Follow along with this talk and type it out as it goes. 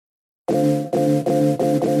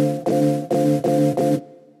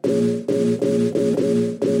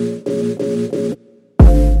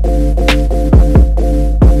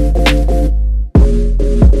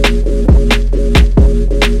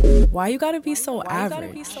gotta be so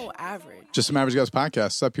average? Just Some Average Guys podcast.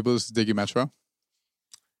 What's up, people? This is Diggy Metro.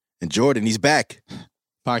 And Jordan, he's back.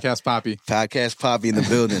 Podcast Poppy. Podcast Poppy in the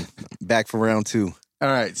building. Back for round 2. All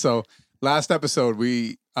right. So last episode,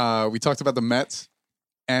 we talked about the Mets,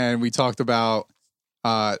 and we talked about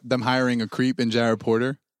them hiring a creep in Jared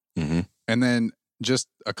Porter. Mm-hmm. And then just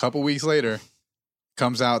a couple weeks later,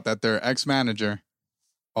 comes out that their ex-manager,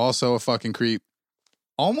 also a fucking creep,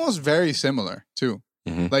 almost very similar too.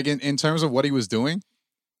 Mm-hmm. Like in terms of what he was doing.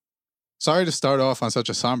 Sorry to start off on such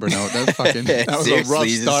a somber note. That's fucking that was a rough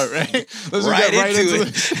start, right? Let's right get right into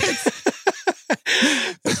it.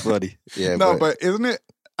 That's funny. Yeah. No, but isn't it?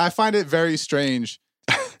 I find it very strange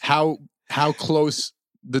how close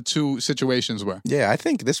the two situations were. Yeah, I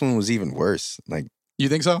think this one was even worse. Like, you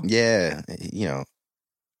think so? Yeah,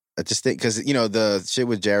 I just think because the shit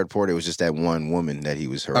with Jared Porter was just that one woman that he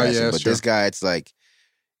was harassing. But true. This guy, it's like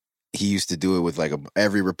he used to do it with like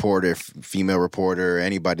every reporter, female reporter,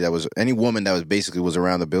 any woman that was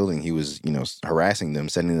around the building. He was harassing them,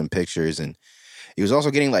 sending them pictures, and he was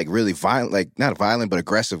also getting like really violent, like not violent but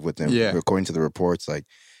aggressive with them. Yeah. According to the reports, like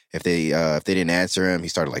if they didn't answer him, he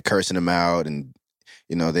started like cursing them out, and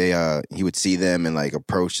he would see them and like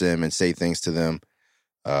approach them and say things to them.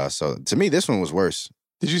 So to me, this one was worse.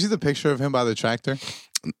 Did you see the picture of him by the tractor?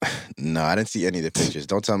 No, I didn't see any of the pictures.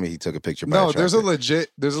 Don't tell me he took a picture by a tractor.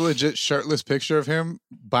 there's a legit shirtless picture of him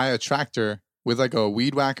by a tractor with like a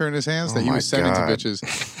weed whacker in his hands that he was sending to bitches.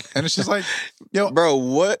 And it's just like, yo, bro,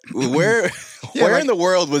 what? Where in the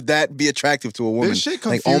world would that be attractive to a woman? This shit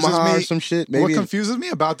like confuses Omaha me. Or some shit. Maybe. What confuses me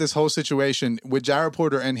about this whole situation with Jared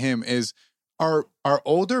Porter and him is, are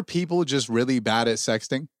older people just really bad at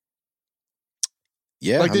sexting?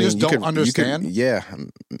 Yeah, like they just don't understand. Yeah.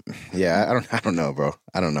 I don't know, bro.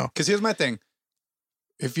 I don't know. Because here's my thing: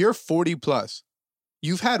 if you're 40 plus,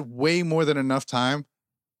 you've had way more than enough time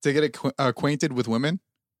to get acquainted with women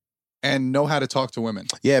and know how to talk to women.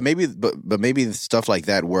 Yeah, maybe, but maybe stuff like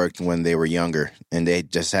that worked when they were younger, and they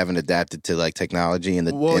just haven't adapted to like technology and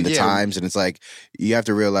the times. And it's like you have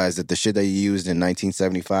to realize that the shit that you used in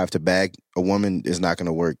 1975 to bag a woman is not going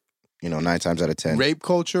to work. 9 times out of 10. Rape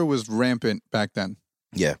culture was rampant back then.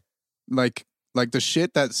 Yeah. Like the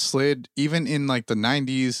shit that slid even in like the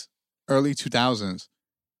 90s, early 2000s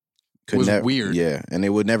was weird. Yeah, and it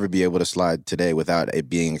would never be able to slide today without it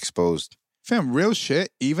being exposed. Fam, real shit,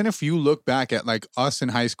 even if you look back at like us in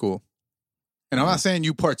high school, and I'm not saying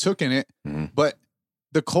you partook in it, but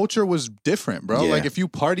the culture was different, bro. Yeah. Like if you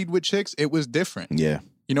partied with chicks, it was different. Yeah.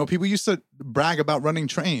 People used to brag about running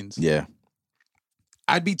trains. Yeah.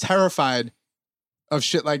 I'd be terrified of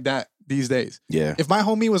shit like that these days. Yeah. If my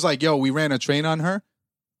homie was like, yo, we ran a train on her,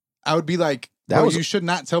 I would be like, you should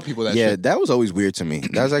not tell people that shit. Yeah, that was always weird to me.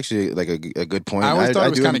 That was actually like a good point. I always thought it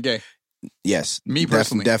was kind of gay. Yes. Me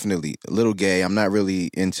personally. Definitely. A little gay. I'm not really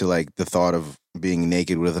into like the thought of being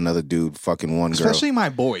naked with another dude fucking one girl. Especially my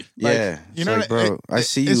boy. Yeah. Like, bro, I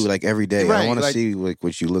see you like every day. Right, I want to see like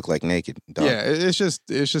what you look like naked. Dog. Yeah, it's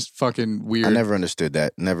just fucking weird. I never understood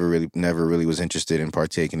that. Never really was interested in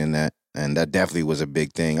partaking in that. And that definitely was a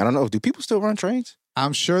big thing. I don't know. Do people still run trains?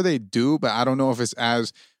 I'm sure they do, but I don't know if it's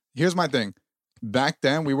as... Here's my thing. Back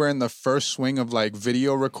then, we were in the first swing of like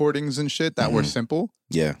video recordings and shit that were simple.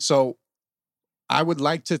 Yeah. So I would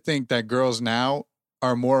like to think that girls now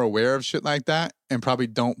are more aware of shit like that and probably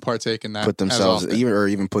don't partake in that. Put themselves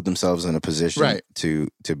even put themselves in a position right. to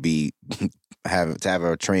be have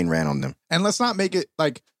a train ran on them. And let's not make it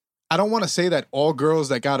like, I don't want to say that all girls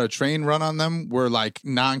that got a train run on them were like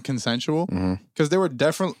non-consensual, because there were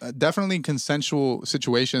definitely consensual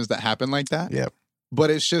situations that happen like that. Yeah. But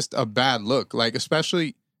it's just a bad look, like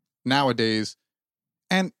especially nowadays.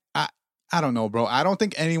 And I don't know, bro. I don't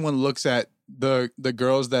think anyone looks at the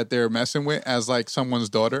girls that they're messing with as like someone's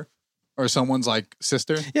daughter or someone's like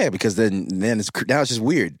sister. Yeah, because then now it's just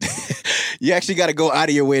weird. You actually got to go out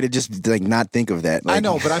of your way to just like not think of that. Like, I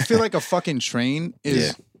know, but I feel like a fucking train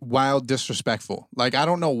is wild disrespectful. Like I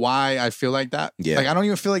don't know why I feel like that. Yeah. Like I don't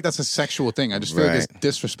even feel like that's a sexual thing. I just feel like it's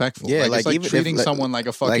disrespectful. Yeah, like it's like treating someone like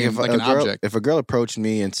a fucking like an object. If a girl approached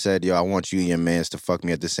me and said, "Yo, I want you and your mans to fuck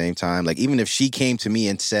me at the same time," like even if she came to me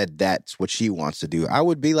and said that's what she wants to do, I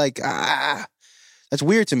would be like, that's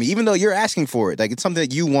weird to me. Even though you're asking for it, like it's something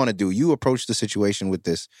that you want to do. You approach the situation with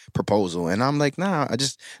this proposal, and I'm like, nah. I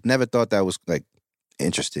just never thought that was like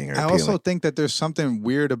interesting or appealing. I also think that there's something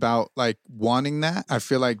weird about like wanting that. I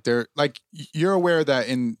feel like they're like, you're aware that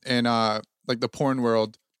in like the porn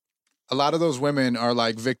world, a lot of those women are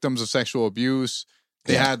like victims of sexual abuse.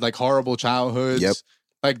 They had like horrible childhoods. Yep.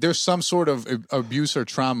 Like there's some sort of abuse or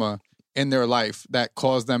trauma in their life that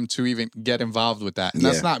caused them to even get involved with that. And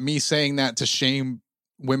that's not me saying that to shame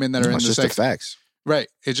women that are in It's the just the sex. facts. Right.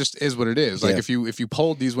 It just is what it is. Like Yeah. if you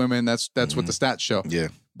polled these women, that's what the stats show. Yeah.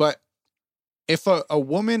 But if a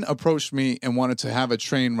woman approached me and wanted to have a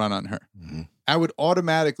train run on her, I would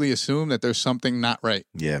automatically assume that there's something not right.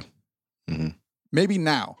 Yeah. Maybe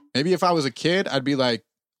now. Maybe if I was a kid, I'd be like,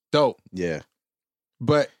 dope. Yeah.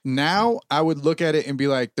 But now I would look at it and be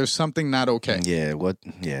like, there's something not okay. Yeah.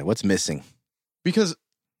 What's missing? Because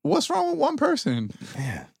what's wrong with one person?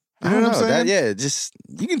 Yeah. You know what I'm saying? Just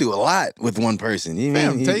you can do a lot with one person. You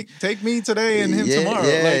Fam, mean, take me today and him tomorrow.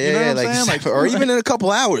 Yeah, like, you know what I'm saying? Like, or even in a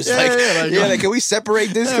couple hours. like, can we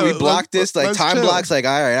separate this? Yeah, Can we block this? Like let's time chill. blocks. Like,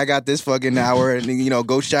 all right, I got this fucking hour, and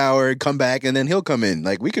go shower, come back, and then he'll come in.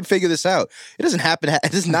 Like, we could figure this out. It doesn't happen.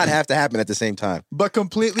 It does not have to happen at the same time. But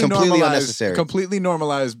completely unnecessary. Completely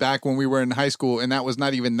normalized back when we were in high school, and that was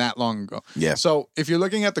not even that long ago. Yeah. So if you're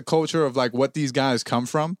looking at the culture of like what these guys come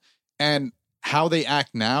from and how they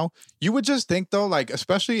act now, you would just think though, like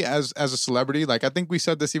especially as a celebrity, like I think we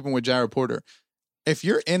said this even with Jared Porter. If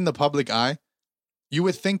you're in the public eye, you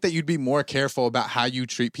would think that you'd be more careful about how you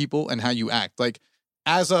treat people and how you act. Like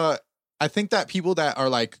I think that people that are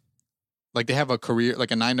like they have a career,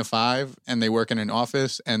 like a 9 to 5, and they work in an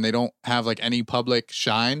office and they don't have like any public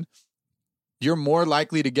shine, you're more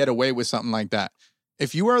likely to get away with something like that.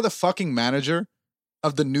 If you are the fucking manager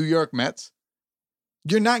of the New York Mets,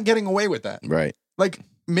 you're not getting away with that. Right. Like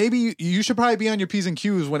maybe you should probably be on your P's and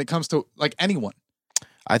Q's when it comes to like anyone.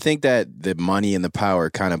 I think that the money and the power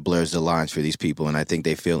kind of blurs the lines for these people, and I think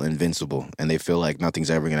they feel invincible, and they feel like nothing's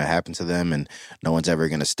ever going to happen to them, and no one's ever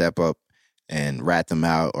going to step up and rat them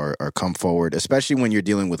out or come forward, especially when you're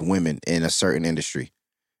dealing with women in a certain industry,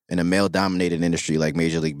 in a male-dominated industry like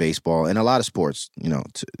Major League Baseball and a lot of sports,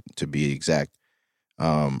 to be exact.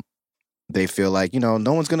 They feel like, no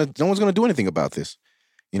one's gonna do anything about this.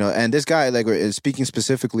 And this guy, like, speaking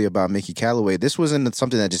specifically about Mickey Callaway, this wasn't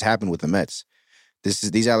something that just happened with the Mets.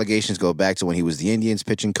 These allegations go back to when he was the Indians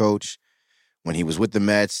pitching coach, when he was with the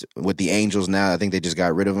Mets, with the Angels. Now I think they just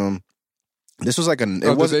got rid of him. This was like did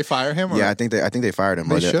they fire him? Or? Yeah, I think they fired him.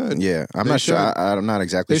 They should. Yeah, I'm not sure. I'm not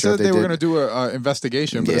exactly sure. They said they were going to do an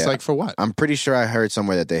investigation, but it's like for what? I'm pretty sure I heard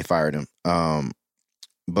somewhere that they fired him.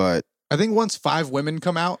 But I think once 5 women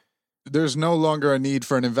come out, there's no longer a need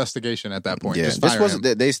for an investigation at that point. Yeah, Just this fire was him.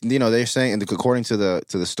 they're saying, and according to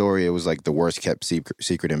the story, it was like the worst kept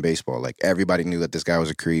secret in baseball. Like everybody knew that this guy was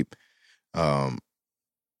a creep.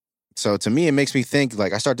 So to me, it makes me think.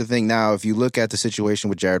 Like I start to think now, if you look at the situation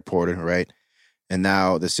with Jared Porter, right, and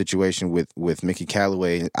now the situation with Mickey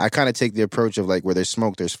Callaway, I kind of take the approach of like where there's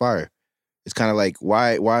smoke, there's fire. It's kind of like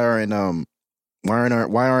why aren't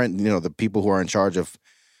the people who are in charge of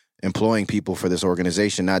employing people for this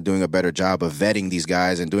organization not doing a better job of vetting these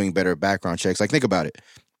guys and doing better background checks? Like, think about it.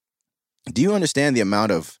 Do you understand the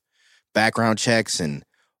amount of background checks and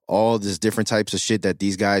all this different types of shit that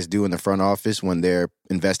these guys do in the front office when they're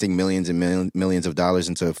investing millions and millions of dollars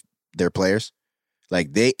into their players?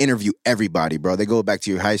 Like, they interview everybody, bro. They go back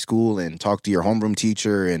to your high school and talk to your homeroom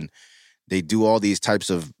teacher, and they do all these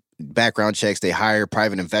types of background checks. They hire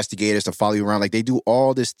private investigators to follow you around. Like, they do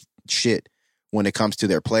all this shit when it comes to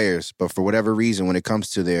their players, but for whatever reason, when it comes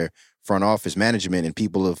to their front office management and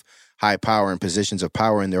people of high power and positions of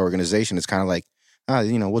power in their organization, it's kind of like,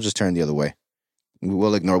 we'll just turn the other way.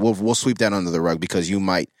 We'll ignore. We'll sweep that under the rug because you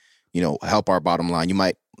might, help our bottom line. You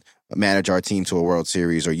might manage our team to a World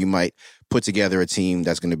Series, or you might put together a team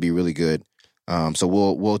that's going to be really good. So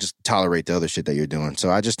we'll just tolerate the other shit that you're doing. So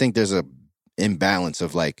I just think there's a imbalance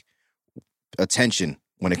of like attention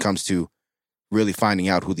when it comes to really finding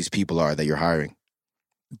out who these people are that you're hiring.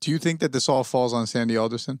 Do you think that this all falls on Sandy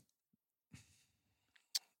Alderson?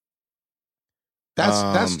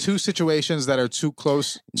 That's 2 situations that are too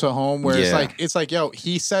close to home where it's like, yo,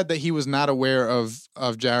 he said that he was not aware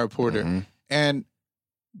of Jared Porter. Mm-hmm. And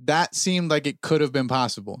that seemed like it could have been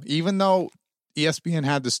possible. Even though ESPN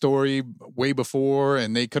had the story way before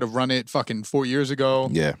and they could have run it fucking 4 years ago.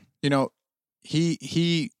 Yeah.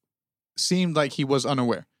 He seemed like he was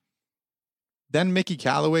unaware. Then Mickey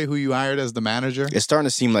Callaway, who you hired as the manager. It's starting to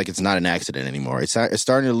seem like it's not an accident anymore. It's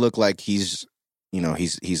starting to look like he's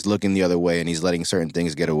looking the other way and he's letting certain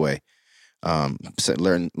things get away.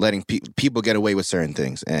 Letting people get away with certain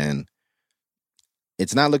things, and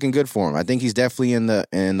it's not looking good for him. I think he's definitely in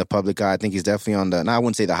the public eye. I think he's definitely on I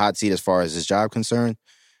wouldn't say the hot seat as far as his job concerned,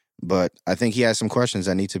 but I think he has some questions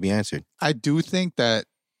that need to be answered. I do think that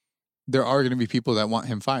there are going to be people that want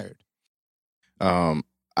him fired.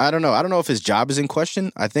 I don't know. I don't know if his job is in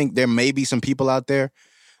question. I think there may be some people out there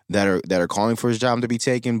that are calling for his job to be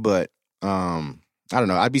taken, but I don't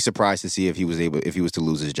know. I'd be surprised to see if he was to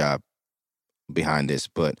lose his job. behind this.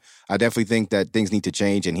 But I definitely think that things need to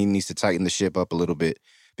change, and he needs to tighten the ship up a little bit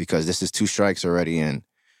because this is 2 strikes already, and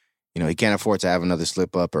he can't afford to have another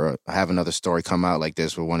slip up or have another story come out like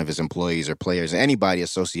this with one of his employees or players, anybody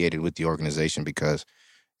associated with the organization, because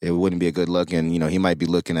it wouldn't be a good look. And he might be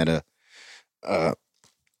looking at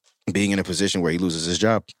being in a position where he loses his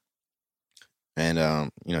job, and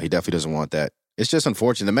he definitely doesn't want that. It's just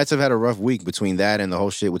unfortunate. The Mets have had a rough week between that and the whole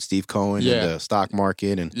shit with Steve Cohen and the stock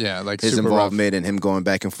market and his involvement and him going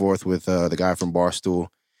back and forth with the guy from Barstool.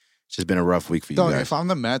 It's just been a rough week for you guys. If I'm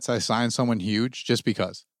the Mets, I sign someone huge just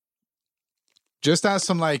because. Just as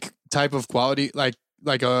some type of quality, like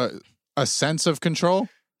a sense of control.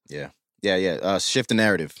 Yeah. Shift the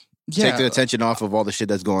narrative. Take the attention off of all the shit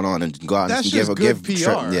that's going on and go out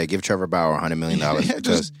and give Trevor Bauer $100 million.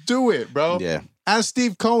 Just do it, bro. Yeah. As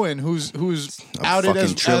Steve Cohen, who's outed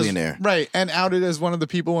as trillionaire, right, and outed as one of the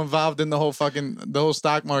people involved in the whole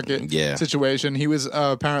stock market situation. He was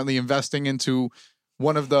apparently investing into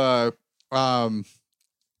one of the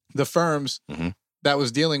firms that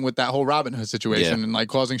was dealing with that whole Robinhood situation and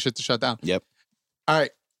causing shit to shut down. Yep. All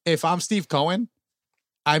right, if I'm Steve Cohen,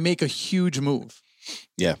 I make a huge move.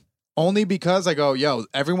 Yeah. Only because I go, yo,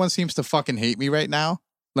 everyone seems to fucking hate me right now.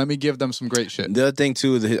 Let me give them some great shit. The other thing,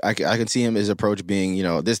 too, I can see his approach being,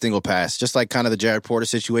 this thing will pass. Just like kind of the Jared Porter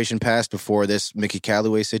situation passed before this Mickey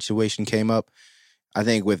Callaway situation came up. I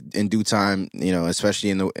think in due time,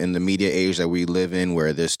 especially in the media age that we live in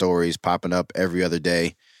where there's stories popping up every other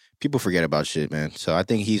day, people forget about shit, man. So I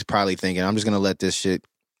think he's probably thinking, I'm just going to let this shit,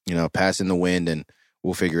 pass in the wind and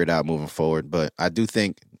we'll figure it out moving forward. But I do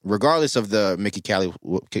think, regardless of the Mickey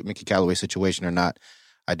Callaway situation or not,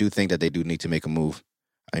 I do think that they do need to make a move.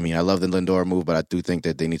 I mean, I love the Lindor move, but I do think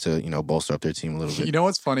that they need to, bolster up their team a little bit. You know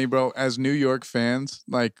what's funny, bro? As New York fans,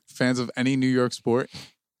 fans of any New York sport,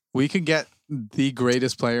 we could get the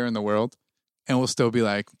greatest player in the world and we'll still be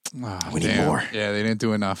like, we need more. Yeah, they didn't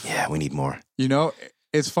do enough. Yeah, we need more.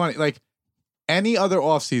 It's funny. Any other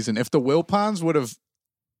offseason, if the Wilpons would have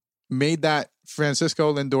made that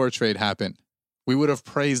Francisco Lindor trade happen, we would have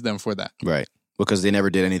praised them for that. Right. Because they never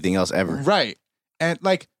did anything else ever. Right. And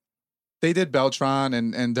they did Beltran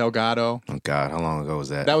and Delgado. Oh, God. How long ago was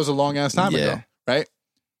that? That was a long ass time ago. Right?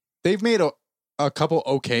 They've made a couple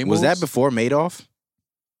okay moves. Was that before Madoff?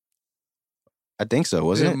 I think so,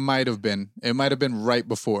 wasn't it? It might have been. It might have been right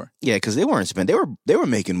before. Yeah, because they weren't spending. They were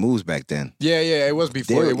making moves back then. Yeah, it was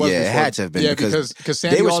before. It had to have been. Yeah, because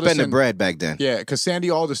Sandy they were Alderson, spending bread back then. Yeah, because Sandy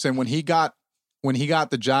Alderson, when he got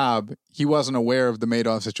the job, he wasn't aware of the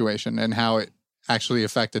Madoff situation and how it actually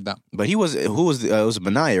affected them. But it was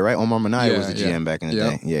Minaya, right? Omar Minaya was the GM back in the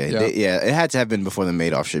day. Yeah, it had to have been before the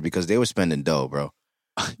Madoff shit because they were spending dough, bro.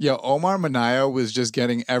 Yeah, Omar Minaya was just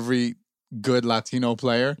getting every good Latino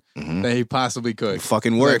player that he possibly could. It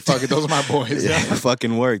fucking worked. Fuck it, those are my boys. It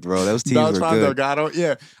fucking worked, bro. Those teams were good. Delgado,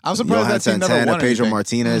 yeah. I'm surprised that team never won Pedro anything.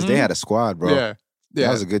 Martinez, they had a squad, bro. Yeah.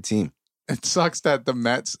 That was a good team. It sucks that the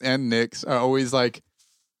Mets and Knicks are always they're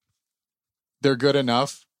good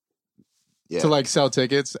enough to sell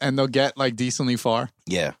tickets and they'll get decently far.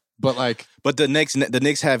 Yeah. But the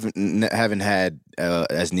Knicks haven't had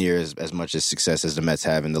as near as much as success as the Mets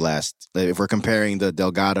have in the last. If we're comparing the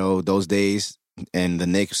Delgado those days and the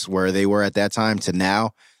Knicks where they were at that time to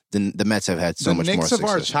now, then the Mets have had so much more success. The Knicks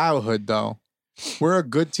of our childhood, though, we're a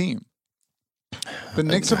good team. The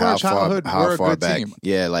Knicks of our childhood were a good team.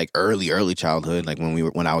 Yeah, early childhood,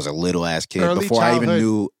 when I was a little ass kid, before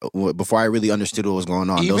I really understood what was going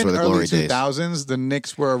on. Those were the glory days. Even early 2000s, the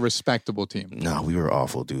Knicks were a respectable team. No, we were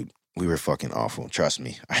awful, dude. We were fucking awful. Trust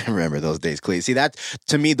me. I remember those days clearly. See, that,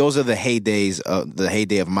 to me, those are the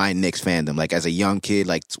heyday of my Knicks fandom. As a young kid,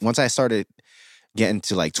 once I started getting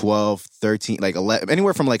to 12, 13, 11,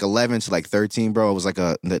 anywhere from 11 to 13, bro, it was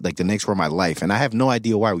the Knicks were my life. And I have no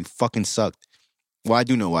idea why we fucking sucked. Well, I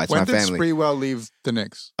do know why. It's my family. When did Sprewell leave the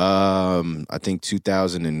Knicks? I think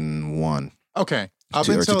 2001. Okay. Up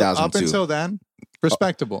until then,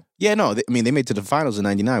 respectable. Yeah, no. They made it to the finals in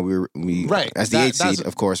 '99. We right as the 8th seed,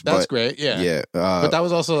 of course. That's great. Yeah, yeah. But that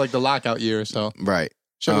was also the lockout year, so right.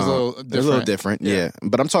 Shit was a little different. Yeah.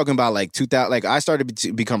 But I'm talking about 2000. I started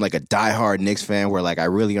to become a diehard Knicks fan, where I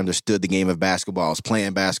really understood the game of basketball. I was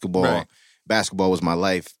playing basketball. Right. Basketball was my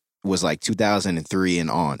life. Was 2003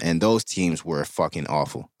 and on, and those teams were fucking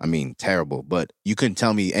awful. I mean, terrible. But you couldn't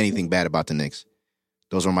tell me anything bad about the Knicks.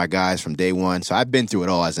 Those were my guys from day one. So I've been through it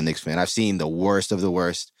all as a Knicks fan. I've seen the worst of the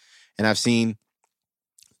worst, and I've seen,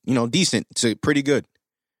 decent to pretty good.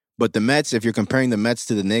 But the Mets, if you're comparing the Mets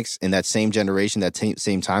to the Knicks in that same generation, that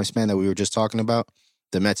same time span that we were just talking about,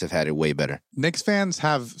 the Mets have had it way better. Knicks fans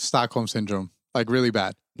have Stockholm syndrome, really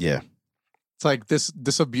bad. Yeah. It's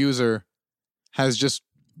this abuser has just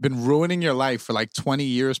been ruining your life for like 20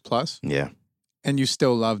 years plus, Yeah. and you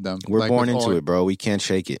still love them. We're like, born with into all- it, bro. We can't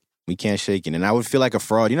shake it. We can't shake it. And I would feel like a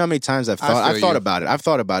fraud. You know how many times I've thought you. about it. I've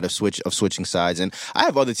thought about switching sides. And I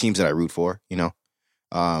have other teams that I root for, you know.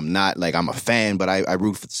 Not like I'm a fan, but I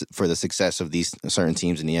root for the success of these certain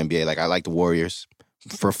teams in the NBA. Like I like the Warriors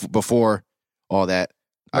before all that.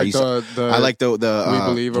 Like I like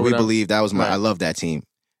the We Believe. That was my. Right. I love that team.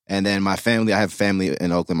 And then my family. I have family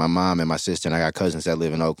in Oakland. My mom and my sister, and I got cousins that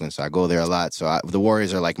live in Oakland, so I go there a lot. So the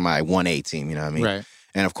Warriors are like my 1A team. You know what I mean? Right.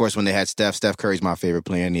 And of course, when they had Steph Curry's my favorite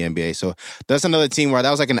player in the NBA. So that's another team where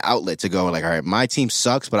that was like an outlet to go. Like, all right, my team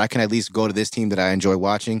sucks, but I can at least go to this team that I enjoy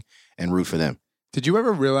watching and root for them. Did you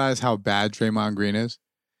ever realize how bad Draymond Green is?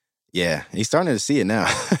 Yeah, he's starting to see it now.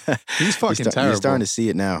 He's fucking terrible. He's starting to see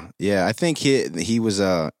it now. Yeah, I think he was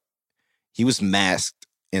masked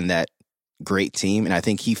in that great team, and I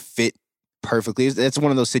think he fit perfectly. That's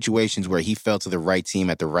one of those situations where he fell to the right team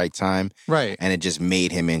at the right time, right? And it just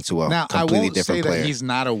made him into a now, completely different player. That he's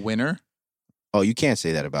not a winner. Oh, you can't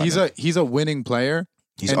say that about him. He's a winning player.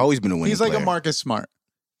 He's always been a winning player. He's like a Marcus Smart.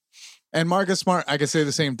 And Marcus Smart, I could say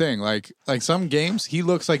the same thing. Like some games, he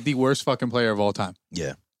looks like the worst fucking player of all time.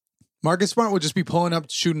 Yeah. Marcus Smart would just be pulling up,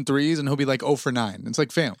 shooting threes, and he'll be like 0 for 9. It's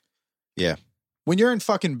like, fam. Yeah. When you're in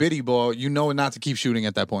fucking biddy ball, you know not to keep shooting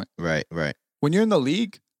at that point. Right. When you're in the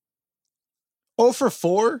league, 0 for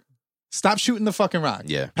 4, stop shooting the fucking rock.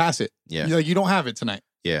 Yeah. Pass it. Yeah. You don't have it tonight.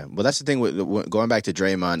 Yeah, well, that's the thing with going back to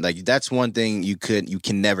Draymond. Like, that's one thing you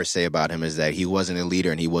can never say about him is that he wasn't a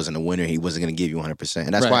leader and he wasn't a winner. He wasn't going to give you 100%,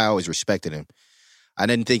 and that's why I always respected him. I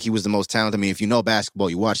didn't think he was the most talented. I mean, if you know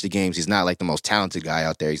basketball, you watch the games. He's not like the most talented guy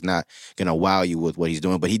out there. He's not going to wow you with what he's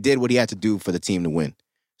doing, but he did what he had to do for the team to win.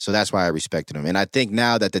 So that's why I respected him. And I think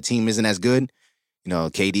now that the team isn't as good, you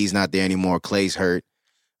know, KD's not there anymore. Clay's hurt.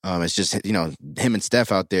 It's just, you know, him and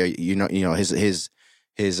Steph out there. You know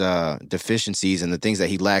his deficiencies and the things that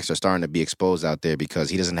he lacks are starting to be exposed out there because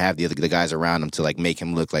he doesn't have the guys around him to like make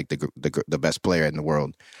him look like the best player in the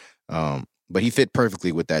world. But he fit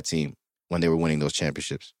perfectly with that team when they were winning those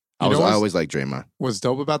championships. I always liked Draymond. What's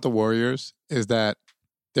dope about the Warriors is that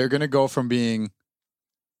they're going to go from being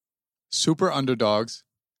super underdogs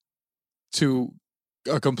to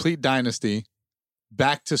a complete dynasty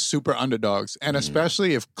back to super underdogs. And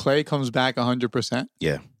especially if Clay comes back 100%.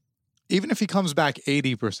 Yeah. Even if he comes back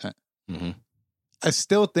 80%, I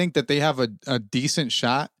still think that they have a decent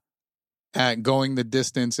shot at going the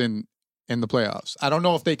distance in the playoffs. I don't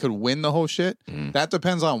know if they could win the whole shit. That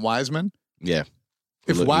depends on Wiseman. Yeah.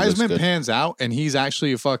 If Wiseman pans out and he's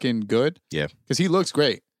actually fucking good, yeah, because he looks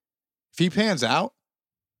great. If he pans out,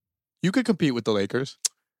 you could compete with the Lakers.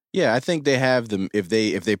 Yeah, I think they have them. If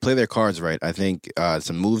they play their cards right, I think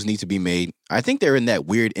some moves need to be made. I think they're in that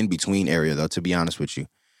weird in between area, though. To be honest with you.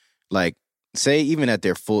 Like, say even at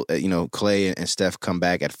their full, Clay and Steph come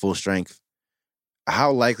back at full strength,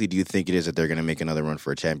 how likely do you think it is that they're going to make another run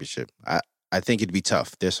for a championship? I think it'd be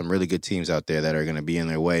tough. There's some really good teams out there that are going to be in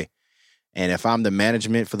their way. And if I'm the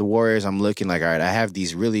management for the Warriors, I'm looking like, all right, I have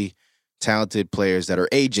these really talented players that are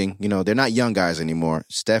aging. You know, they're not young guys anymore.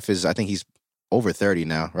 Steph I think he's over 30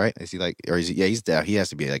 now, right? Is he like, or is he, yeah, he's down. He has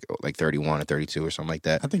to be like 31 or 32 or something like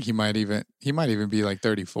that. I think he might even be like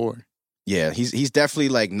 34. Yeah, he's definitely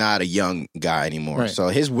like not a young guy anymore. Right. So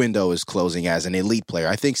his window is closing as an elite player.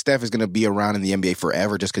 I think Steph is going to be around in the NBA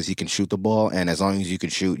forever just because he can shoot the ball, and as long as you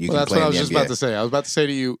can shoot, you can play in the NBA. That's what I was just about to say. I was about to say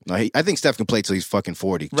to you. No, I think Steph can play till he's fucking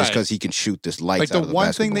 40 just because he can shoot this lights out of the one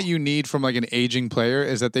basketball. thing that you need from like an aging player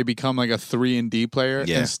is that they become like a 3-and-D player,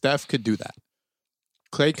 and Steph could do that.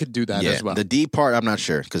 Clay could do that as well. The D part, I'm not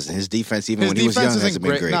sure because his defense, even when he was young, hasn't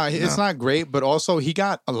been great. No, it's not great, but also he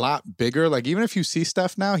got a lot bigger. Like even if you see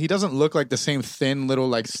Steph now, he doesn't look like the same thin little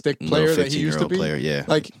like stick player that he used to be. Player, yeah.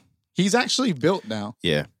 Like he's actually built now.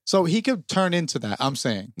 Yeah. So he could turn into that. I'm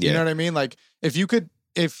saying. You know what I mean? Like if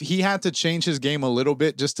he had to change his game a little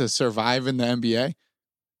bit just to survive in the NBA,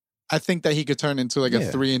 I think that he could turn into like a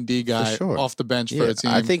 3-and-D guy off the bench for a team.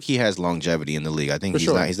 I think he has longevity in the league. I think he's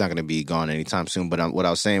not going to be gone anytime soon. But what I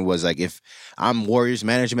was saying was like if I'm Warriors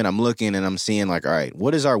management, I'm looking and I'm seeing like, all right,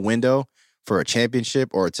 what is our window for a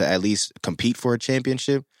championship or to at least compete for a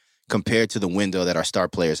championship compared to the window that our star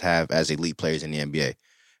players have as elite players in the NBA?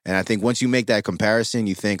 And I think once you make that comparison,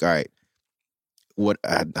 you think, all right,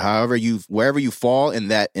 wherever you fall in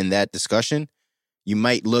that discussion, you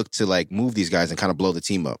might look to like move these guys and kind of blow the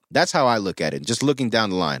team up. That's how I look at it, just looking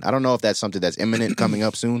down the line. I don't know if that's something that's imminent coming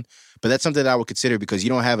up soon, but that's something that I would consider because you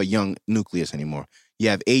don't have a young nucleus anymore. You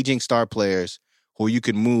have aging star players who you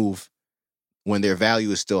can move when their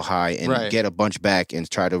value is still high and get a bunch back and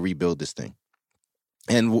try to rebuild this thing.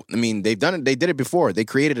 And I mean, they've done it. They did it before. They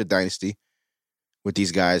created a dynasty. with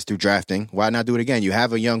these guys through drafting. Why not do it again? You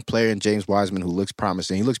have a young player in James Wiseman who looks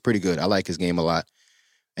promising. He looks pretty good. I like his game a lot.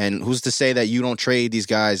 And who's to say that you don't trade these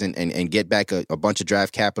guys and get back a bunch of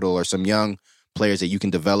draft capital or some young players that you can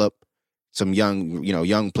develop, some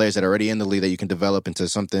young players that are already in the league that you can develop into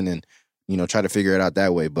something and, try to figure it out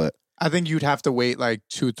that way. But I think you'd have to wait like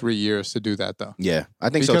 2-3 years to do that, though. yeah, I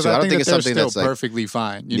think Because so too. I don't think that it's something they're that's still like perfectly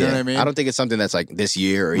fine. You know what I mean? I don't think it's something that's like this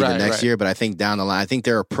year or even next year, but I think down the line, I think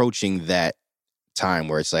they're approaching that time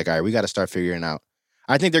where it's like, all right, we got to start figuring out.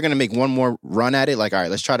 I think they're going to make one more run at it. Like, all right,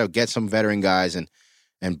 let's try to get some veteran guys and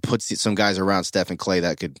put some guys around Steph and Clay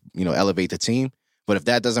that could, elevate the team. But if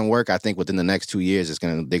that doesn't work, I think within the next 2 years, they're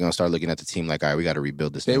going to start looking at the team like, all right, we got to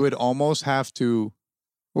rebuild this. They would almost have to.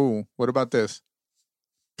 Ooh, what about this?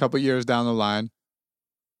 Couple years down the line,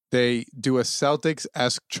 they do a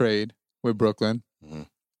Celtics-esque trade with Brooklyn,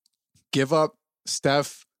 give up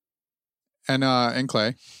Steph and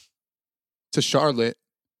Clay to Charlotte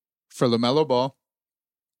for LaMelo Ball,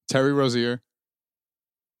 Terry Rozier,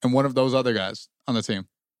 and one of those other guys on the team.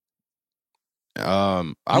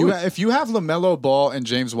 If you have LaMelo Ball and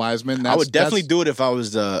James Wiseman, I would definitely do it if I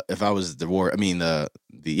was the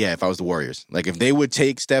Warriors. Like if they would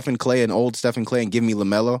take Stephen Clay and old Stephen Clay and give me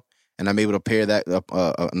LaMelo, and I'm able to pair that up.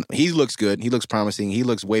 He looks good. He looks promising. He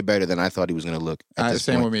looks way better than I thought he was going to look.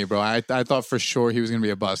 Same with me, bro. I thought for sure he was going to be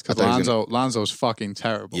a bust because Lonzo's fucking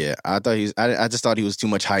terrible. Yeah, I just thought he was too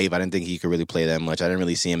much hype. I didn't think he could really play that much. I didn't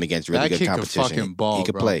really see him against really good competition. Could fucking ball, he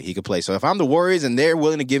could bro. play. He could play. So if I'm the Warriors and they're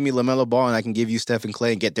willing to give me LaMelo Ball and I can give you Stephen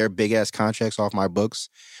Clay and get their big ass contracts off my books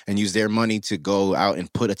and use their money to go out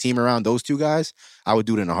and put a team around those two guys, I would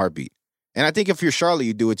do it in a heartbeat. And I think if you're Charlotte,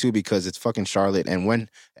 you do it too because it's fucking Charlotte. And when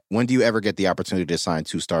do you ever get the opportunity to sign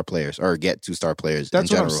 2-star players or get 2-star players? That's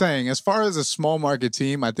what I'm saying. As far as a small market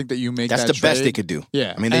team, I think that you make that's that the best they could do.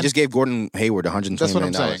 Yeah, I mean, they just gave Gordon Hayward $120 that's what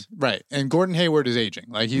million. I'm saying. Right, and Gordon Hayward is aging.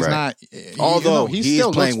 Like he's not. Although he he's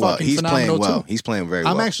still playing well, he's playing well. He's playing very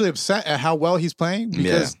well. I'm actually upset at how well he's playing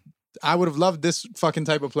because I would have loved this fucking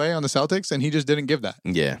type of play on the Celtics, and he just didn't give that.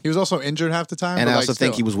 Yeah. He was also injured half the time. And I also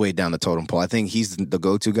think he was way down the totem pole. I think he's the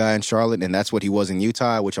go-to guy in Charlotte, and that's what he was in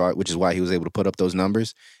Utah, which is why he was able to put up those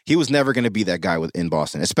numbers. He was never going to be that guy in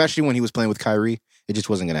Boston, especially when he was playing with Kyrie. It just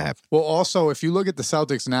wasn't going to happen. Well, also, if you look at the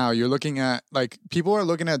Celtics now, you're looking at, like, people are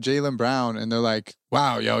looking at Jaylen Brown, and they're like,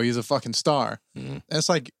 wow, yo, he's a fucking star. Mm-hmm. And it's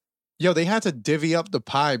like, yo, they had to divvy up the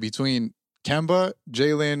pie between Kemba,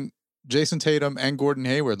 Jaylen, Jason Tatum, and Gordon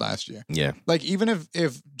Hayward last year. Yeah. Like, even if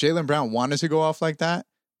Jaylen Brown wanted to go off like that,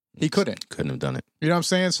 he couldn't. Couldn't have done it. You know what I'm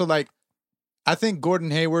saying? So, like, I think Gordon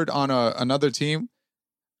Hayward on another team,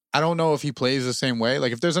 I don't know if he plays the same way.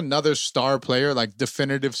 Like, if there's another star player, like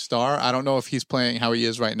definitive star, I don't know if he's playing how he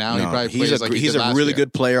is right now. No, he probably plays like he's a really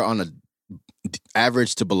good player on a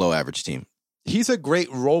average to below average team. He's a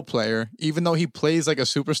great role player, even though he plays like a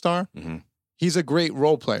superstar. Mm-hmm. He's a great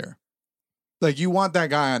role player. Like, you want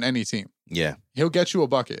that guy on any team. Yeah. He'll get you a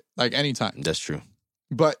bucket, like, anytime. That's true.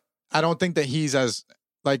 But I don't think that he's as,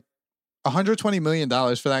 like, $120 million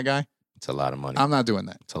for that guy. It's a lot of money. I'm not doing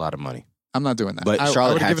that. It's a lot of money. I'm not doing that. But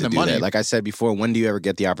Charlotte had to do that. Like I said before, when do you ever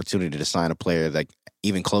get the opportunity to sign a player, like,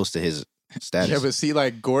 even close to his status? Yeah, but see,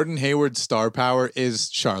 like, Gordon Hayward's star power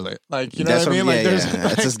is Charlotte. Like, you know what I mean? Like, there's like,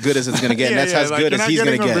 that's as good as it's going to get. And that's as good as he's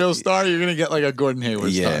going to get. You're not getting a real star. You're going to get, like, a Gordon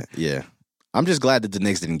Hayward star. Yeah. I'm just glad that the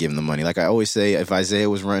Knicks didn't give him the money. Like I always say, if Isaiah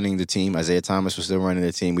was running the team, Isaiah Thomas was still running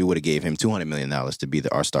the team, we would have gave him $200 million to be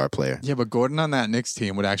our star player. Yeah, but Gordon on that Knicks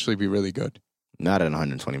team would actually be really good. Not at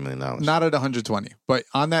 $120 million. Not at 120, but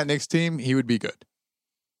on that Knicks team, he would be good.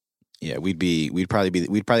 Yeah, we'd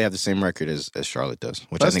probably have the same record as Charlotte does.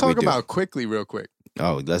 Which Let's I think we talk do. about quickly, real quick.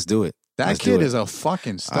 Oh, let's do it. That kid is a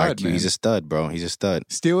fucking stud, man. He's a stud, bro. He's a stud.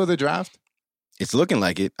 Steal of the draft. It's looking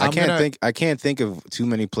like it. I can't think of too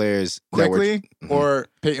many players quickly or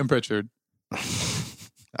Peyton Pritchard.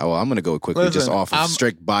 Oh, well, I'm gonna go quickly. Listen, just off of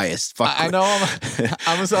strict bias. I know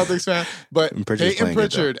I'm a Celtics fan, but Peyton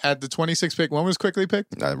Pritchard at the 26th pick. When was quickly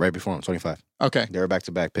picked? Right before him, 25. Okay, they were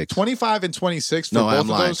back-to-back picks. 25 and 26. For no, both I'm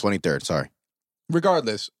lying. Those. 23rd. Sorry.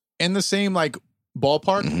 Regardless, in the same like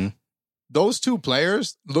ballpark, mm-hmm. Those two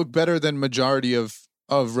players look better than majority of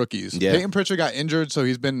rookies. Yeah. Peyton Pritchard got injured, so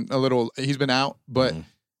he's been out. But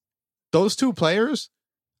those two players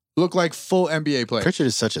look like full NBA players. Pritchard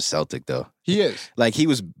is such a Celtic, though. He is. Like he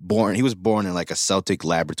was born in like a Celtic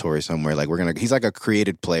laboratory somewhere. Like he's like a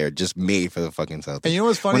created player, just made for the fucking Celtics. And you know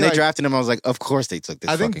what's funny? When they drafted him, I was like, of course they took this.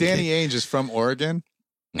 I think Danny Ainge is from Oregon,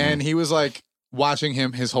 and he was like watching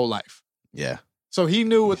him his whole life. Yeah. So he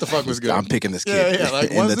knew what the fuck was good. I'm picking this kid Yeah,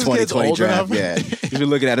 like, in once the this kid's 2020 old draft. enough- Yeah, he's been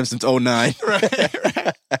looking at him since 09.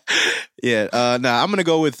 Right. Yeah, I'm gonna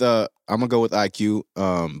go with IQ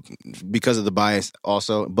because of the bias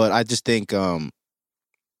also, but I just think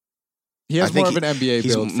He has I think more of an NBA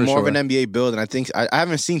he's build for more sure. of an NBA build, and I think I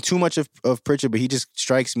haven't seen too much of Pritchard, but he just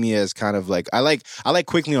strikes me as kind of like I like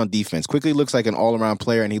Quickly on defense. Quickly looks like an all around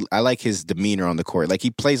player, and I like his demeanor on the court. Like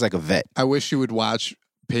he plays like a vet. I wish you would watch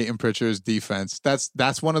Peyton Pritchard's defense.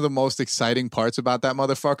 That's one of the most exciting parts about that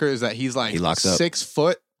motherfucker is that he's like He locks up. 6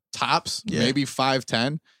 foot tops, Yeah. maybe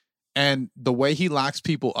 5'10", and the way he locks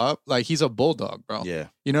people up, like he's a bulldog, bro. Yeah,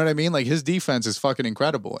 You know what I mean? Like his defense is fucking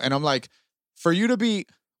incredible. And I'm like, for you to be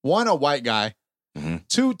 1, a white guy, Mhm.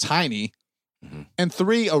 2, tiny, Mhm. and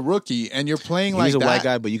 3, a rookie, and you're playing he's like a that. white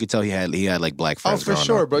guy, but you could tell he had like black Oh, friends. for growing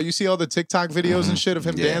sure, up. bro. You see all the TikTok videos and Mhm. shit of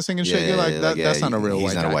him Yeah. dancing and shit. Yeah, You're like, yeah, that's not a real he's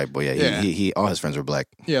white not guy. a white boy. Yeah, Yeah. He all his friends were black.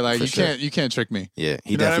 Yeah, like For you sure. can't trick me. Yeah,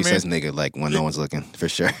 he You know what I definitely says nigga like when no one's looking for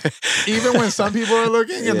sure. Even when some people are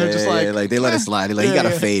looking and they're just like they let it slide. They're like, he Yeah, got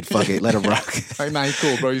to yeah. fade. Fuck it, let him rock. like, nah, he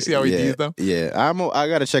cool, bro. You see how he yeah, D's them? Yeah, I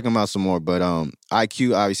got to check him out some more. But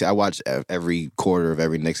IQ, obviously, I watch every quarter of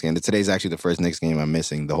every Knicks game. Today's actually the first Knicks game I'm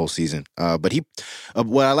missing the whole season. But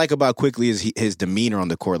what I like about Quickly is his demeanor on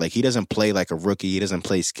the court. Like he doesn't play like a rookie. He doesn't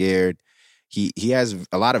play scared. He has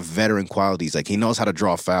a lot of veteran qualities. Like he knows how to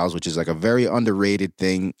draw fouls, which is like a very underrated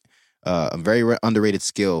thing, a very underrated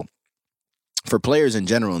skill for players in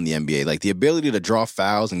general in the NBA. Like the ability to draw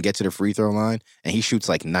fouls and get to the free throw line, and he shoots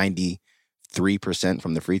like 93%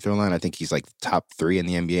 from the free throw line. I think he's like top 3 in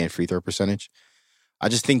the NBA in free throw percentage. I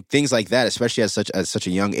just think things like that, especially at such a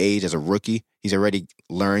young age as a rookie, he's already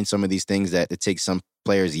learned some of these things that it takes some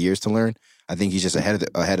players years to learn. I think he's just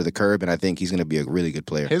ahead of the curve, and I think he's going to be a really good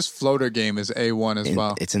player. His floater game is A1 as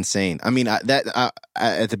well. It's insane. I mean, at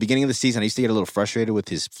the beginning of the season, I used to get a little frustrated with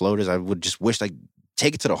his floaters. I would just wish, like,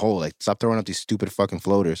 take it to the hole. Like, stop throwing up these stupid fucking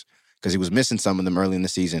floaters, because he was missing some of them early in the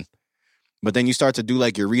season. But then you start to do,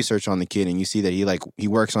 like, your research on the kid, and you see that he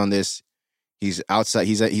works on this. He's outside.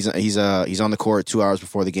 He's on the court 2 hours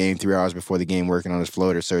before the game, 3 hours before the game, working on his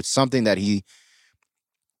floater. So it's something that he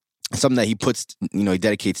puts, he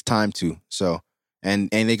dedicates time to. So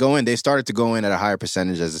and they started to go in at a higher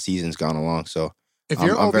percentage as the season's gone along. So If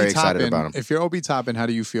you're I'm Obi very excited Toppin, about him. If you're Obi Toppin, how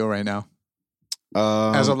do you feel right now?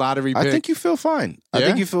 As a lottery pick? I think you feel fine. I Yeah?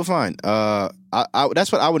 think you feel fine.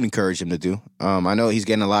 That's what I would encourage him to do. I know he's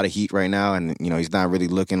getting a lot of heat right now, and he's not really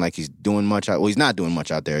looking like he's doing much. Well, he's not doing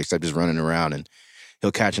much out there except just running around, and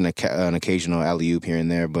he'll catch an occasional alley-oop here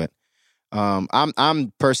and there. But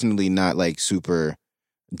I'm personally not like super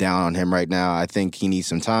down on him right now. I think he needs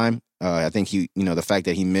some time. I think the fact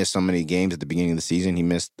that he missed so many games at the beginning of the season, he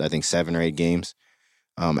missed I think 7 or 8 games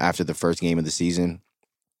after the first game of the season.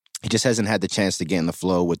 He just hasn't had the chance to get in the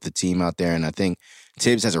flow with the team out there. And I think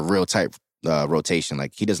Tibbs has a real tight rotation.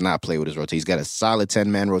 Like, he does not play with his rotation. He's got a solid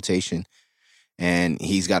 10-man rotation, and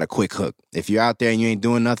he's got a quick hook. If you're out there and you ain't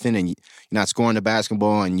doing nothing and you're not scoring the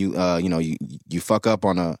basketball and you fuck up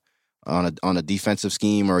on a defensive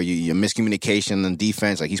scheme or you miscommunication on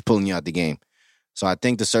defense, like, he's pulling you out the game. So I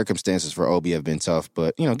think the circumstances for Obi have been tough,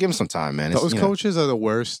 but, give him some time, man. Those coaches are the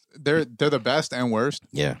worst. They're the best and worst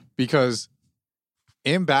Yeah. because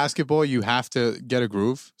in basketball, you have to get a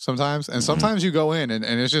groove sometimes. And sometimes you go in and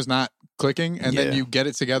it's just not clicking. And then Yeah. you get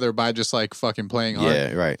it together by just like fucking playing hard.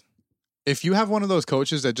 Yeah, right. If you have one of those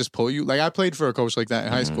coaches that just pull you, like I played for a coach like that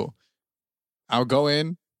in high school. I'll go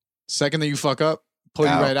in, second that you fuck up, pull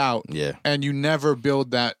you right out. Yeah. And you never build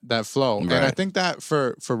that flow. Right. And I think that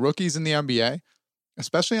for rookies in the NBA,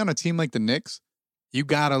 especially on a team like the Knicks, you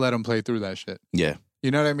gotta let them play through that shit. Yeah. You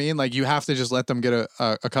know what I mean? Like, you have to just let them get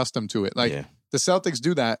accustomed to it. Like, yeah. the Celtics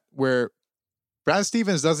do that where Brad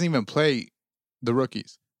Stevens doesn't even play the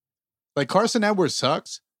rookies. Like, Carson Edwards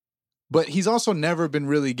sucks, but he's also never been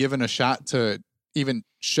really given a shot to even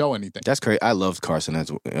show anything. That's crazy. I loved Carson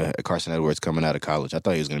Edwards coming out of college. I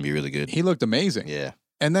thought he was going to be really good. He looked amazing. Yeah.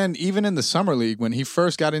 And then even in the summer league, when he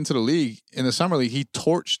first got into the league, in the summer league, he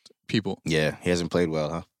torched people. Yeah. He hasn't played well,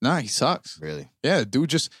 huh? Nah, he sucks. Really? Yeah, dude,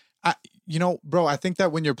 just, bro, I think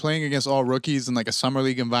that when you're playing against all rookies in like a summer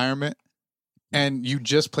league environment and you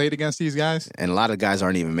just played against these guys. And a lot of guys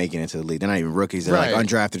aren't even making it to the league. They're not even rookies. They're like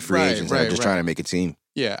undrafted free agents that are just trying to make a team.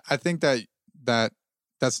 Yeah, I think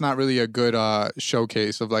that's not really a good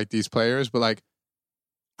showcase of like these players, but like,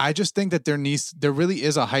 I just think that there really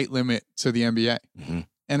is a height limit to the NBA. Mm-hmm.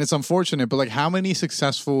 And it's unfortunate, but like, how many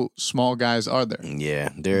successful small guys are there?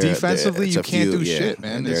 Yeah, defensively, you can't do shit,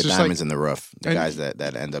 man. There It's are just diamonds like, in the rough. The guys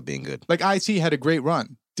that end up being good. Like, IT had a great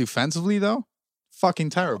run. Defensively, though,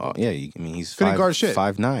 fucking terrible. Oh yeah, he's couldn't guard shit.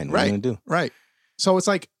 5'9". What are you gonna do? Right. So it's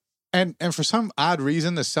like, And for some odd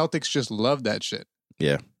reason, the Celtics just love that shit.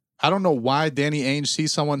 Yeah. I don't know why Danny Ainge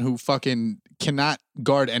sees someone who fucking cannot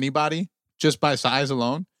guard anybody just by size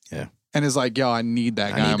alone. Yeah. And is like, yo, I need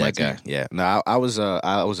that guy on my team. Yeah. No, I was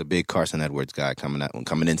a big Carson Edwards guy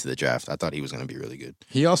coming into the draft. I thought he was going to be really good.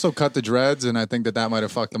 He also cut the dreads, and I think that might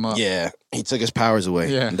have fucked him up. Yeah, he took his powers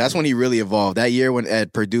away. Yeah. And that's when he really evolved. That year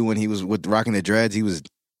at Purdue, when he was rocking the dreads, he was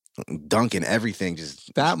dunking everything,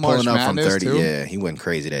 just that pulling March up from Madness 30. too? Yeah, he went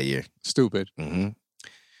crazy that year. Stupid. Mm-hmm.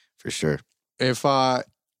 For sure.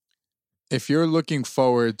 If you're looking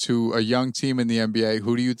forward to a young team in the NBA,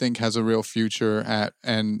 who do you think has a real future at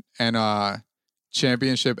and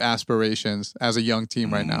championship aspirations as a young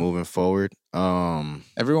team right now? Moving forward,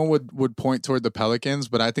 everyone would point toward the Pelicans,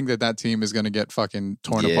 but I think that team is going to get fucking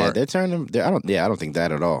torn apart. They're turning. I don't think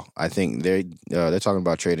that at all. I think they're talking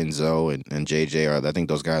about trading Zoe and JJ. I think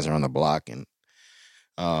those guys are on the block, and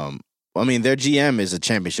I mean, their GM is a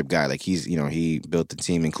championship guy. Like he built the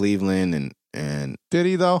team in Cleveland, and did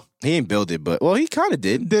he though? He didn't build it, but he kind of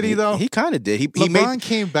did. Did he though? He kind of did. LeBron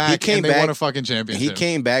came back and they won a fucking championship. He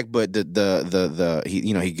came back, but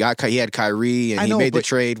he had Kyrie and he made the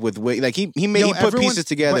trade with like he put pieces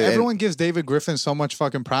together. But everyone gives David Griffin so much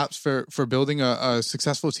fucking props for building a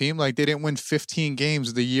successful team. Like they didn't win 15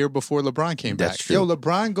 games the year before LeBron came back. That's true. Yo,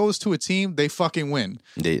 LeBron goes to a team, they fucking win.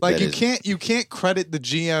 You can't credit the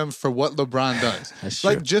GM for what LeBron does. That's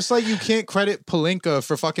like true. just like you can't credit Pelinka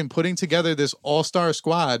for fucking putting together this all-star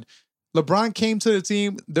squad. LeBron came to the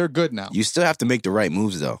team. They're good now. You still have to make the right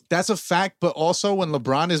moves, though. That's a fact. But also when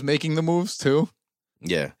LeBron is making the moves too.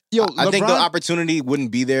 Yeah. Yo, I think the opportunity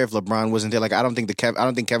wouldn't be there if LeBron wasn't there. Like I don't think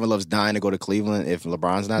Kevin Love's dying to go to Cleveland if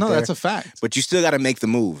LeBron's not there. No, that's a fact. But you still got to make the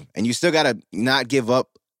move, and you still got to not give up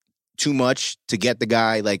too much to get the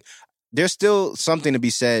guy. Like there's still something to be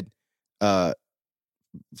said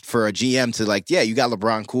for a GM to you got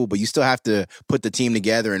LeBron, cool, but you still have to put the team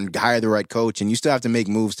together and hire the right coach, and you still have to make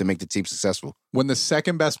moves to make the team successful. When the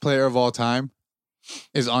second best player of all time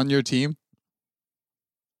is on your team,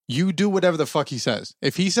 you do whatever the fuck he says.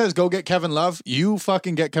 If he says go get Kevin Love, you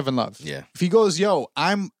fucking get Kevin Love. Yeah. If he goes, yo,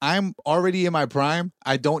 I'm already in my prime,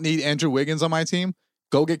 I don't need Andrew Wiggins on my team,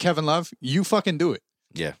 go get Kevin Love, you fucking do it.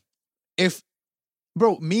 Yeah.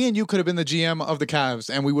 Bro, me and you could have been the GM of the Cavs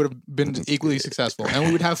and we would have been equally successful and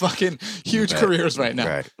we would have fucking huge careers right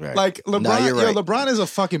now. Right. Like LeBron, right. LeBron is a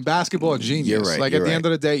fucking basketball genius. You're right. Like at the end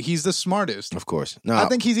of the day, he's the smartest. Of course. No, I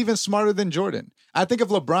think he's even smarter than Jordan. I think if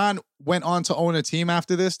LeBron went on to own a team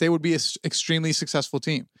after this, they would be an extremely successful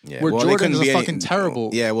team. Yeah. Where Jordan is a fucking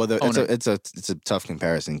terrible. Yeah, well, owner. it's a tough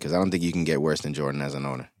comparison because I don't think you can get worse than Jordan as an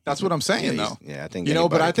owner. That's what I'm saying, though. Yeah, I think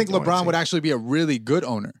but I think LeBron would actually be a really good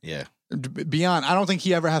owner. Yeah. Beyond, I don't think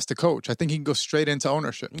he ever has to coach. I think he can go straight into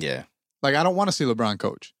ownership. Yeah. Like, I don't want to see LeBron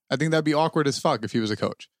coach. I think that'd be awkward as fuck if he was a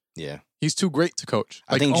coach. Yeah. He's too great to coach.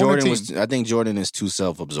 I think Jordan is too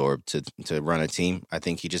self-absorbed to run a team. I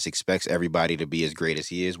think he just expects everybody to be as great as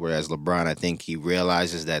he is. Whereas LeBron, I think he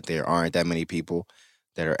realizes that there aren't that many people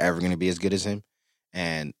that are ever going to be as good as him.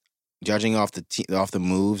 And judging off the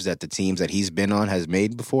moves that the teams that he's been on has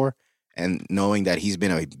made before, and knowing that he's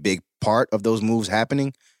been a big part of those moves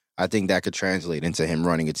happening, I think that could translate into him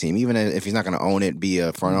running a team. Even if he's not going to own it, be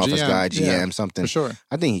a front office guy, GM, something. For sure.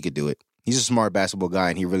 I think he could do it. He's a smart basketball guy,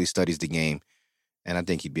 and he really studies the game. And I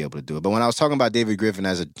think he'd be able to do it. But when I was talking about David Griffin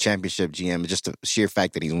as a championship GM, just the sheer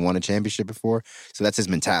fact that he's won a championship before, so that's his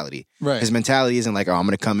mentality. Right. His mentality isn't like, oh, I'm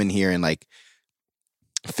going to come in here and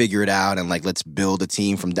figure it out and let's build a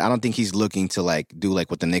team from. I don't think he's looking to do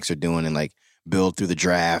what the Knicks are doing and build through the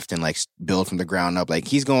draft and build from the ground up.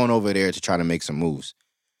 He's going over there to try to make some moves.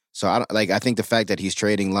 So I think the fact that he's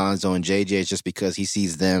trading Lonzo and JJ is just because he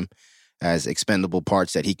sees them as expendable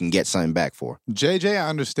parts that he can get something back for. JJ, I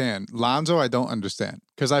understand. Lonzo, I don't understand.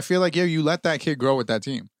 Because I feel like, you let that kid grow with that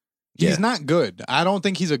team. He's not good. I don't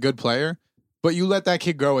think he's a good player, but you let that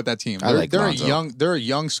kid grow with that team. They're a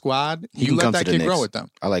young squad. You let that kid grow with them.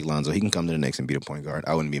 I like Lonzo. He can come to the Knicks and be a point guard.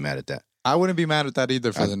 I wouldn't be mad at that. I wouldn't be mad at that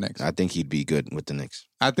either for the Knicks. I think he'd be good with the Knicks.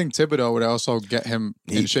 I think Thibodeau would also get him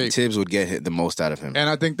in shape. Tibbs would get the most out of him. And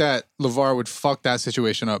I think that LeVar would fuck that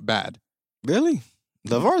situation up bad. Really?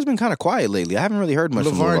 LeVar's been kind of quiet lately. I haven't really heard much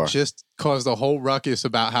from LeVar. Just caused a whole ruckus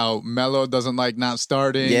about how Melo doesn't like not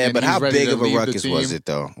starting. Yeah, but how big of a ruckus was it,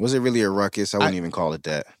 though? Was it really a ruckus? I wouldn't even call it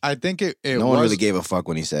that. I think it no one really gave a fuck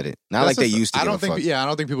when he said it. Not like they used to give a fuck. I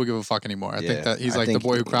don't think people give a fuck anymore. I think that he's the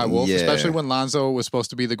boy who cried wolf, especially when Lonzo was supposed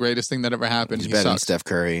to be the greatest thing that ever happened. He's better than Steph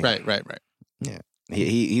Curry. Right. Yeah.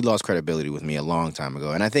 He lost credibility with me a long time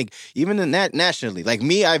ago. And I think even nationally,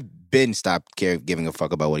 I've been stopped giving a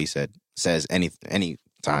fuck about what he says any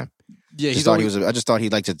time. Yeah, I just thought he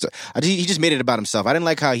liked to. He just made it about himself. I didn't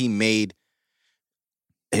like how he made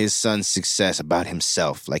his son's success about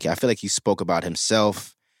himself. Like, I feel like he spoke about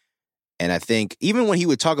himself. And I think even when he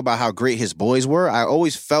would talk about how great his boys were, I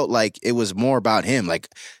always felt like it was more about him. Like,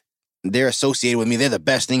 they're associated with me. They're the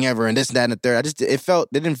best thing ever. And this, that, and the third. It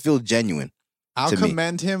didn't feel genuine. I'll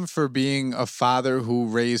commend him for being a father who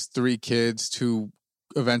raised 3 kids to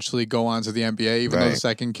eventually go on to the NBA, even though the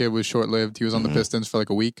second kid was short-lived. He was on the Pistons for like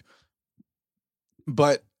a week.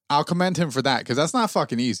 But I'll commend him for that, because that's not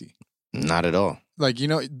fucking easy. Not at all. Like, you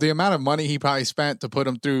know, the amount of money he probably spent to put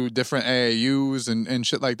him through different AAUs and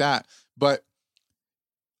shit like that. But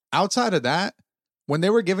outside of that, when they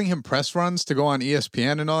were giving him press runs to go on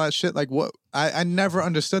ESPN and all that shit, like, what? I never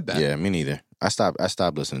understood that. Yeah, me neither. I stopped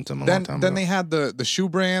listening to him a long time ago. Then they had the shoe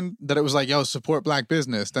brand that it was like, yo, support black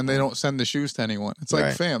business. Then they don't send the shoes to anyone. It's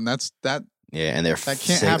like, fam, that's that. Yeah, and that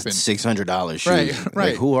can't happen. $600 shoes. Right.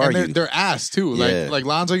 Like, who are you? They're ass too. Like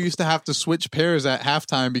Lonzo used to have to switch pairs at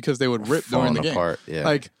halftime because they would rip during the game. Apart. Yeah.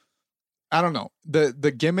 Like, I don't know.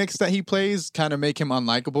 The gimmicks that he plays kind of make him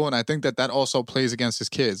unlikable, and I think that also plays against his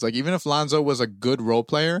kids. Like, even if Lonzo was a good role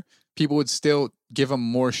player, people would still give him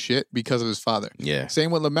more shit because of his father. Yeah.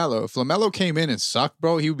 Same with LaMelo. If LaMelo came in and sucked,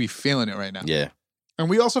 bro, he would be feeling it right now. Yeah. And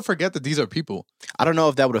we also forget that these are people. I don't know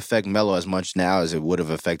if that would affect Melo as much now as it would have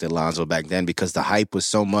affected Lonzo back then, because the hype was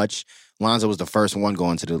so much. Lonzo was the first one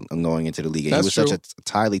going into the league. And he was such a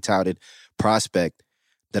highly touted prospect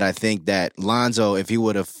that I think that Lonzo, if he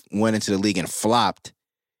would have went into the league and flopped,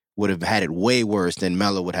 would have had it way worse than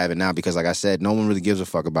Melo would have it now, because, like I said, no one really gives a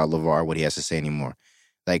fuck about LeVar, what he has to say anymore.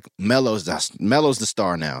 Like, Melo's the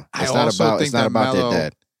star now. It's not about their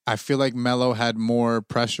dad. I feel like Melo had more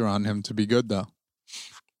pressure on him to be good, though.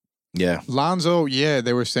 Yeah. Lonzo,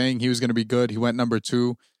 they were saying he was going to be good. He went number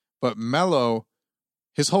 2. But Melo,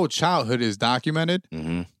 his whole childhood is documented.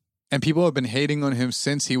 Mm-hmm. And people have been hating on him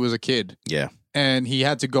since he was a kid. Yeah. And he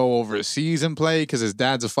had to go overseas and play because his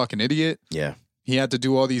dad's a fucking idiot. Yeah. He had to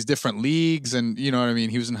do all these different leagues, and you know what I mean?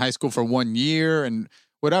 He was in high school for 1 year and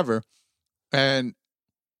whatever. And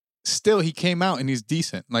still, he came out and he's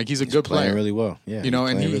decent. Like, he's a good player. Playing really well. Yeah. You know,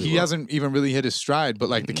 and he hasn't even really hit his stride, but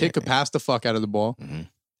like, the kid could pass the fuck out of the ball. Mm-hmm.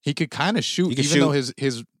 He could kind of shoot, though his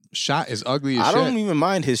shot is ugly as shit. I don't even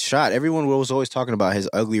mind his shot. Everyone was always talking about his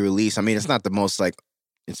ugly release. I mean, it's not the most, like,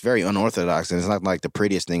 it's very unorthodox, and it's not like the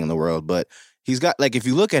prettiest thing in the world, but he's got, like, if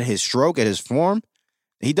you look at his stroke, at his form,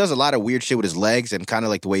 he does a lot of weird shit with his legs and kind of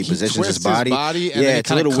like the way he positions his body. And it's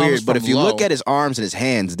a little weird, but if you look at his arms and his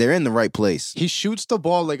hands, they're in the right place. He shoots the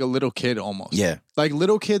ball like a little kid almost. Yeah. Like,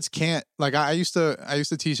 little kids can't, like, I used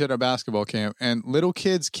to teach at a basketball camp, and little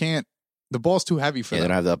kids can't, the ball's too heavy for them. They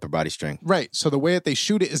don't have the upper body strength. Right. So the way that they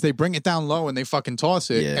shoot it is they bring it down low and they fucking toss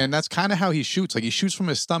it. Yeah. And that's kind of how he shoots. Like, he shoots from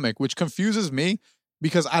his stomach, which confuses me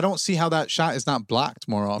because I don't see how that shot is not blocked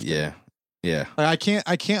more often. Yeah. Yeah. Like,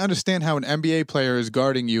 I can't understand how an NBA player is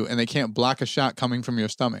guarding you and they can't block a shot coming from your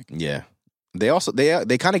stomach. Yeah. They also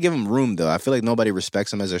they kind of give him room, though. I feel like nobody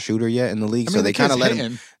respects him as a shooter yet in the league, I mean, so they kind of let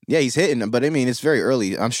hitting. him. Yeah, he's hitting, but I mean, it's very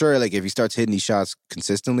early. I'm sure, like, if he starts hitting these shots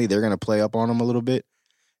consistently, they're gonna play up on him a little bit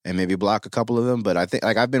and maybe block a couple of them. But I think,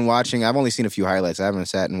 like, I've been watching. I've only seen a few highlights. I haven't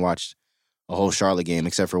sat and watched a whole Charlotte game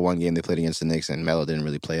except for one game they played against the Knicks, and Melo didn't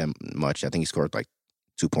really play much. I think he scored like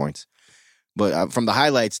 2 points. But from the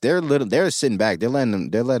highlights, they're sitting back. They're letting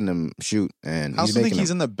them shoot, and I also think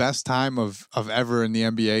he's in the best time of ever in the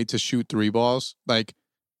NBA to shoot 3 balls. Like,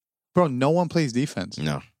 bro, no one plays defense.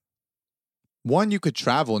 No. One, you could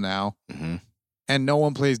travel now, and no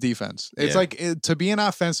one plays defense. It's to be an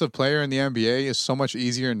offensive player in the NBA is so much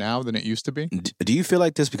easier now than it used to be. Do you feel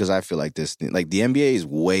like this? Because I feel like this. Like, the NBA is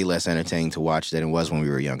way less entertaining to watch than it was when we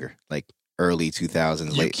were younger, like early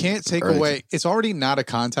 2000s. You can't take away. It's already not a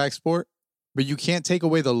contact sport. But you can't take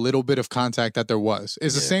away the little bit of contact that there was.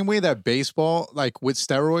 It's the same way that baseball, like with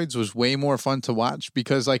steroids, was way more fun to watch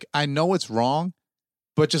because, like, I know it's wrong,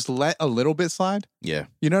 but just let a little bit slide. Yeah.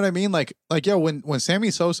 You know what I mean? Like yo, when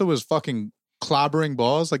Sammy Sosa was fucking clobbering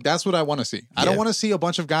balls, like, that's what I want to see. I don't want to see a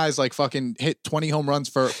bunch of guys, like, fucking hit 20 home runs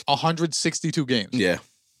for 162 games. Yeah.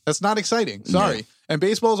 That's not exciting. Sorry. Yeah. And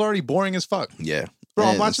baseball's already boring as fuck. Yeah. Bro,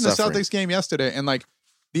 I'm watching the Celtics game yesterday, and, like,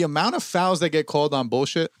 the amount of fouls that get called on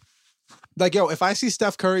bullshit. Like, yo, if I see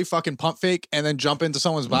Steph Curry fucking pump fake and then jump into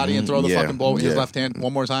someone's body and throw the fucking ball with his left hand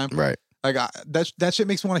one more time, right? Like, that shit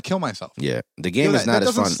makes me want to kill myself. Yeah, the game is not that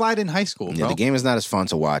as fun. doesn't slide in high school, bro. Yeah, the game is not as fun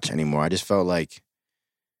to watch anymore. I just felt like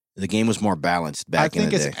the game was more balanced back in the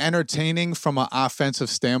day. I think it's entertaining from an offensive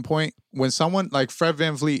standpoint. When someone like Fred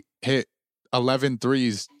VanVleet hit 11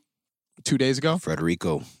 threes 2 days ago.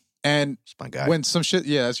 Federico. And that's my guy. When some shit,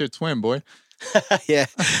 that's your twin, boy. Yeah,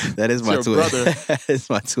 that is my your twin. brother. It's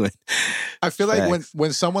my twin. I feel like Facts.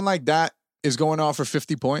 when someone like that is going off for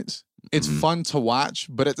 50 points, it's Mhm. fun to watch.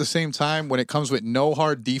 But at the same time, when it comes with no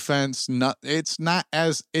hard defense,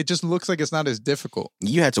 it just looks like it's not as difficult.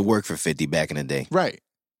 You had to work for 50 back in the day. Right.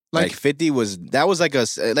 Like 50 was like I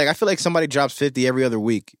feel like somebody drops 50 every other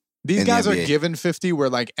week. These in the guys are NBA. given 50 where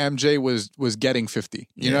like MJ was getting 50.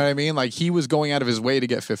 You know Yeah. what I mean? Like he was going out of his way to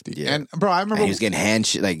get 50. Yeah. And bro, I remember And he was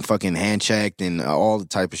getting fucking hand checked and all the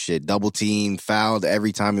type of shit. Double teamed, fouled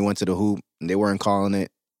every time he went to the hoop. And they weren't calling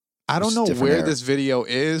it. I don't It's know different where era. this video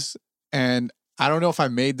is, and I don't know if I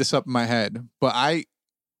made this up in my head, but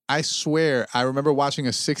I swear I remember watching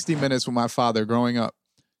a 60 Minutes with my father growing up,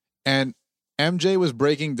 and MJ was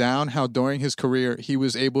breaking down how during his career he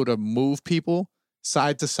was able to move people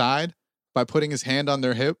side to side by putting his hand on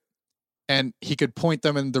their hip, and he could point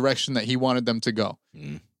them in the direction that he wanted them to go.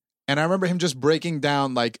 Mhm. And I remember him just breaking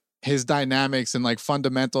down like his dynamics and like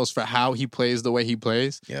fundamentals for how he plays the way he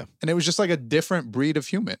plays. Yeah. And it was just like a different breed of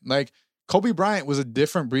human. Like Kobe Bryant was a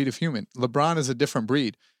different breed of human. LeBron is a different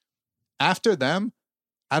breed. After them,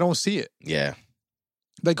 I don't see it. Yeah.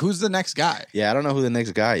 Like who's the next guy? Yeah, I don't know who the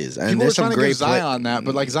next guy is. And People were there's some trying to great give Zion that,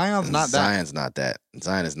 but like Zion's not that. Zion's not that.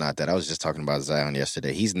 Zion is not that. I was just talking about Zion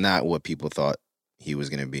yesterday. He's not what people thought he was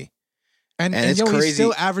going to be. And it's he's crazy.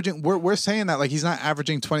 still averaging. We're saying that like he's not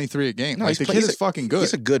averaging 23 a game. No, Like the kid is fucking good.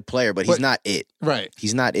 He's a good player, but he's not it. Right.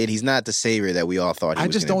 He's not it. He's not the savior that we all thought he was.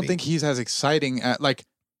 I just gonna don't be. think he's as exciting at like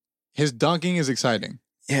his dunking is exciting.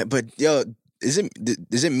 Yeah, but yo, is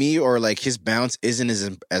it me or like his bounce isn't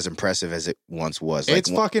as impressive as it once was? Like, It's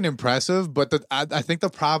fucking impressive, but I think the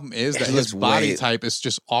problem is that He his looks body way- type is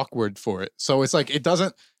just awkward for it. So it's like it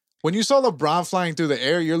doesn't. When you saw LeBron flying through the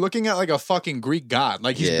air, you're looking at like a fucking Greek god.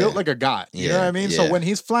 Like he's Yeah. built like a god. You know Yeah, what I mean? yeah. So when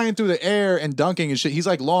he's flying through the air and dunking and shit, he's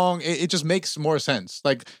like long. It just makes more sense.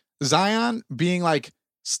 Like Zion being like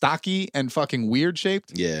stocky and fucking weird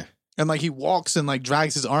shaped, yeah. and like he walks and like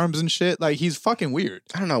drags his arms and shit. Like he's fucking weird.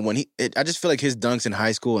 I don't know I just feel like his dunks in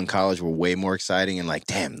high school and college were way more exciting and like,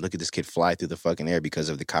 damn, look at this kid fly through the fucking air because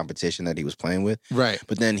of the competition that he was playing with. Right.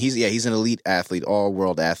 But then he's an elite athlete, all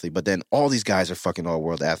world athlete. But then all these guys are fucking all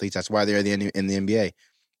world athletes. That's why they're in the NBA.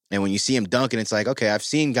 And when you see him dunking, it's like, okay, I've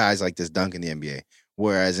seen guys like this dunk in the NBA.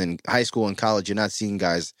 Whereas in high school and college, you're not seeing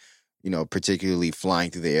guys, particularly flying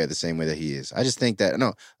through the air the same way that he is. I just think that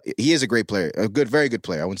he is a great player, very good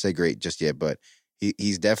player. I wouldn't say great just yet, but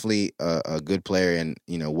he's definitely a good player and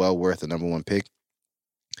well worth a number one pick.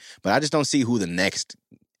 But I just don't see who the next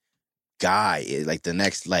guy is, like the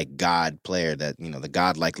next like god player that the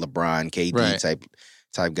god like LeBron, KD Right.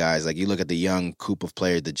 type guys. Like you look at the young coop of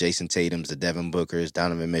players, the Jason Tatums, the Devin Bookers,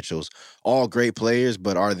 Donovan Mitchells, all great players,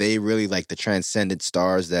 but are they really like the transcendent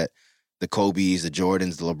stars that the Kobe's, the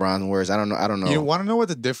Jordans, the LeBron were? I don't know. You want to know what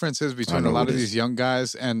the difference is between know a lot what of it is. these young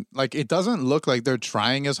guys and like it doesn't look like they're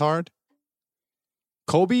trying as hard.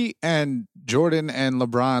 Kobe and Jordan and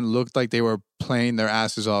LeBron looked like they were playing their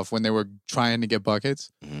asses off when they were trying to get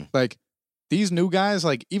buckets. Mhm. Like these new guys,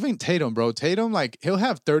 like even Tatum, bro. Tatum, like he'll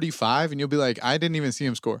have 35 and you'll be like, I didn't even see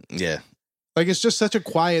him score. Yeah, Like it's just such a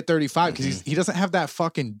quiet 35 because he doesn't have that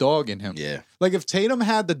fucking dog in him. yeah, Like if Tatum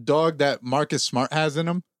had the dog that Marcus Smart has in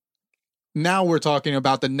him, now we're talking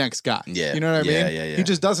about the next guy. Yeah. You know what I Yeah, mean? yeah, yeah. He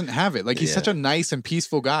just doesn't have it. Like he's Yeah. such a nice and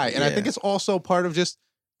peaceful guy. And I Yeah. think it's also part of just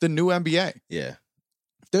the new NBA. yeah,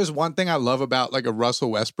 If there's one thing I love about like a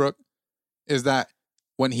Russell Westbrook is that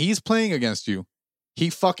when he's playing against you, he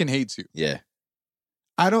fucking hates you. yeah,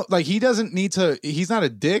 I don't like he doesn't need to he's not a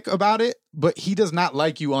dick about it, but he does not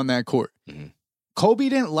like you on that court. Mhm. Kobe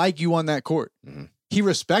didn't like you on that court. Mhm. He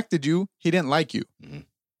respected you, he didn't like you. Mhm.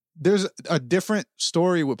 There's a different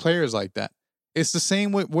story with players like that. It's the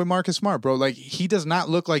same with Marcus Smart, bro. Like he does not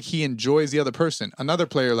look like he enjoys the other person. Another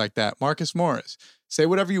player like that, Marcus Morris. Say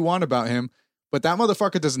whatever you want about him, but that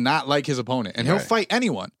motherfucker does not like his opponent, and he'll Right. fight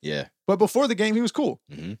anyone. yeah. But before the game, he was cool.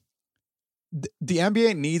 Mhm. The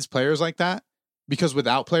NBA needs players like that because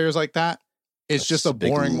without players like that, it's just a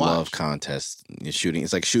big boring love watch. contest. You're shooting.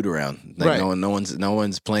 It's like shoot around. Like Right. no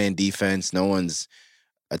one's playing defense. No one's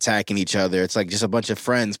attacking each other. It's like just a bunch of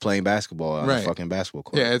friends playing basketball on a Right. fucking basketball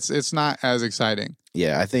court. Yeah, it's not as exciting.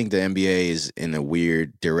 Yeah, I think the NBA is in a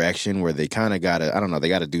weird direction where they kind of gotta. I don't know. They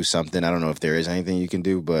got to do something. I don't know if there is anything you can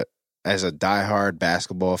do, but as a diehard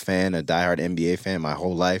basketball fan, a diehard NBA fan, my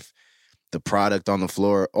whole life, the product on the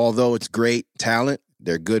floor, although it's great talent,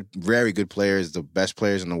 they're good, very good players, the best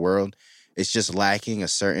players in the world. It's just lacking a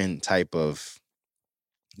certain type of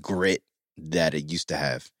grit that it used to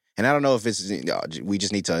have. And I don't know if we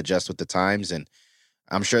just need to adjust with the times. And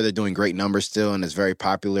I'm sure they're doing great numbers still, and it's very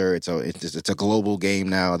popular. It's a global game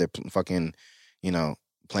now. They're fucking,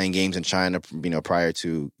 playing games in China, prior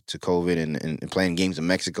to COVID, and playing games in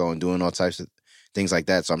Mexico and doing all types of things like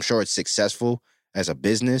that. So I'm sure it's successful as a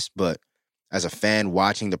business, but as a fan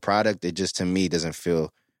watching the product, it just, to me, doesn't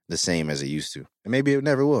feel the same as it used to. And maybe it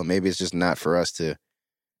never will. Maybe it's just not for us to,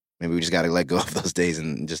 maybe we just got to let go of those days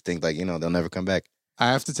and just think like, they'll never come back.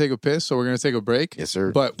 I have to take a piss, so we're going to take a break. Yes,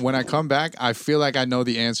 sir. But when I come back, I feel like I know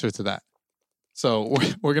the answer to that. So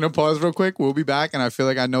we're going to pause real quick. We'll be back, and I feel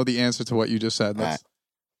like I know the answer to what you just said.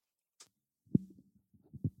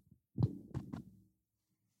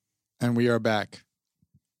 And we are back.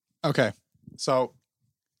 Okay. So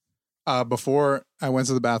before I went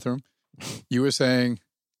to the bathroom, you were saying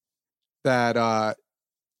that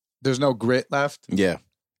there's no grit left. Yeah.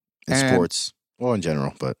 In sports. Well, in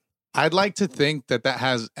general, but I'd like to think that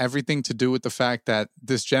has everything to do with the fact that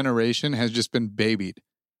this generation has just been babied.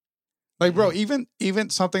 Like, bro, even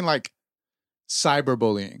something like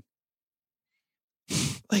cyberbullying.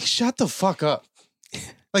 Like, shut the fuck up.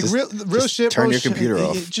 Like, real shit, turn bro. Your computer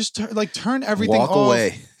off. Just turn everything off. Walk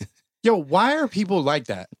away. Yo, why are people like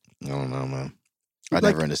that? I don't know, man. I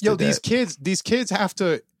never understood that. These kids have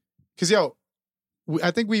to, because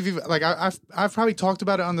I think we've even, like, I've probably talked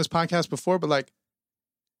about it on this podcast before, but like,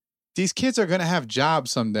 these kids are gonna have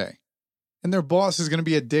jobs someday, and their boss is gonna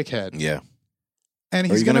be a dickhead. Yeah, and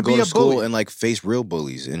he's gonna go be to a school bully and like face real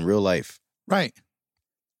bullies in real life, right?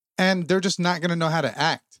 And they're just not gonna know how to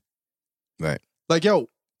act, right? Like,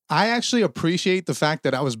 I actually appreciate the fact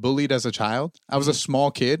that I was bullied as a child. I was a small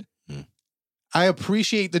kid. I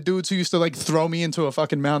appreciate the dudes who used to like throw me into a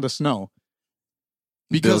fucking mound of snow.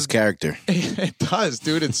 Because Bill's character. It does,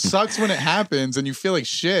 dude. It sucks when it happens and you feel like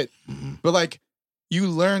shit. But like, you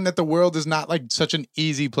learn that the world is not like such an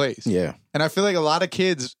easy place. Yeah. And I feel like a lot of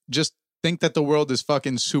kids just think that the world is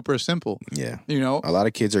fucking super simple. Yeah. A lot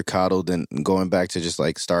of kids are coddled, and going back to just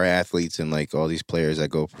like star athletes and like all these players that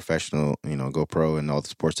go professional, go pro and all the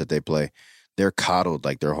sports that they play, they're coddled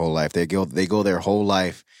like their whole life. They go their whole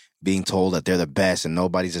life being told that they're the best and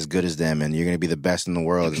nobody's as good as them and you're going to be the best in the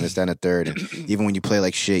world and this, that, and the third. And even when you play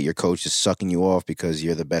like shit, your coach is sucking you off because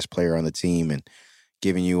you're the best player on the team and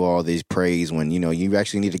giving you all these praise when, you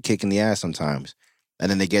actually need a kick in the ass sometimes.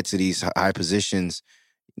 And then they get to these high positions,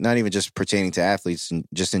 not even just pertaining to athletes,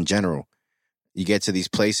 just in general. You get to these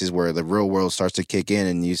places where the real world starts to kick in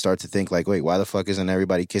and you start to think like, wait, why the fuck isn't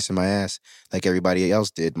everybody kissing my ass like everybody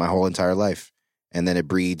else did my whole entire life? And then it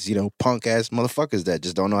breeds, punk ass motherfuckers that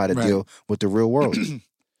just don't know how to deal with the real world.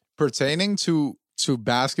 Pertaining to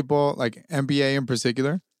basketball, like NBA in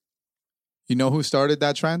particular, you know who started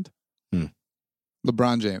that trend?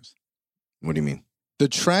 LeBron James. What do you mean? The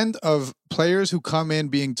trend of players who come in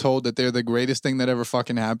being told that they're the greatest thing that ever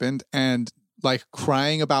fucking happened and like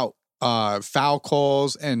crying about foul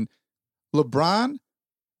calls. And LeBron,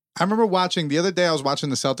 I remember watching the other day, I was watching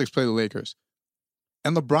the Celtics play the Lakers,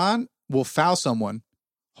 and LeBron will foul someone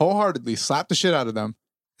wholeheartedly, slap the shit out of them,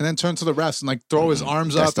 and then turn to the refs and like throw his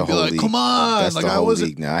arms up and be like, "Come on!" That's like, the whole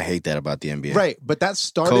league now. I hate that about the NBA. Right, but that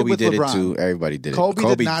started Kobe with did LeBron. it too. Everybody did it. Kobe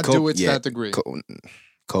did not do it to that degree.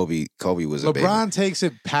 Kobe was a baby. LeBron takes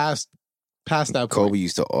it past that point. Kobe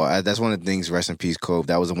used to. That's one of the things. Rest in peace, Kobe.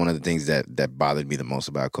 That was one of the things that bothered me the most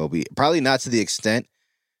about Kobe. Probably not to the extent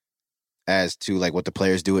as to like what the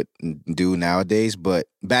players do nowadays, but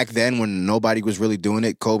back then when nobody was really doing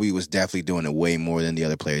it, Kobe was definitely doing it way more than the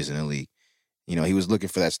other players in the league. He was looking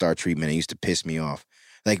for that star treatment. It used to piss me off.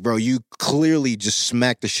 Like, bro, you clearly just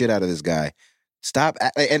smacked the shit out of this guy. Stop.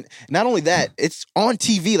 And not only that, it's on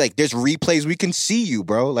TV. Like, there's replays. We can see you,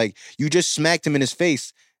 bro. Like, you just smacked him in his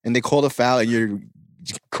face and they called a foul and you're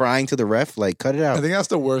crying to the ref. Like, cut it out. I think that's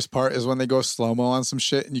the worst part is when they go slow-mo on some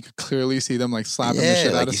shit and you could clearly see them like slapping the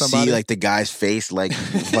shit out of somebody. You see like the guy's face like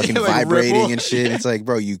fucking like vibrating ripple. and shit. It's like,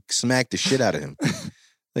 bro, you smacked the shit out of him.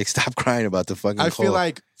 Like, stop crying about the fucking I call. feel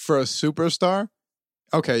like for a superstar,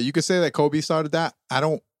 okay, you could say that Kobe started that. I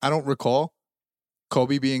don't recall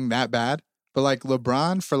Kobe being that bad, but like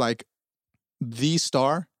LeBron for like the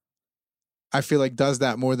star, I feel like does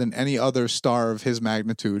that more than any other star of his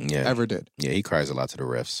magnitude ever did. Yeah, he cries a lot to the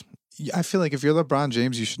refs. I feel like if you're LeBron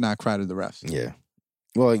James, you should not cry to the refs. Yeah.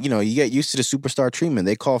 Well, you get used to the superstar treatment.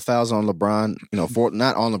 They call fouls on LeBron, for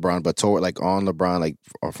not on LeBron, but toward like on LeBron, like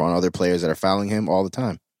or on other players that are fouling him all the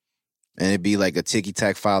time. And it'd be like a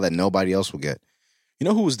ticky-tack foul that nobody else will get. You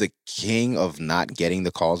know who was the king of not getting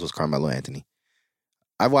the calls was Carmelo Anthony.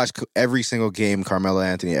 I've watched every single game Carmelo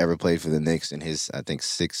Anthony ever played for the Knicks in his, I think,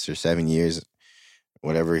 6 or 7 years,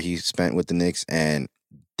 whatever he spent with the Knicks. And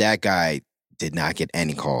that guy did not get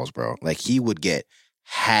any calls, bro. Like, he would get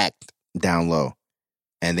hacked down low.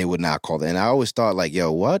 and they would not call that. And I always thought, like,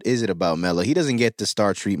 yo, what is it about Melo? He doesn't get the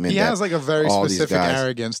star treatment. He has like a very specific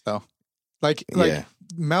arrogance, though. Like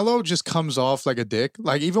Melo just comes off like a dick.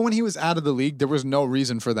 Like even when he was out of the league, there was no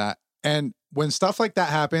reason for that. And when stuff like that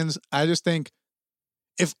happens, I just think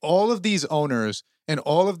if all of these owners and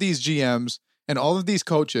all of these GMs and all of these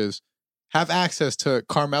coaches have access to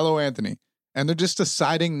Carmelo Anthony and they're just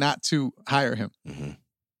deciding not to hire him,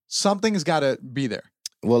 something's got to be there.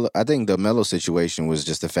 Well, I think the Melo situation was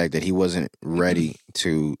just the fact that he wasn't ready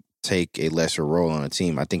to take a lesser role on a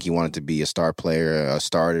team. I think he wanted to be a star player, a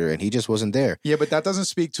starter, and he just wasn't there. Yeah, but that doesn't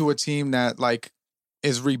speak to a team that like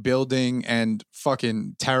is rebuilding and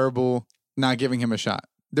fucking terrible, not giving him a shot.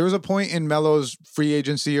 There was a point in Melo's free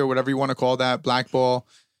agency or whatever you want to call that, blackball,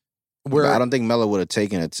 where but I don't think Melo would have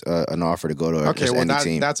taken an offer to go to any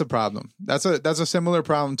team. That's a problem. That's a similar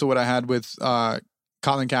problem to what I had with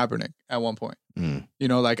Colin Kaepernick at one point. You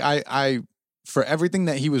know, like I for everything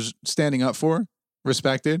that he was standing up for,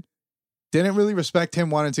 respected, didn't really respect him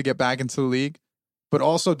wanting to get back into the league, but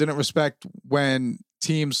also didn't respect when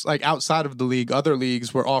teams like outside of the league, other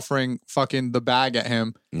leagues were offering fucking the bag at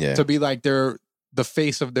him to be like they're the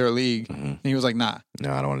face of their league. And he was like, nah.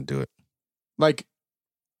 No, I don't want to do it. Like,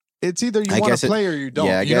 it's either you want to play or you don't.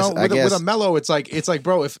 Yeah, with a Melo, it's like,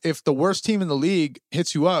 bro, if the worst team in the league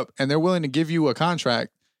hits you up and they're willing to give you a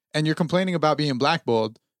contract and you're complaining about being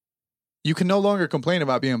blackballed, you can no longer complain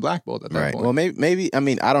about being blackballed at that point. Well, maybe. I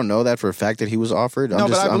mean, I don't know that for a fact that he was offered.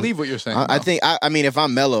 But I believe what you're saying. I think. I mean, if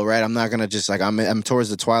I'm Melo, right, I'm not gonna just like I'm towards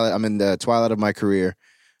the twilight. I'm in the twilight of my career.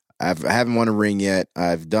 I haven't won a ring yet.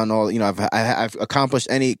 I've done all. You know, I've accomplished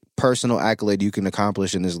any personal accolade you can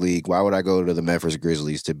accomplish in this league. Why would I go to the Memphis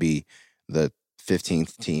Grizzlies to be the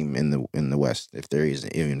 15th team in the West? If there's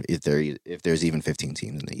even 15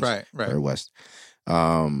 teams in the East or West.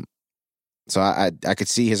 So I could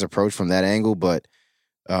see his approach from that angle, but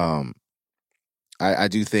I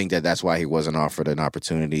do think that's why he wasn't offered an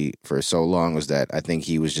opportunity for so long, was that I think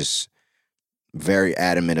he was just very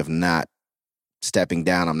adamant of not stepping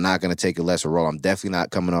down. I'm not going to take a lesser role. I'm definitely not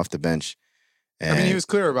coming off the bench. And, I mean, he was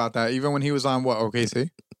clear about that, even when he was on OKC?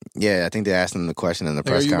 Yeah, I think they asked him the question in the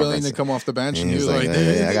press conference. Are you willing to come off the bench? And he was like,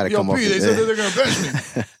 I got to come off the bench. They said they're going to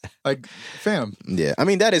bench me. Like, fam. Yeah, I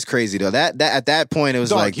mean, that is crazy, though. That at that point, it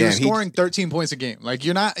was like, he was scoring 13 points a game. Like,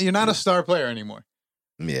 you're not a star player anymore.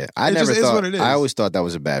 Yeah, I always thought that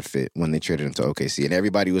was a bad fit when they traded him to OKC. And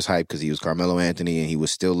everybody was hyped because he was Carmelo Anthony and he was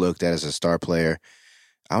still looked at as a star player.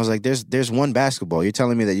 I was like, there's one basketball. You're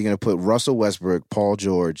telling me that you're going to put Russell Westbrook, Paul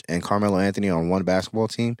George, and Carmelo Anthony on one basketball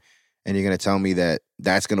team, and you're going to tell me that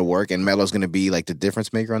that's going to work and Melo's going to be like the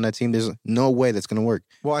difference maker on that team? There's no way that's going to work.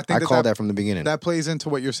 Well, I think I called that from the beginning. That plays into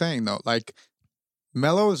what you're saying, though. Like,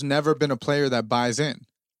 Melo has never been a player that buys in.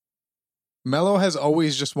 Melo has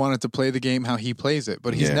always just wanted to play the game how he plays it,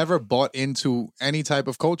 but he's never bought into any type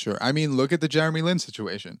of culture. I mean, look at the Jeremy Lin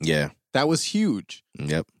situation. Yeah. That was huge.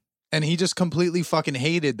 Yep. And he just completely fucking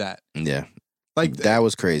hated that. Yeah. Like, that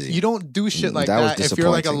was crazy. You don't do shit like that if you're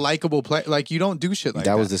like a likable player. Like, you don't do shit like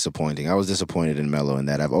that. That was disappointing. I was disappointed in Melo in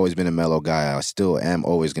that. I've always been a Melo guy. I still am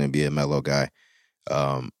always going to be a Melo guy.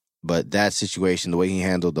 But that situation, the way he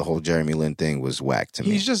handled the whole Jeremy Lin thing was whack to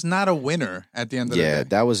me. He's just not a winner at the end of the day. Yeah,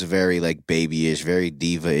 that was very like babyish, very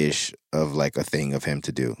diva-ish of like a thing of him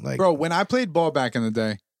to do. Like, bro, when I played ball back in the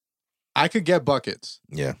day, I could get buckets.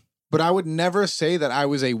 Yeah. But I would never say that I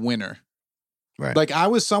was a winner. Right. Like, I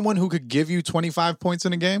was someone who could give you 25 points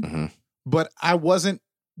in a game, but I wasn't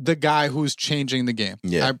the guy who's changing the game.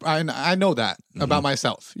 Yeah. I know that about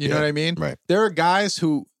myself. You know what I mean? Right. There are guys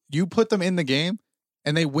who you put them in the game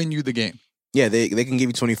and they win you the game. Yeah, they can give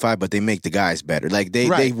you 25, but they make the guys better. Like,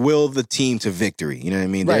 they will the team to victory. You know what I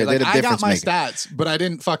mean? Right. They're the I got difference my maker. stats, but I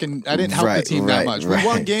didn't help the team that much. We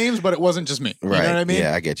won games, but it wasn't just me. You know what I mean?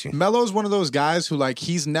 Yeah, I get you. Melo's one of those guys who, like,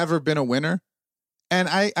 he's never been a winner. And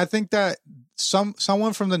I think that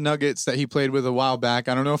someone from the Nuggets that he played with a while back,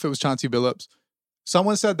 I don't know if it was Chauncey Billups,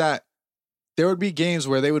 someone said that there would be games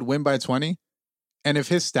where they would win by 20, and if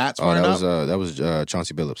his stats weren't up... that was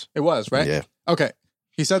Chauncey Billups. It was, right? Yeah. Okay.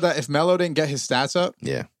 He said that if Melo didn't get his stats up,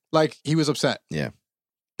 like, he was upset. Yeah.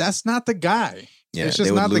 That's not the guy. Yeah, it's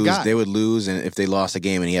just not the guy. They would lose, and if they lost a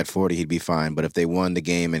game and he had 40, he'd be fine. But if they won the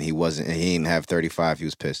game and he didn't have 35, he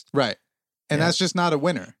was pissed. Right. And that's just not a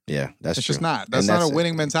winner. Yeah, that's it's true. just not. That's not a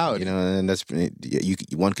winning mentality. You know, and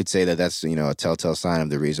one could say that's a telltale sign of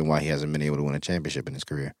the reason why he hasn't been able to win a championship in his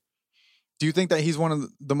career. Do you think that he's one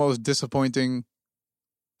of the most disappointing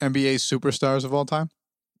NBA superstars of all time?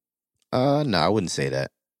 No, I wouldn't say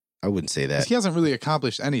that. He hasn't really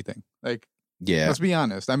accomplished anything. Like, let's be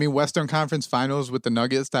honest. I mean, Western Conference Finals with the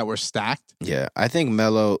Nuggets that were stacked. Yeah, I think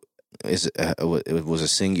Melo, is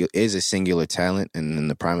a singular talent, and in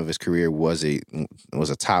the prime of his career was a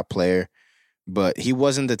top player. But he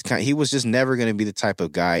wasn't the kind. He was just never going to be the type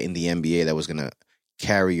of guy in the NBA that was going to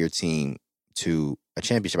carry your team to a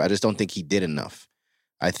championship. I just don't think he did enough.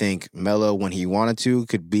 I think Melo, when he wanted to,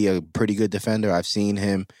 could be a pretty good defender. I've seen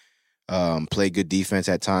him play good defense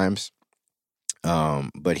at times.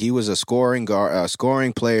 But he was a scoring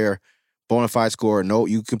player, bona fide scorer. No,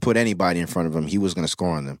 you can put anybody in front of him. He was going to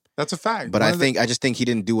score on them. That's a fact. But I just think he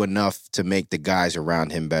didn't do enough to make the guys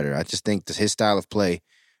around him better. I just think his style of play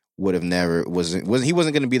would have never he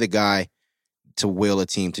wasn't going to be the guy to will a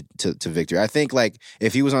team to victory. I think like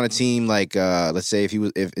if he was on a team like let's say if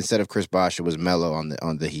instead of Chris Bosh it was Melo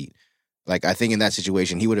on the Heat, like I think in that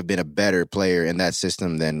situation he would have been a better player in that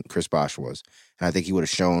system than Chris Bosh was, and I think he would have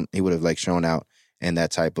shown out in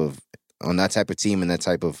that type of team and that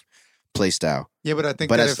type of play style. Yeah, but I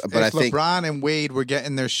think if LeBron and Wade were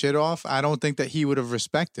getting their shit off, I don't think that he would have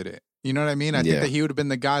respected it. You know what I mean? I think that he would have been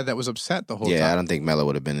the guy that was upset the whole time. Yeah, I don't think Melo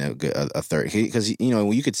would have been a third. Because,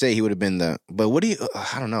 you could say he would have been but what do you,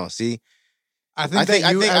 I don't know, see? I think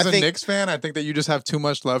as a Knicks fan, I think that you just have too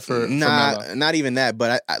much love for Melo. Not even that,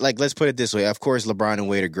 but let's put it this way. Of course, LeBron and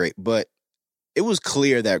Wade are great, but it was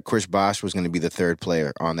clear that Chris Bosh was going to be the third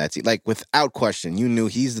player on that team. Like, without question, you knew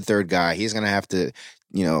he's the third guy. He's going to have to,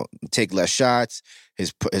 take less shots.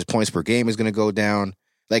 His points per game is going to go down.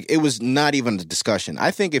 Like, it was not even a discussion.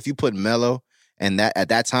 I think if you put Melo and that at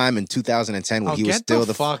that time in 2010 when he was still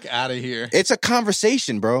the fuck out of here. It's a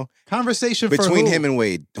conversation, bro. Conversation between for him and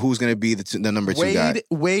Wade. Who's going to be the number two guy?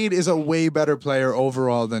 Wade is a way better player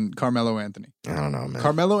overall than Carmelo Anthony. I don't know, man.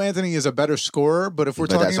 Carmelo Anthony is a better scorer, but if we're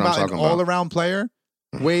talking about an all-around player,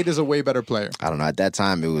 Wade is a way better player. I don't know. At that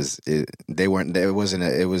time, they were in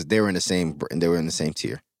the same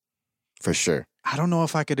tier, for sure. I don't know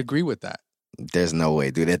if I could agree with that. There's no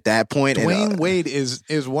way, dude. At that point, Dwayne Wade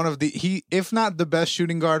is one of if not the best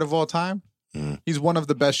shooting guard of all time, he's one of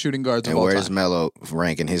the best shooting guards of all time. And where's Melo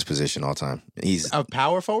rank in his position all time? He's of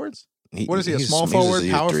power forwards. What is he? A small forward,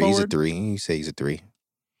 power forward? He's a 3. You say he's a 3.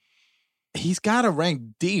 He's got to rank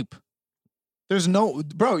deep. There's no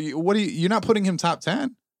bro. You're not putting him top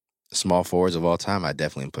 10? Small forwards of all time. I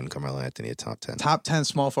definitely am putting Carmelo Anthony at top 10. Top 10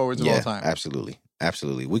 small forwards of all time. Absolutely.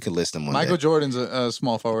 We could list them one Michael day. Jordan's a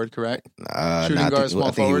small forward, correct? Shooting guard, small forward.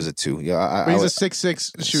 I think he was a 2. Yeah, but he's a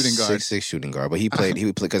 6'6" shooting guard. 6'6" shooting guard. But he played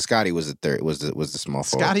because Scottie was the third. Was the small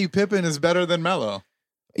forward. Scottie Pippen is better than Melo.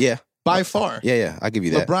 Yeah, by far. Yeah. I'll give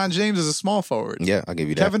you that. LeBron James is a small forward. Yeah, I'll give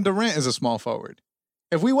you that. Kevin Durant is a small forward.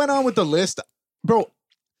 If we went on with the list, bro,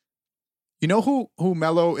 you know who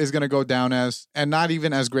Melo is going to go down as, and not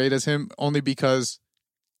even as great as him, only because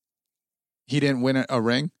he didn't win a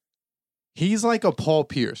ring? He's like a Paul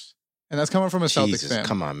Pierce. And that's coming from a Celtics fan.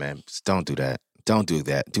 Come on, man. Don't do that. Don't do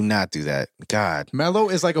that. Do not do that. God. Melo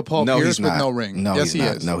is like a Paul Pierce with no ring. No, yes, he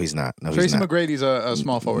is. No, he's not. No, Tracy McGrady's a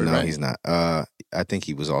small forward, right? No, he's not. I think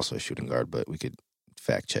he was also a shooting guard, but we could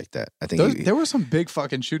fact check that. I think there were some big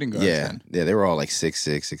fucking shooting guards. Yeah, then. Yeah, they were all like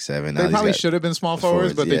 6'6", 6'7". They probably should have been small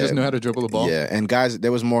forwards, but they just knew how to dribble the ball. Yeah, and guys,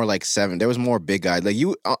 there was more like 7. There was more big guys.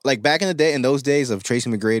 Like back in the day, in those days of Tracy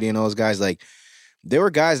McGrady and all those guys, like there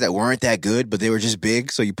were guys that weren't that good, but they were just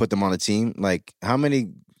big, so you put them on a team. Like how many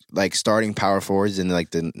like starting power forwards in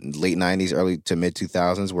like the late 90s, early to mid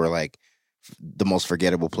 2000s were like the most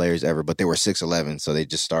forgettable players ever, but they were 6'11", so they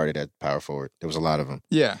just started at power forward. There was a lot of them.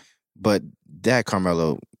 Yeah. But that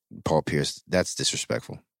Carmelo, Paul Pierce, that's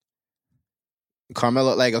disrespectful.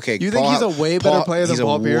 Carmelo, like, okay. You think he's a way better player than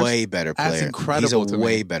Paul Pierce? He's a way better player. That's incredible to me. He's a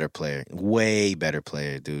way better player. Way better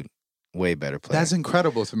player, dude. Way better player. That's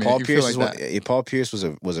incredible to me. Paul Pierce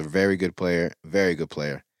was a very good player. Very good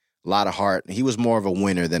player. A lot of heart. He was more of a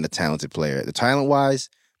winner than a talented player. The talent-wise,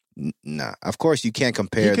 nah. Of course, you can't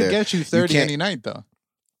compare. He could get you 30 any night, though.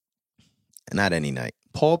 Not any night.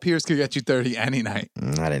 Paul Pierce could get you 30 any night.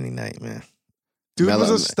 Not any night, man. Dude was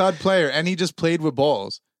a stud player, and he just played with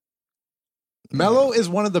balls. Melo is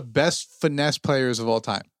one of the best finesse players of all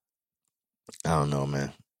time. I don't know,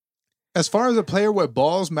 man. As far as a player with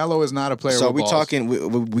balls, Melo is not a player with balls.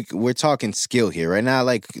 So we're talking skill here, right? Now,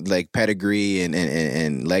 like pedigree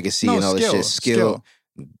and legacy and all this shit. Skill.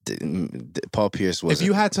 Paul Pierce was. If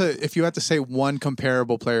you had to say one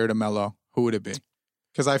comparable player to Melo, who would it be?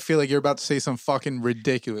 Because I feel like you're about to say some fucking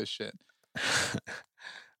ridiculous shit.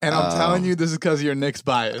 And I'm telling you, this is because you're Knicks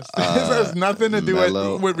biased. This has nothing to do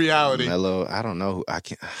with reality. Melo, I don't know. I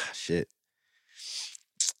can't. Shit.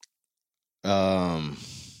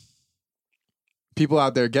 People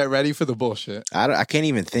out there, get ready for the bullshit. I can't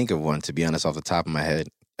even think of one, to be honest, off the top of my head.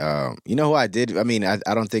 You know who I did? I mean, I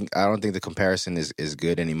don't think the comparison is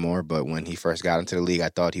good anymore. But when he first got into the league, I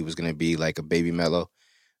thought he was going to be like a baby Melo.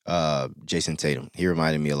 Jason Tatum. He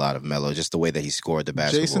reminded me a lot of Melo, just the way that he scored the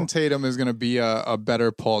basketball. Jason Tatum is going to be a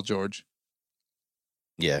better Paul George.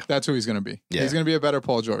 Yeah. That's who he's going to be. Yeah. He's going to be a better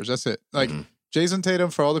Paul George. That's it. Like, Jason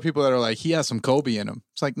Tatum, for all the people that are like, he has some Kobe in him.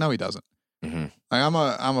 It's like, no, he doesn't. Mm-hmm.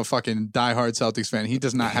 Like, I'm a fucking diehard Celtics fan. He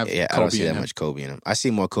does not have Kobe I don't see in that him. much Kobe in him. I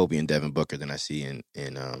see more Kobe and Devin Booker than I see in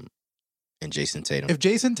Jason Tatum. If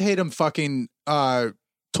Jason Tatum fucking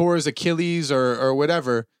tore his Achilles or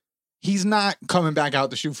whatever, he's not coming back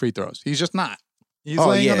out to shoot free throws. He's just not. He's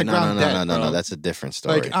laying on the ground dead, bro. No. That's a different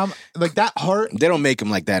story. Like that heart. They don't make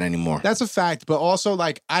him like that anymore. That's a fact. But also,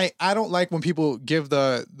 like, I don't like when people give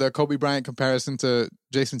the Kobe Bryant comparison to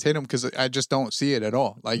Jason Tatum because I just don't see it at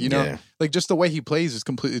all. Like, you know, like just the way he plays is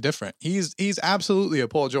completely different. He's absolutely a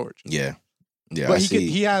Paul George. Yeah. But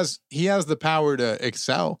he has the power to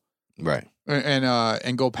excel, right,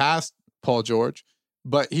 and go past Paul George.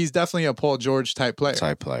 But he's definitely a Paul George type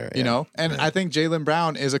player. You know? And I think Jaylen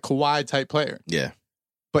Brown is a Kawhi type player. Yeah.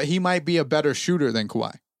 But he might be a better shooter than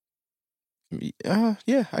Kawhi.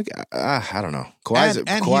 Yeah. I don't know. Kawhi's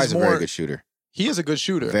a very good shooter. He is a good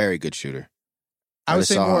shooter. Very good shooter. I would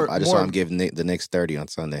say more. I just saw him give the Knicks 30 on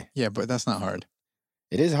Sunday. Yeah, but that's not hard.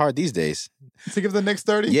 It is hard these days to give the Knicks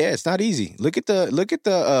 30. Yeah, it's not easy. Look at the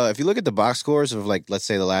if you look at the box scores of, like, let's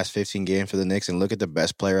say the last 15 games for the Knicks and look at the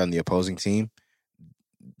best player on the opposing team.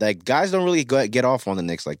 Like, guys don't really get off on the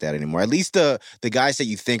Knicks like that anymore. At least the guys that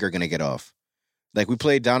you think are going to get off. Like, we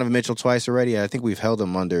played Donovan Mitchell twice already. I think we've held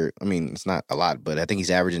him under, I mean, it's not a lot, but I think he's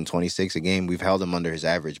averaging 26 a game. We've held him under his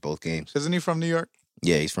average both games. Isn't he from New York?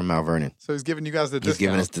 Yeah, he's from Mount Vernon. So he's giving you guys the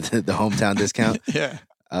discount. He's giving us the hometown discount. Yeah.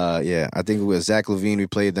 Yeah, I think it was Zach LaVine. We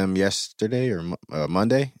played them yesterday or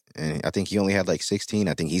Monday, and I think he only had like 16.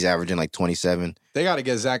 I think he's averaging like 27. They got to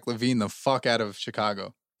get Zach LaVine the fuck out of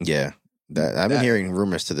Chicago. Yeah. I've been hearing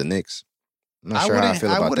rumors to the Knicks. I'm not sure how I feel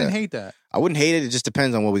about that. I wouldn't hate that. I wouldn't hate it. It just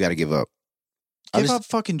depends on what we got to give up. Give up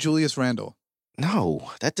fucking Julius Randle. No,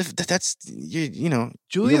 that's you know,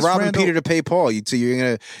 Julius you're robbing Randle, Peter to pay Paul.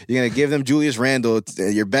 You're gonna give them Julius Randle,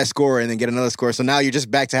 your best scorer, and then get another scorer. So now you're just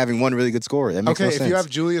back to having one really good scorer. That makes no sense. If you have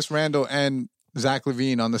Julius Randle and Zach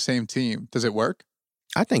LaVine on the same team, does it work?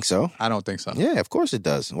 I think so. I don't think so. Yeah, of course it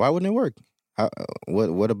does. Why wouldn't it work?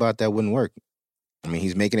 What about that wouldn't work? I mean,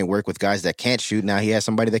 he's making it work with guys that can't shoot. Now he has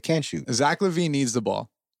somebody that can shoot. Zach LaVine needs the ball.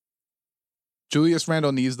 Julius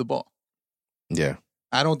Randle needs the ball. Yeah.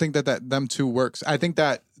 I don't think that them two works. I think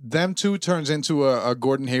that them two turns into a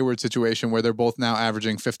Gordon Hayward situation where they're both now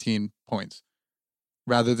averaging 15 points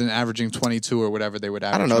rather than averaging 22 or whatever they would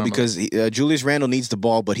average. I don't know normally. because Julius Randle needs the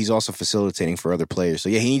ball, but he's also facilitating for other players. So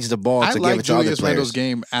yeah, he needs the ball to give it to other players. I like Julius Randle's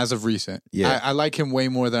game as of recent. Yeah, I like him way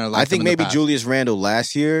more than I like. I think him maybe in the past. Julius Randle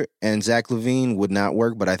last year and Zach LaVine would not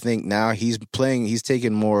work, but I think now he's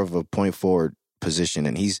taking more of a point forward position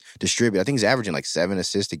and he's distributed. I think he's averaging like 7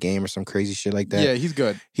 assists a game or some crazy shit like that. Yeah, he's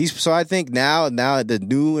good. So I think now the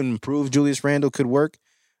new and improved Julius Randle could work.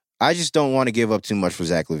 I just don't want to give up too much for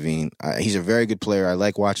Zach LaVine. He's a very good player. I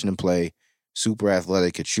like watching him play. Super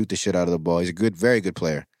athletic, could shoot the shit out of the ball. He's a very good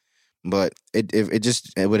player. But it would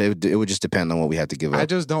just depend on what we have to give up. I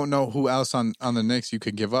just don't know who else on the Knicks you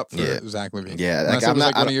could give up for Zach LaVine. Yeah, like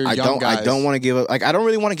I don't want to give up. Like I don't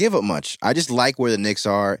really want to give up much. I just like where the Knicks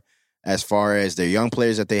are as far as their young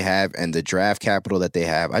players that they have and the draft capital that they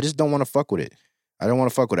have. I just don't want to fuck with it. I don't want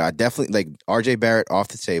to fuck with it. I definitely like RJ Barrett off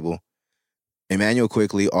the table, Emmanuel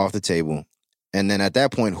Quickley off the table. And then at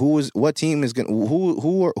that point, who do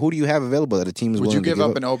you have available that a team is willing to give up? Would you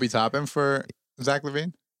give up an Obi Toppin for Zach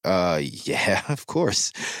LaVine? Yeah, of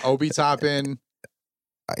course. Obi Toppin.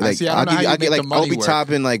 Like, I don't know how you make the money work.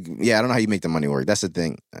 Toppin, like, yeah, I don't know how you make the money work. That's the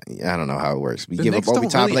thing. I don't know how it works. We give up Obi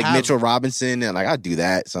Toppin, like Mitchell Robinson, and like I'd do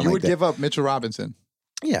that. You would give up Mitchell Robinson.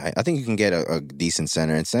 Yeah, I think you can get a decent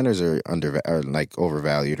center, and centers are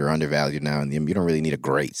overvalued or undervalued now. And you don't really need a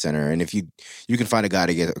great center. And if you can find a guy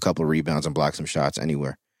to get a couple of rebounds and block some shots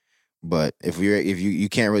anywhere, but if you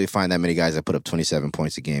can't really find that many guys that put up 27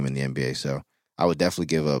 points a game in the NBA, so I would definitely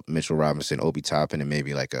give up Mitchell Robinson, Obi Toppin, and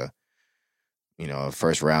maybe like a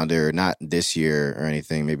first rounder, not this year or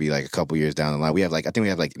anything, maybe like a couple years down the line. I think we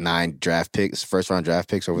have 9 draft picks, first round draft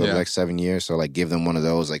picks over the next 7 years. So like give them one of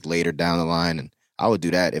those like later down the line, and I would do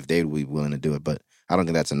that if they would be willing to do it, but I don't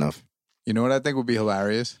think that's enough. You know what I think would be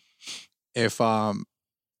hilarious? If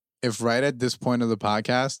right at this point of the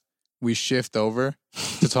podcast, we shift over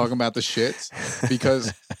to talking about the shits,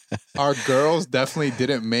 because our girls definitely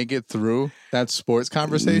didn't make it through that sports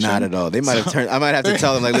conversation. Not at all. They might have turned. I might have to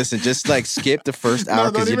tell them, like, listen, just like skip the first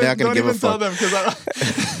hour because you're not going to give a fuck. Don't even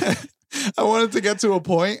tell them, I wanted to get to a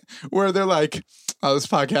point where they're like, oh, this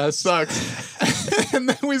podcast sucks. And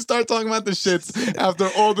then we start talking about the shits after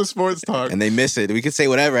all the sports talk. And they miss it. We could say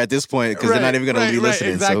whatever at this point because they're not even going to be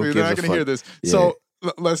listening. Exactly. So they're not going to hear this. Yeah. So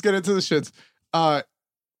let's get into the shits.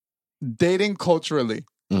 Dating culturally.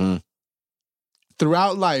 Mm-hmm.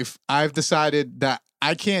 Throughout life, I've decided that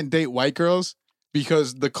I can't date white girls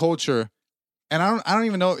because the culture, and I don't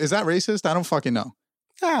even know, is that racist? I don't fucking know.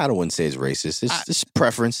 I don't wouldn't say it's racist. It's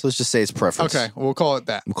preference. Let's just say it's preference. Okay, we'll call it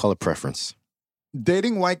that. We'll call it preference.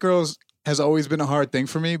 Dating white girls has always been a hard thing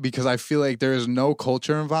for me because I feel like there is no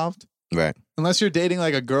culture involved. Right. Unless you're dating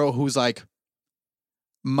like a girl who's like,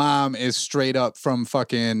 mom is straight up from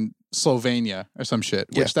fucking Slovenia or some shit,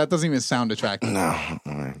 which that doesn't even sound attractive. No,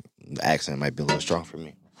 the accent might be a little strong for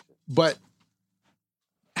me. But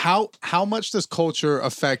how much does culture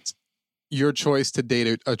affect your choice to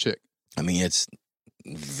date a chick? I mean, it's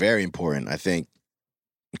very important. I think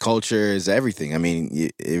culture is everything. I mean,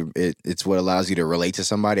 it's what allows you to relate to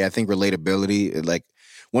somebody. I think relatability, like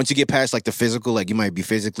once you get past like the physical, like you might be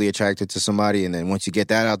physically attracted to somebody, and then once you get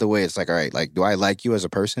that out the way, it's like, all right, like do I like you as a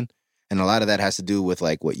person? And a lot of that has to do with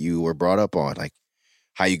like what you were brought up on, like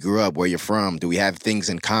how you grew up, where you're from. Do we have things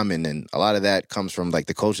in common? And a lot of that comes from like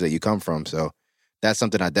the culture that you come from. So that's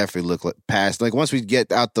something I definitely look past. Like once we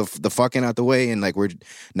get out the fucking out the way, and like we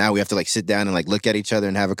have to like sit down and like look at each other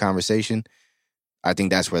and have a conversation. I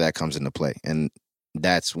think that's where that comes into play, and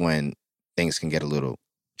that's when things can get a little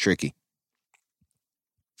tricky.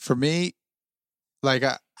 For me, like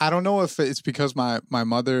I don't know if it's because my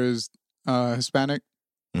mother is Hispanic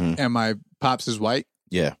and my pops is white.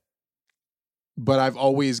 Yeah. But I've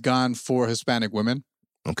always gone for Hispanic women.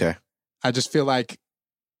 Okay. I just feel like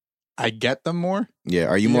I get them more. Yeah.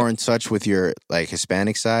 Are you more in touch with your like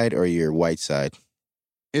Hispanic side or your white side?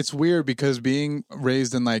 It's weird because being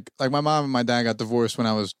raised in like my mom and my dad got divorced when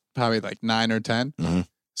I was probably like 9 or 10. Mm-hmm.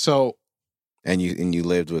 So. And you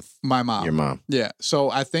lived with my mom. Your mom. Yeah. So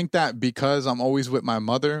I think that because I'm always with my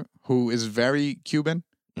mother, who is very Cuban,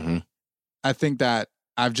 I think that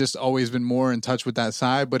I've just always been more in touch with that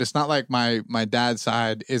side. But it's not like my dad's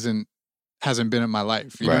side hasn't been in my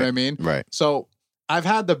life. You know what I mean? Right. So I've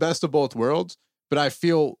had the best of both worlds, but I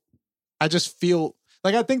just feel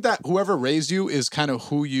like I think that whoever raised you is kind of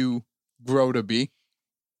who you grow to be.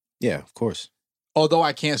 Yeah, of course. Although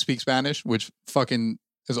I can't speak Spanish, which fucking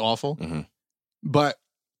is awful. Mm-hmm. But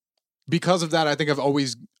because of that, I think I've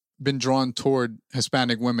always been drawn toward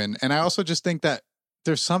Hispanic women. And I also just think that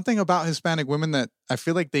there's something about Hispanic women that I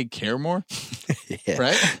feel like they care more. Yeah,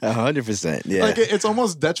 right? 100%. Yeah. Like it's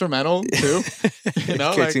almost detrimental too. You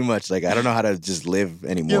know, care like, too much. Like I don't know how to just live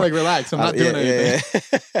anymore. You're like, relax. I'm not doing anything.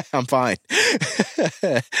 Yeah. I'm fine.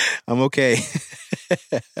 I'm okay.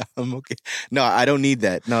 I'm okay. No, I don't need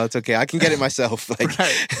that. No, it's okay. I can get it myself. Like,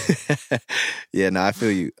 right. Yeah, no, I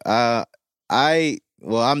feel you.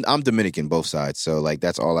 I'm Dominican both sides. So like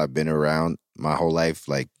that's all I've been around my whole life.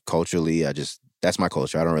 Like culturally, that's my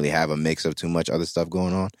culture. I don't really have a mix of too much other stuff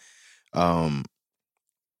going on.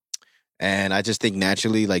 And I just think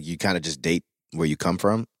naturally, like you kind of just date where you come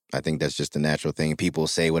from. I think that's just a natural thing. People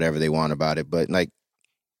say whatever they want about it, but like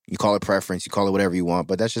you call it preference, you call it whatever you want,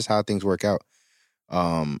 but that's just how things work out.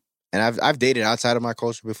 And I've dated outside of my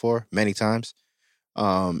culture before many times.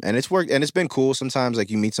 And it's worked, and it's been cool. Sometimes like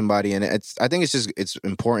you meet somebody, and I think it's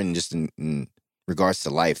important just in regards to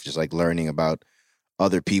life, just like learning about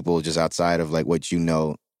other people just outside of like what you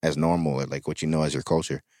know as normal or like what you know as your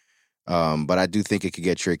culture. But I do think it could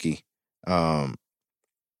get tricky.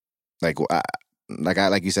 Like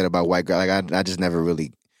you said about white girl, like I just never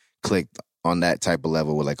really clicked on that type of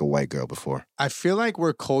level with like a white girl before. I feel like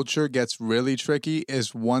where culture gets really tricky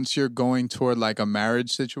is once you're going toward like a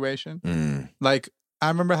marriage situation. Like I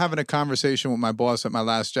remember having a conversation with my boss at my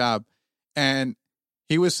last job, and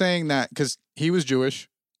he was saying that because he was Jewish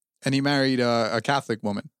and he married a Catholic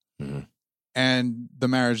woman, and the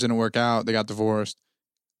marriage didn't work out. They got divorced,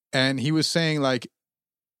 and he was saying like,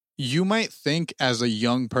 you might think as a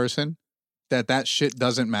young person that shit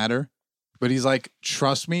doesn't matter. But he's like,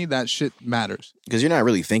 trust me, that shit matters. Because you're not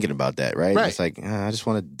really thinking about that, right? Right. It's like, I just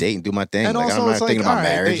want to date and do my thing. And like, also, I'm not it's thinking like, about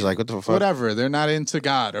marriage. Like, what the fuck? Whatever. They're not into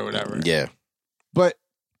God or whatever. Yeah. But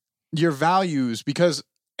your values, because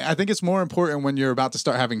I think it's more important when you're about to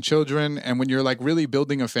start having children and when you're like really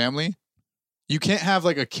building a family. You can't have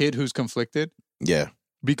like a kid who's conflicted. Yeah.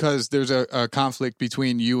 Because there's a conflict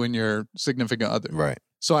between you and your significant other. Right.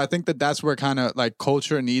 So I think that's where kind of like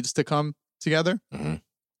culture needs to come together.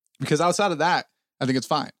 Because outside of that, I think it's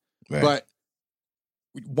fine. Right. But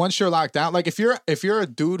once you're locked out, like if you're a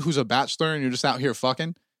dude who's a bachelor and you're just out here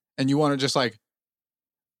fucking and you want to just like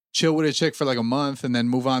chill with a chick for like a month and then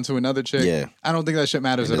move on to another chick. Yeah. I don't think that shit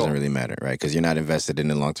matters It at all. doesn't really matter, right? Because you're not invested in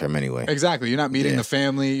the long term anyway. Exactly. You're not meeting Yeah. the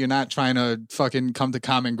family. You're not trying to fucking come to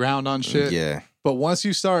common ground on shit. Yeah. But once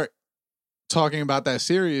you start talking about that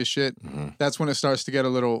serious shit, that's when it starts to get a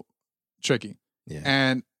little tricky. Yeah.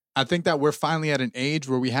 And I think that we're finally at an age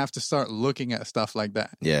where we have to start looking at stuff like that.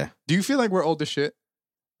 Yeah. Do you feel like we're old as shit?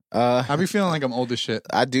 I be feeling like I'm old as shit.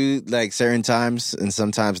 I do like certain times and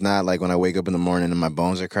sometimes not. Like when I wake up in the morning and my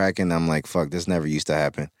bones are cracking, I'm like, fuck, this never used to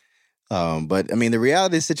happen. But I mean, the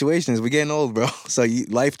reality of the situation is we're getting old, bro. So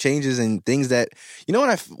life changes and things that, you know,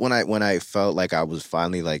 when I felt like I was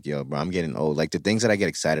finally like, yo, bro, I'm getting old. Like the things that I get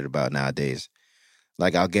excited about nowadays,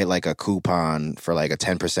 like I'll get like a coupon for like a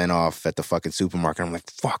 10% off at the fucking supermarket. I'm like,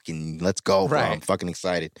 fucking, let's go, bro. Right. I'm fucking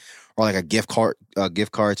excited. Or like a gift card to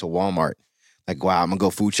Walmart. Like, wow, I'm gonna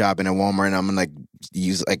go food shopping at Walmart and I'm gonna like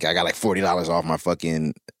use like I got like $40 off my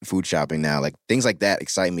fucking food shopping now. Like things like that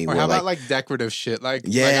excite me. Or how about like decorative shit? Like,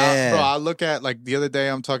 I look at like the other day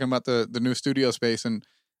I'm talking about the new studio space and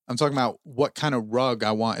I'm talking about what kind of rug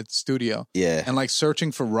I want at the studio. Yeah. And like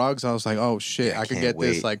searching for rugs, I was like, oh shit, I could get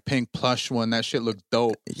this like pink plush one. That shit looked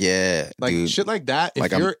dope. Yeah. Like dude. shit like that. If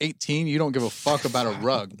Like, you're 18, you don't give a fuck about a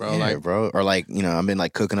rug, bro. Yeah, Like, bro. Or like, you know, I've been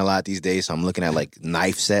like cooking a lot these days, so I'm looking at like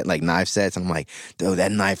knife sets. And I'm like, dude,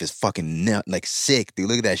 that knife is fucking like sick, dude.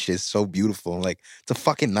 Look at that shit. It's so beautiful. I'm like, it's a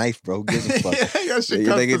fucking knife, bro. Who gives a fuck? yeah, that shit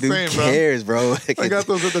Like, costs the dude, same, who bro. cares, bro? Like, I got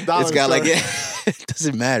those at the dollar it's got store. like it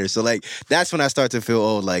doesn't matter. So like that's when I start to feel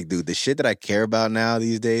old. Like, dude, the shit that I care about now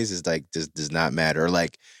these days is like just does not matter. Or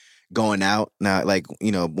like going out now, like,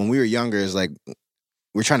 you know, when we were younger, it's like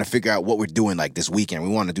we're trying to figure out what we're doing like this weekend. We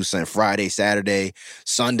want to do something Friday, Saturday,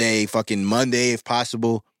 Sunday, fucking Monday if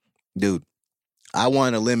possible. Dude, I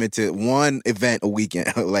want to limit to one event a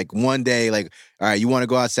weekend. Like one day, like, all right, you want to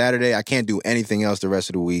go out Saturday? I can't do anything else the rest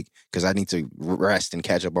of the week because I need to rest and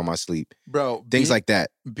catch up on my sleep. Bro, Things like that.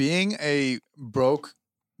 Being a broke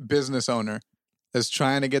business owner that's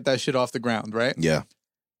trying to get that shit off the ground, right? Yeah.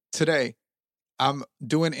 Today, I'm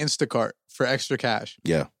doing Instacart for extra cash.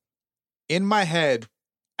 Yeah. In my head,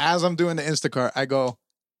 as I'm doing the Instacart, I go,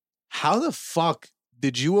 how the fuck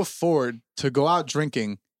did you afford to go out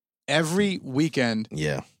drinking every weekend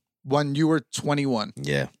Yeah. when you were 21?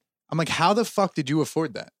 Yeah. I'm like, how the fuck did you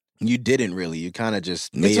afford that? You didn't really. You kind of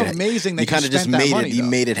just made It's it. amazing that You kind of just spent that made money, it. You though.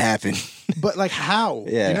 made it happen. But like how?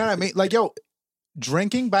 Yeah. You know what I mean? Like, yo,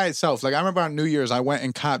 drinking by itself. Like I remember on New Year's, I went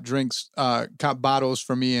and copped bottles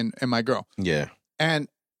for me and my girl. Yeah. And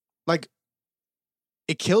like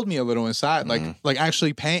it killed me a little inside. Like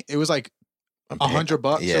actually paying, it was like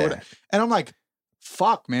 $100 Yeah. or whatever. And I'm like,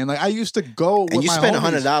 fuck, man. Like I used to go with And you my spent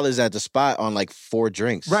homies. $100 at the spot on like 4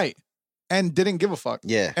 drinks. Right. And didn't give a fuck.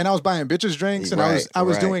 Yeah. And I was buying bitches drinks and Right, I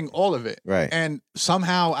was right. doing all of it. Right. And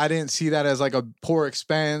somehow I didn't see that as like a poor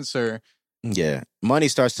expense or Yeah. Money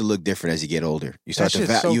starts to look different as you get older. You start to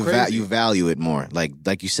shit's so crazy. you value it more.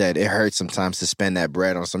 Like you said, it hurts sometimes to spend that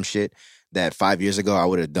bread on some shit that 5 years ago I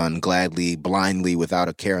would have done gladly, blindly, without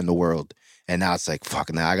a care in the world. And now it's like,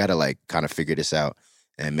 fuck, now I gotta like kind of figure this out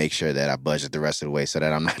and make sure that I budget the rest of the way so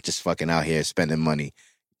that I'm not just fucking out here spending money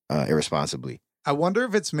irresponsibly. I wonder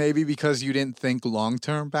if it's maybe because you didn't think long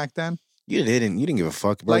term back then. You didn't give a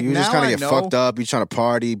fuck, bro. Like, You were just now trying I to get know- fucked up. You trying to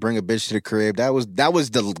party, bring a bitch to the crib. That was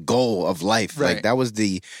the goal of life. Right. Like that was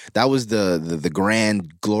the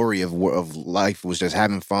grand glory of life, was just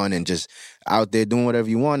having fun and just out there doing whatever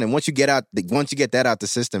you want. And once you get that out the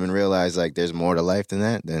system and realize like there's more to life than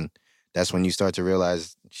that, then that's when you start to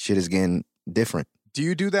realize shit is getting different. Do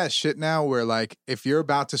you do that shit now where like if you're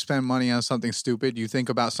about to spend money on something stupid, you think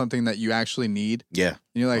about something that you actually need? Yeah, And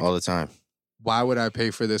you're like, all the time, why would I pay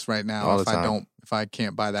for this right now All if the time. if I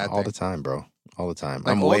can't buy that all thing? the time, bro, all the time.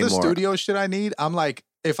 Like I'm all way the more. studio shit I need, I'm like,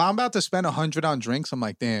 if I'm about to spend $100 on drinks, I'm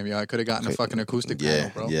like, damn, yo, I could have gotten a fucking acoustic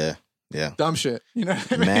panel, bro. Yeah. Dumb shit. You know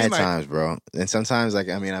what I mean? Mad Like, times, bro. And sometimes, like,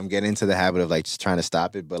 I mean, I'm getting into the habit of like just trying to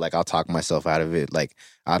stop it, but like I'll talk myself out of it, like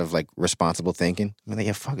out of like responsible thinking. I'm like,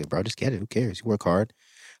 yeah, fuck it, bro. Just get it. Who cares? You work hard.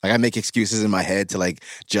 Like I make excuses in my head to like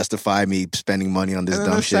justify me spending money on this and then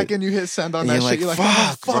dumb the shit. second you hit send on And that you're shit, you're like,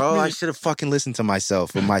 oh, fuck bro, me. I should have fucking listened to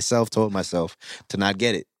myself. But myself told myself to not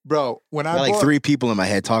get it. Bro, when I I got like bought, 3 people in my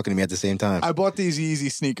head talking to me at the same time. I bought these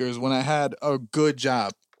Yeezy sneakers when I had a good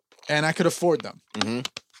job and I could afford them. Mhm.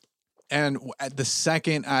 And at the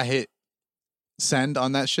second I hit send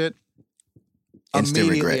on that shit, Instant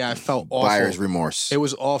immediately regret. I felt awful. Buyer's remorse. It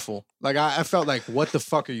was awful. Like I felt like, what the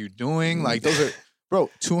fuck are you doing? Like those are, bro,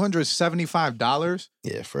 $275.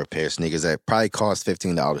 Yeah, for a pair of sneakers that probably cost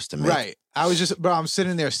 $15 to make. Right. I was just, bro, I'm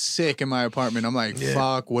sitting there sick in my apartment. I'm like, Yeah.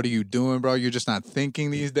 fuck, what are you doing, bro? You're just not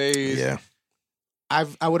thinking these days. Yeah.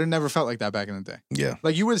 I would have never felt like that back in the day. Yeah.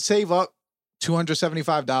 Like you would save up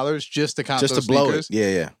 $275 just to cop Just those to blow sneakers, it.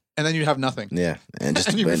 Yeah. and then you'd have nothing. Yeah. And just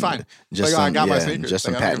And you'd be fine. Just Like, oh, I some, got my yeah, sneakers. just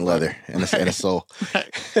some Like, I don't patent give a leather and a sole. Right.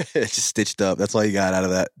 It's just stitched up. That's all you got out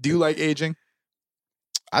of that. Do you like aging?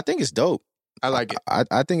 I think it's dope. I like it.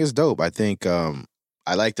 I think it's dope. I think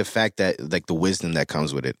I like the fact that like the wisdom that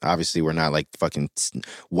comes with it. Obviously, we're not like fucking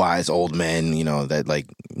wise old men, you know, that like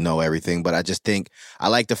know everything. But I just think I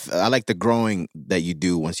like the growing that you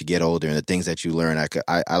do once you get older and the things that you learn.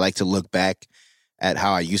 I like to look back at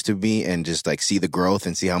how I used to be and just like see the growth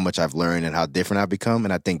and see how much I've learned and how different I've become.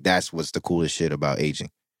 And I think that's what's the coolest shit about aging.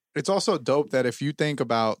 It's also dope that if you think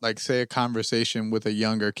about like say a conversation with a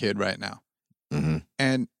younger kid right now, Mm-hmm.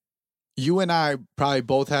 and you and I probably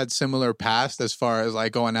both had similar past as far as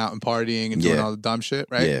like going out and partying and doing Yeah. all the dumb shit,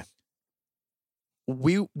 right? Yeah.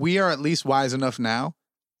 We are at least wise enough now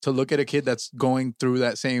to look at a kid that's going through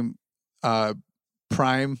that same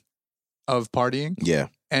prime of partying Yeah.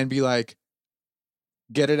 and be like,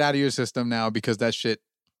 get it out of your system now because that shit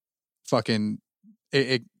fucking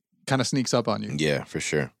it kind of sneaks up on you. Yeah, for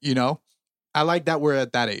sure. You know? I like that we're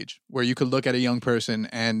at that age where you could look at a young person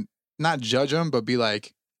and not judge them, but be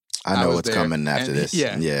like, I know was what's there. coming after And this.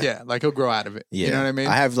 Yeah. Like he'll grow out of it. Yeah. You know what I mean?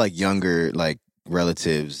 I have like younger like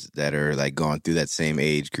relatives that are like going through that same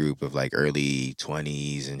age group of like early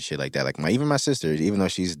 20s and shit like that. Like even my sister, even though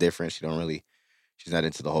she's different, she's not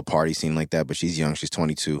into the whole party scene like that, but she's young, she's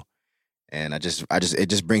 22. And it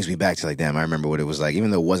just brings me back to like, damn, I remember what it was like,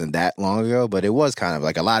 even though it wasn't that long ago, but it was kind of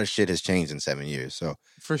like a lot of shit has changed in 7 years. So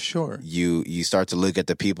for sure. you start to look at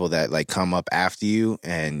the people that like come up after you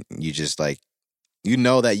and you just like, you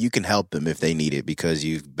know that you can help them if they need it because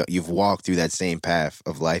you've walked through that same path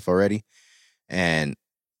of life already. And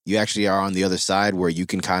you actually are on the other side where you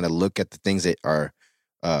can kind of look at the things that are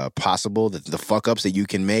possible, the fuck ups that you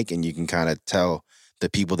can make, and you can kind of tell the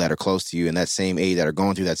people that are close to you in that same age that are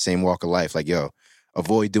going through that same walk of life, like, yo,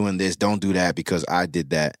 avoid doing this, don't do that because I did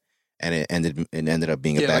that, and it ended up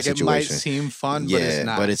being a bad like situation. it might seem fun, but it's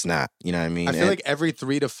not. But it's not. You know what I mean? I feel like every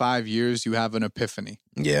 3 to 5 years you have an epiphany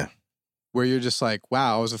yeah, where you're just like,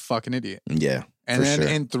 wow, I was a fucking idiot. yeah, And for then sure.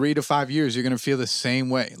 in 3 to 5 years, you're gonna feel the same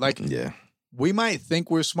way. Like yeah, we might think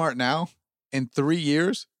we're smart now. In 3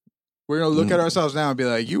 years, we're gonna look at ourselves now and be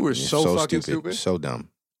like, you were You're so fucking stupid. so dumb.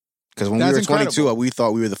 Because when That's we were 22, incredible. we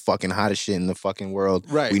thought we were the fucking hottest shit in the fucking world.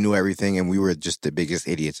 Right. We knew everything, and we were just the biggest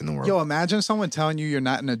idiots in the world. Yo, imagine someone telling you you're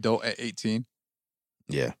not an adult at 18.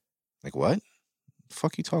 Yeah. Like, what? The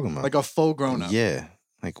fuck you talking about? Like a full grown up. Yeah.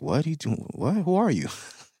 Like, what are you doing? What? Who are you?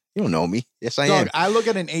 You don't know me. Yes, I Dog, am. I look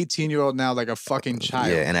at an 18-year-old now like a fucking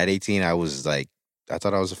child. Yeah, and at 18, I was like, I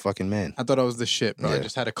thought I was a fucking man. I thought I was the shit, bro. I Yeah.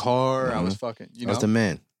 just had a car. I was fucking, you I know. was the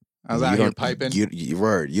man. I was You out here don't- piping. You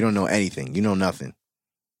word. You don't know anything. You know nothing.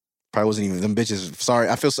 Probably wasn't even them bitches. Sorry.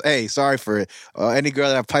 I feel, sorry for it. Any girl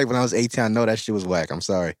that I piped when I was 18, I know that shit was whack. I'm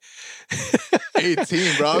sorry.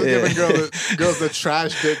 18, bro. I was Yeah. giving girls the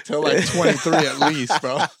trash dick till like 23 at least,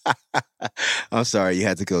 bro. I'm sorry you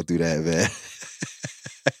had to go through that, man.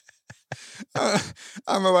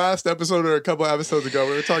 On the last episode or a couple episodes ago,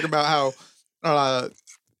 we were talking about how,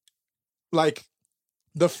 like,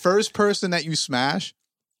 the first person that you smash,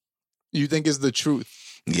 you think is the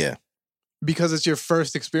truth Yeah. because it's your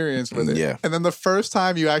first experience with it. Yeah. And then the first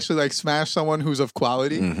time you actually like smash someone who's of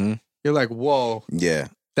quality, Mm-hmm. you're like, whoa, Yeah.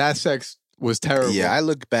 that sex was terrible. Yeah, I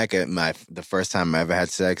look back at the first time I ever had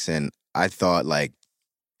sex, and I thought like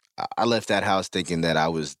I left that house thinking that I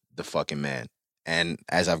was the fucking man. And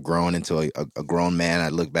as I've grown into a grown man, I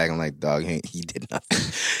look back and I'm like, dog, he did nothing.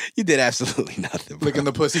 You did absolutely nothing. Bro. Licking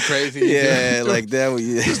the pussy crazy. Yeah, like that.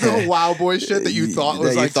 Just the wild boy shit that you thought was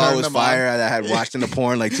that like you thought turning was them fire. on. That I had watched in the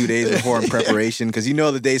porn like 2 days before in preparation, because you know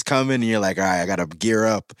the day's coming and you're like, all right, I gotta gear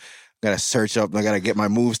up, gotta search up, I gotta get my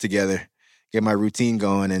moves together, get my routine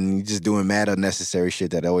going, and you're just doing mad unnecessary shit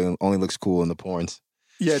that only looks cool in the porns.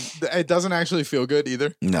 Yeah, it doesn't actually feel good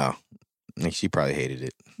either. No, like she probably hated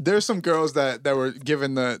it. There's some girls that were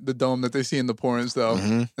given the dome that they see in the porns though, Mhm.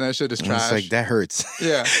 and that shit is And trash. It's like that hurts.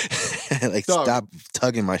 Yeah. Like Dog. stop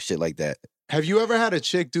tugging my shit like that. Have you ever had a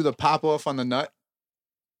chick do the pop off on the nut?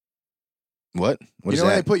 What? What you is know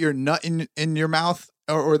when they that? put your nut in your mouth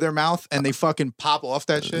or their mouth and they fucking pop off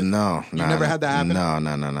that shit? No, You never had that happen?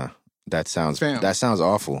 No. That sounds Fam.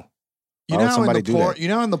 awful. You Why know would how somebody in the do porn, that? you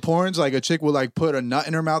know how in the porns like a chick will like put a nut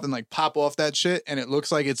in her mouth and like pop off that shit and it looks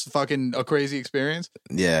like it's fucking a crazy experience?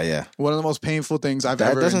 Yeah. One of the most painful things I've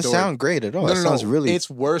That ever doesn't endured. sound great at all. No, That sounds really It's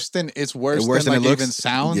worse than worse than than it like looks? even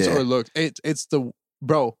sounds Yeah. or looks. It's the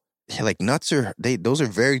bro. Yeah, like nuts those are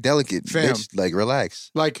very delicate. Fam. Bitch, like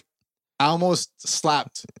relax. Like I almost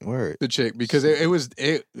slapped Word. the chick because it's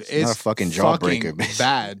not a fucking jawbreaker, bitch.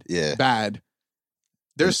 bad. Yeah. Bad.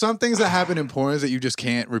 There's some things that happen in porns that you just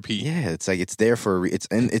can't repeat. Yeah, it's like it's there for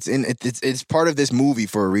it's part of this movie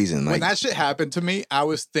for a reason. Like When that shit happened to me, I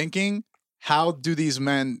was thinking, how do these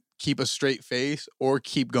men keep a straight face or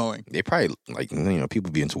keep going? they probably like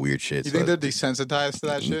people be into weird shit. You so think they're desensitized to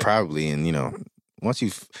that shit? Probably, and once you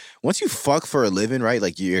fuck for a living, right?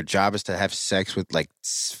 Like your job is to have sex with like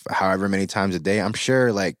however many times a day. I'm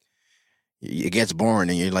sure like it gets boring,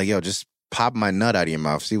 and you're like, yo, just pop my nut out of your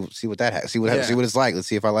mouth. See what that see what it's like. Let's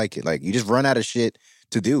see if I like it. Like you just run out of shit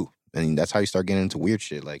to do, and that's how you start getting into weird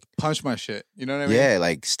shit. Like Punch my shit. You know what I mean? yeah,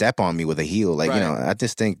 like step on me with a heel. Like Right. I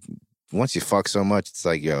just think once you fuck so much, it's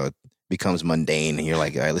like it becomes mundane, and you're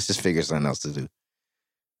like, all right, let's just figure something else to do.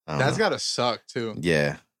 I don't That's know. gotta suck too.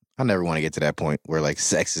 Yeah. I never want to get to that point where like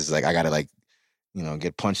sex is like I gotta like,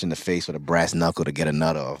 get punched in the face with a brass knuckle to get a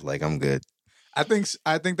nut off. Like I'm good. I think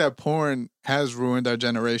that porn has ruined our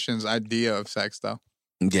generation's idea of sex though.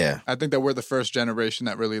 Yeah. I think that we're the first generation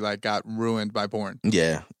that really like got ruined by porn.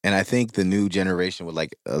 Yeah. And I think the new generation with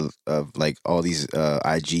like of like all these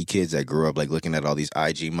IG kids that grew up like looking at all these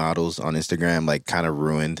IG models on Instagram like kind of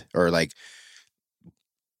ruined or like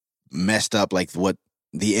messed up like what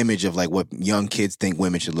the image of like what young kids think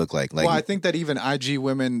women should look like. Like Well, I think that even IG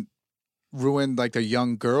women ruined like a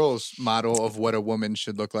young girl's model of what a woman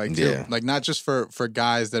should look like too. Yeah. Like not just for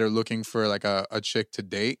guys that are looking for like a chick to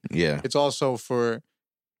date. yeah. It's also for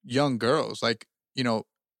young girls. Like,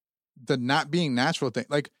 the not being natural thing.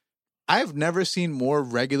 Like I've never seen more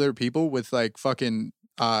regular people with like fucking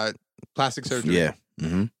plastic surgery. Yeah.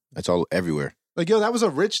 Mm-hmm. That's all everywhere. Like, yo, that was a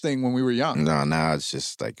rich thing when we were young. No, now it's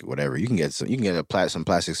just like whatever. You can get some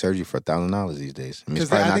plastic surgery for $1,000 these days. I mean, it's Because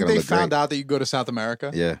probably I not think gonna they look found great. out that you go to South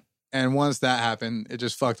America. Yeah, And once that happened, it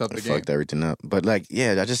just fucked up the it game. fucked everything up. But like,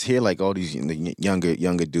 yeah, I just hear like all these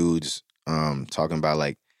younger dudes talking about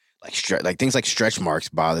like things like stretch marks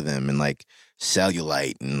bother them and like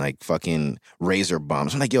cellulite and like fucking razor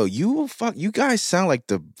bumps. I'm like, yo, you guys sound like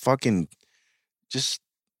the fucking just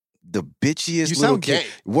the bitchiest You little sound kid. gay.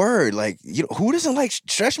 Word, like who doesn't like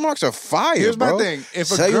stretch marks are fire, Here's bro. my thing.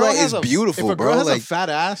 If a Cellulite girl has is beautiful, if a girl bro. has Like, a fat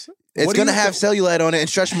ass, it's what do gonna you have think- cellulite on it and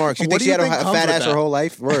stretch marks. You What think do she you had a think comes fat with ass her that? whole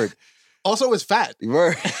life? Word. Also, it's fat.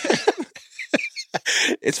 Word.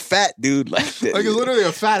 It's fat, dude. Like Like it's literally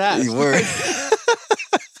a fat ass. Word.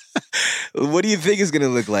 What do you think it's gonna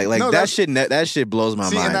look like? Like No, that that's- that shit blows my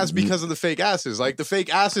See, mind. and that's because of the fake asses. Like the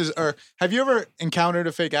fake asses are. Have you ever encountered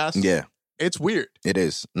a fake ass? yeah, It's weird. it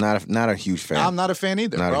is not a huge fan. I'm not a fan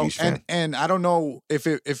either, Not a bro. huge fan. And I don't know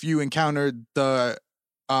if you encountered the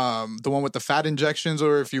one with the fat injections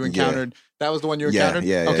or if you encountered that was the one you encountered.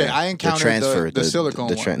 Yeah. Okay, I encountered the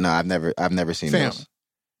silicone one. No, I've never seen Fam, those.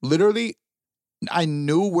 literally, I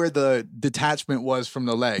knew where the detachment was from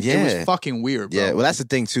the leg. It Yeah. was fucking weird, bro. Yeah, well, that's the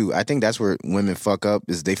thing too. I think that's where women fuck up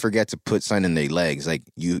is they forget to put something in their legs. Like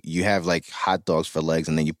you have like hot dogs for legs,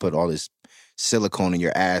 and then you put all this silicone in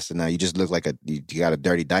your ass, and now you just look like you got a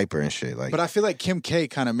dirty diaper and shit. Like, But I feel like Kim K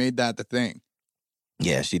kind of made that the thing.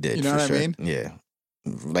 yeah, she did. You know for what I sure. mean? Yeah,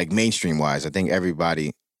 like mainstream wise, I think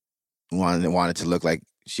everybody wanted to look like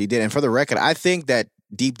she did. And for the record, I think that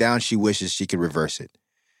deep down she wishes she could reverse it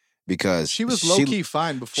because She was low key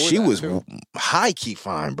fine before. She that, was too. high key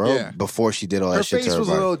fine, bro. Yeah. Before she did all that Her shit face to her was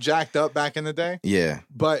a body. little jacked up back in the day, Yeah.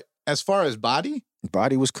 but as far as body,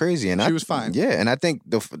 Body was crazy, and She was fine. Yeah, and I think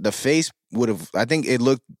the face would have. I think it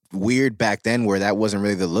looked weird back then, where that wasn't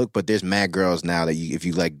really the look. But there's mad girls now that if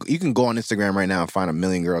you like, you can go on Instagram right now and find a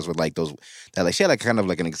million girls with like those that like she had like kind of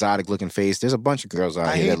like an exotic looking face. There's a bunch of girls out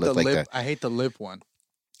I here hate that the look like lip. that. I hate the lip one.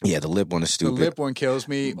 Yeah, the lip one is stupid. The lip one kills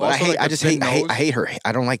me. But Also, I like, the thin nose. hate her.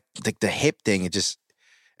 I don't like the hip thing. It just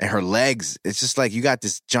and her legs. It's just like you got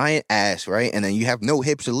this giant ass, right? And then you have no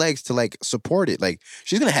hips or legs to like support it. Like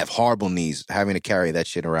she's gonna have horrible knees having to carry that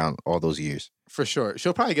shit around all those years. For sure.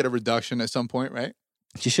 She'll probably get a reduction at some point, right?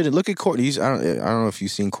 She should have look at Courtney. I don't know if you've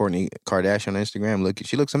seen Courtney Kardashian on Instagram.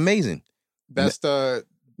 She looks amazing. That's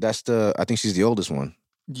the I think she's the oldest one.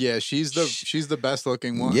 yeah. She's the best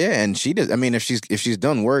looking one. Yeah, and she does. I mean, if she's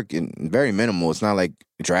done work and very minimal, it's not like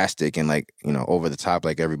drastic and like over the top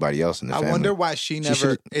like everybody else in the I family. wonder why she never.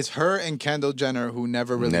 should- It's her and Kendall Jenner who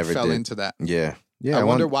never really Never fell did. into that. Yeah, yeah. I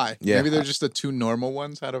wonder why. yeah. Maybe they're just the two normal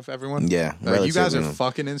ones out of everyone. Yeah, Like, you guys are relatively.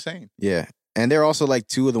 fucking insane. Yeah, and they're also like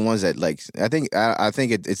two of the ones that like I think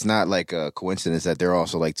it's not like a coincidence that they're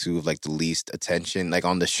also like two of like the least attention like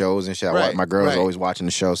on the shows and shit. Right, My girl's right. always watching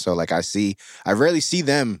the show, so like I rarely see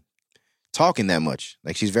them talking that much.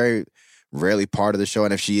 Like she's very rarely part of the show,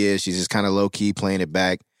 and if she is, she's just kind of low key playing it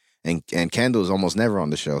back. And Kendall's almost never on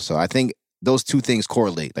the show, so I think those two things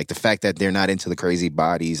correlate. Like the fact that they're not into the crazy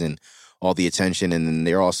bodies and all the attention, and then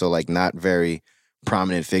they're also like not very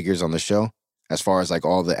prominent figures on the show as far as like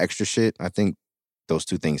all the extra shit. I think those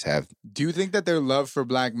two things have. Do you think that their love for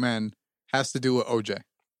black men has to do with OJ?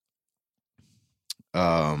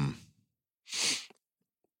 I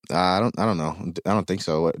don't know. I don't think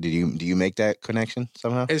so. What, do you make that connection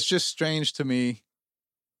somehow? It's just strange to me.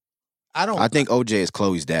 I think OJ is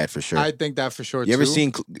Chloe's dad for sure. I think that for sure. You ever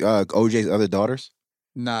seen OJ's other daughters?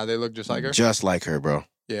 Nah, they look just like her. Just like her, bro.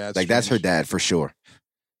 Yeah, like that's her dad for sure.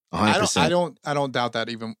 100%. I don't doubt that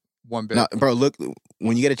even one bit. No, bro, look,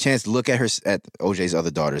 when you get a chance, look at OJ's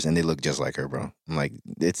other daughters, and they look just like her, bro. I'm like,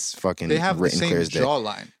 it's fucking. They have the written same clear as day.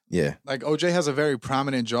 jawline. Yeah, like OJ has a very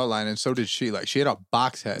prominent jawline, and so did she. Like she had a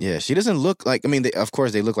box head. Yeah, she doesn't look like. I mean, of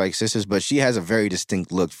course they look like sisters, but she has a very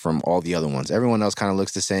distinct look from all the other ones. Everyone else kind of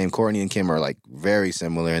looks the same. Courtney and Kim are like very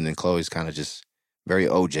similar, and then Chloe's kind of just very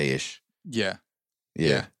OJ-ish. Yeah.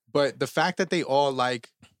 Yeah. But the fact that they all like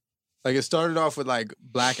it started off with like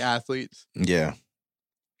black athletes. Yeah.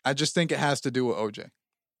 I just think it has to do with OJ.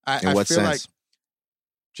 In what feel sense? like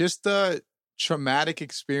just the traumatic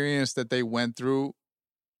experience that they went through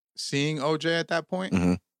seeing OJ at that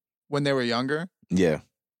point when they were younger. Yeah.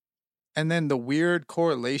 And then the weird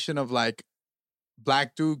correlation of like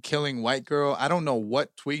black dude killing white girl. I don't know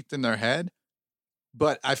what tweaked in their head,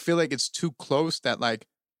 but I feel like it's too close that like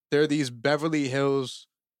there are these Beverly Hills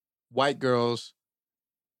white girls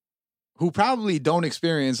who probably don't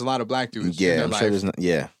experience a lot of black dudes. Yeah, I'm sure there's not.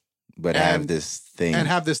 Yeah. But have this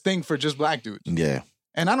thing for just black dudes. Yeah.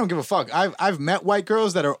 And I don't give a fuck. I've met white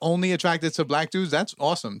girls that are only attracted to black dudes. That's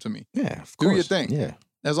awesome to me. Yeah, of course. Do your thing. Yeah.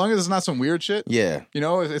 As long as it's not some weird shit. Yeah. You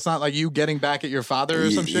know, it's not like you getting back at your father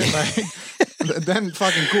or some shit. Like, then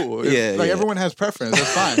fucking cool. Yeah. Like everyone has preference.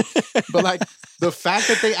 That's fine. But like the fact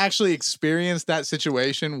that they actually experienced that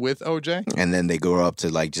situation with OJ. And then they grow up to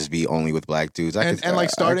like just be only with black dudes. And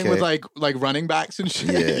like starting with like running backs and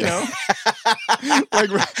shit. Yeah. You know?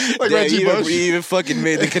 like Reggie Bush. You even fucking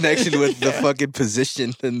made the connection with the fucking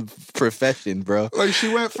position and profession, bro. Like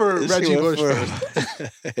she went for Reggie Bush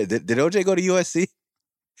first. Did OJ go to USC?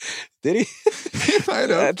 Did he? I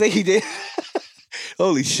know. I think he did.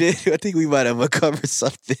 Holy shit. I think we might have uncovered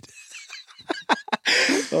something.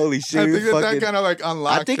 Holy shit. I think that kind of like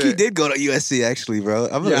unlocked I think it. he did go to USC actually, bro.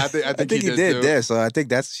 I think he did there. So I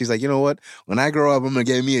think she's like, you know what? When I grow up, I'm going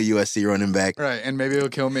to get me a USC running back. Right. And maybe he'll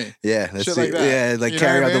kill me. Yeah. That's shit it. like that. Yeah. Like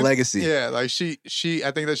carry out the legacy. Yeah. Like she, I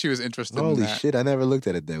think that she was interested in that. Holy shit. I never looked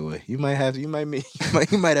at it that way. You might have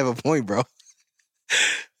a point, bro.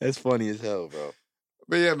 That's funny as hell, bro.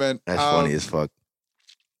 But yeah, man. That's funny as fuck.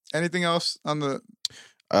 Anything else on the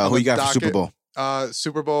who you got for Super Bowl?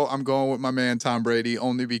 Super Bowl, I'm going with my man Tom Brady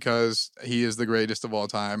only because he is the greatest of all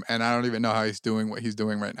time, and I don't even know how he's doing what he's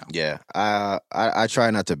doing right now. Yeah, I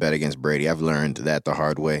try not to bet against Brady. I've learned that the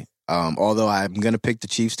hard way. Although I'm gonna pick the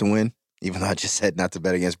Chiefs to win, even though I just said not to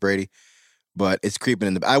bet against Brady, but it's creeping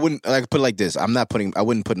in the. I wouldn't like put it like this. I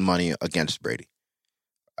wouldn't put money against Brady.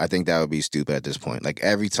 I think that would be stupid at this point. Like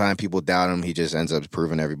every time people doubt him, he just ends up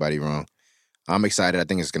proving everybody wrong. I'm excited. I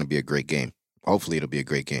think it's going to be a great game. Hopefully it'll be a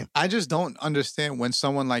great game. I just don't understand when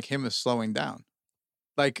someone like him is slowing down.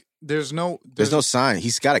 Like there's no sign.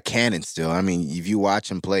 He's got a cannon still. I mean, if you watch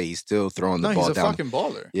him play, he's still throwing the ball down. He's a fucking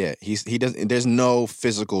baller. Yeah, he doesn't. There's no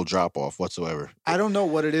physical drop off whatsoever. I don't know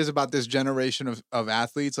what it is about this generation of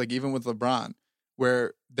athletes, like even with LeBron,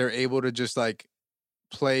 where they're able to just like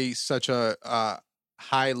play such a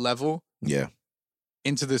high level. Yeah.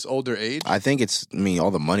 Into this older age. I think all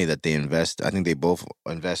the money that they invest. I think they both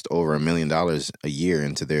invest over $1 million a year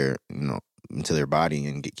into their body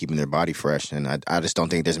and keeping their body fresh. And I just don't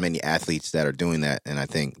think there's many athletes that are doing that. And I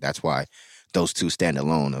think that's why those two stand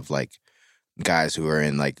alone of like guys who are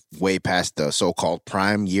in like way past the so-called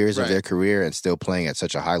prime years of their career and still playing at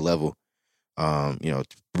such a high level. Tom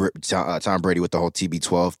Brady with the whole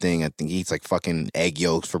TB12 thing. I think he eats like fucking egg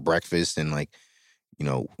yolks for breakfast and like,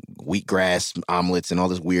 wheatgrass omelets and all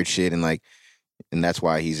this weird shit. And like, and that's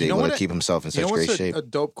why he's able to keep himself in such great shape. A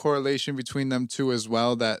dope correlation between them two as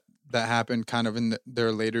well that happened kind of in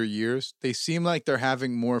their later years. They seem like they're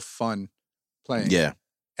having more fun playing. Yeah.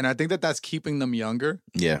 And I think that's keeping them younger.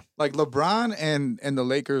 Yeah. Like LeBron and the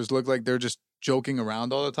Lakers look like they're just joking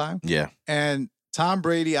around all the time. Yeah. And Tom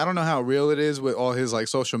Brady, I don't know how real it is with all his like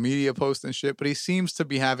social media posts and shit, but he seems to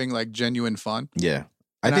be having like genuine fun. Yeah.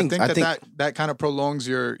 I think that kind of prolongs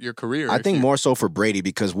your career. I think more so for Brady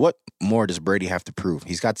because what more does Brady have to prove?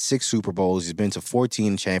 He's got 6 Super Bowls. He's been to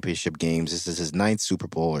 14 championship games. This is his 9th Super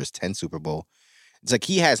Bowl or his 10th Super Bowl. It's like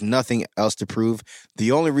he has nothing else to prove.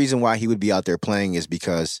 The only reason why he would be out there playing is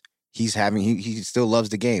because he still loves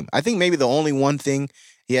the game. I think maybe the only one thing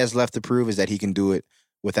he has left to prove is that he can do it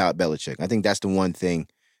without Belichick. I think that's the one thing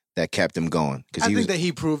that kept him going. I think that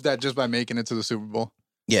he proved that just by making it to the Super Bowl.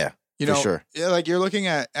 Yeah, You know, for sure. like you're looking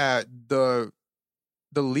at the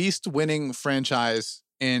least winning franchise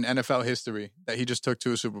in NFL history that he just took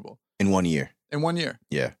to a Super Bowl In 1 year. in 1 year,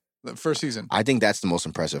 Yeah. the first season. I think that's the most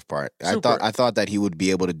impressive part. Super. I thought that he would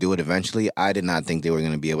be able to do it eventually. I did not think they were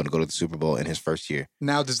going to be able to go to the Super Bowl in his first year.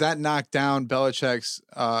 Now, does that knock down Belichick's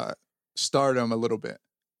stardom a little bit?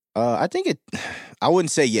 I think I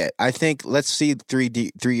wouldn't say yet. I think let's see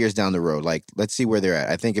 3 years down the road. Like, let's see where they're at.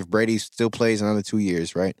 I think if Brady still plays another 2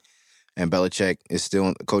 years, right, and Belichick is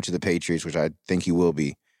still coach of the Patriots, which I think he will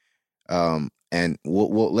be, and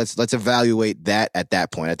let's evaluate that at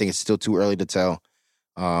that point. I think it's still too early to tell.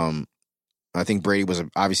 I think Brady was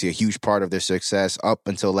obviously a huge part of their success up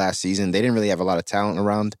until last season. They didn't really have a lot of talent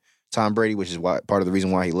around Tom Brady, which is part of the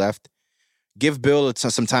reason why he left. Give Bill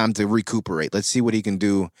some time to recuperate. Let's see what he can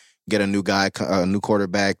do. Get a new guy, a new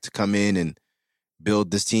quarterback to come in and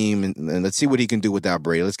build this team, and let's see what he can do without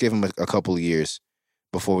Brady. Let's give him a couple of years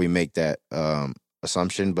before we make that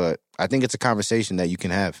assumption. But I think it's a conversation that you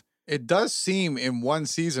can have. It does seem in one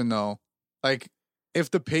season, though, like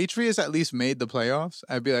if the Patriots at least made the playoffs,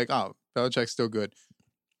 I'd be like, oh, Belichick's still good,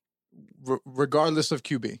 regardless of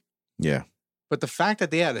QB. Yeah. But the fact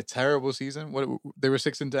that they had a terrible season, they were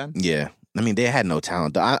 6-10. Yeah. I mean, they had no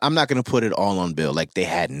talent. I'm not going to put it all on Bill. Like, they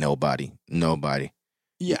had nobody.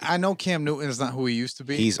 Yeah, I know Cam Newton is not who he used to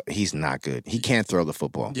be. He's not good. He can't throw the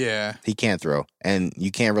football. Yeah. He can't throw. And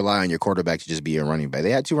you can't rely on your quarterback to just be a running back.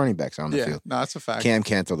 They had 2 running backs on the field. No, that's a fact. Cam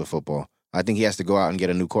can't throw the football. I think he has to go out and get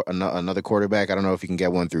another quarterback. I don't know if he can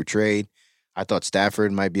get one through trade. I thought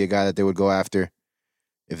Stafford might be a guy that they would go after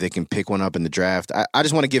if they can pick one up in the draft. I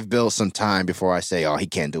just want to give Bill some time before I say, oh, he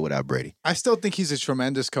can't do it without Brady. I still think he's a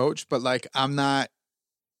tremendous coach, but like I'm not.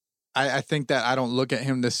 I think that I don't look at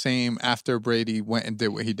him the same after Brady went and did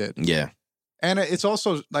what he did. Yeah. And it's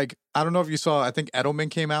also like, I don't know if you saw, I think Edelman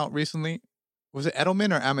came out recently. Was it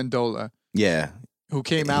Edelman or Amendola? Yeah. Who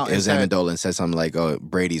came out It was Amendola and said something like, oh,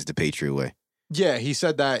 Brady's the Patriot way. Yeah, he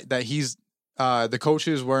said that he's, the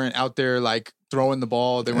coaches weren't out there like throwing the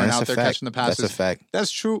ball. They weren't out there catching the passes. That's a fact.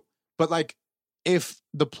 That's true. But like, if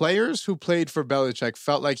the players who played for Belichick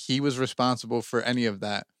felt like he was responsible for any of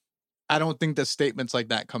that, I don't think that statements like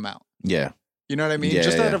that come out. Yeah. You know what I mean? Yeah,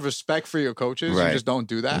 just yeah. out of respect for your coaches, Right. you just don't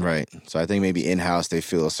do that. Right. So I think maybe in-house they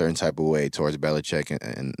feel a certain type of way towards Belichick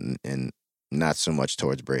and not so much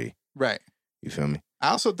towards Brady. Right. You feel me? I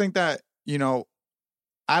also think that, you know,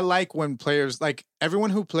 I like when players, like everyone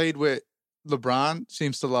who played with LeBron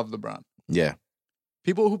seems to love LeBron. Yeah.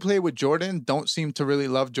 People who play with Jordan don't seem to really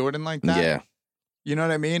love Jordan like that. Yeah. You know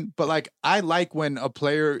what I mean? But like, I like when a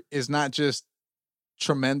player is not just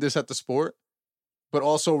tremendous at the sport, but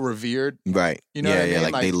also revered. Right. You know what I mean?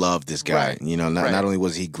 Like they love this guy. Right. You know, not Right. only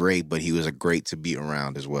was he great, but he was a great to be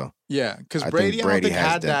around as well. Yeah, because I think Brady, I don't Brady think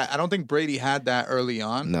has had that. I don't think Brady had that early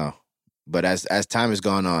on. No. But as time has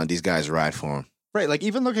gone on, these guys ride for him. Right, like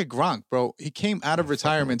even look at Gronk, bro. He came out of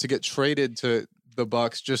retirement to get traded to the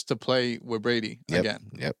Bucks just to play with Brady again.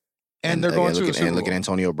 Yep. And they're going to a Super And look at Bowl.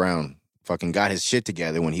 Antonio Brown. Fucking got his shit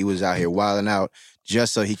together when he was out here wilding out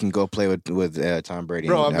just so he can go play with Tom Brady.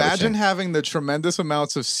 Bro, and imagine Belichick. having the tremendous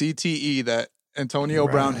amounts of CTE that Antonio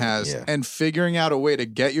Right, Brown has yeah. and figuring out a way to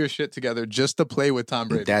get your shit together just to play with Tom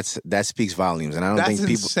Brady. That speaks volumes, and I don't That's think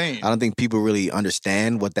people. insane. I don't think people really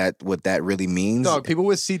understand what that really means. Dog, people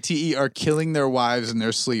with CTE are killing their wives in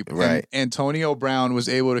their sleep. Right. And Antonio Brown was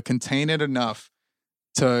able to contain it enough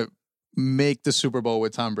to make the Super Bowl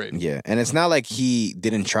with Tom Brady. Yeah, and it's not like he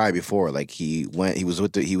didn't try before. Like he was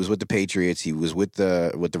with the Patriots, he was with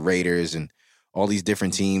the Raiders, and all these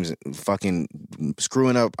different teams, fucking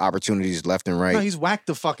screwing up opportunities left and right. No, he's whacked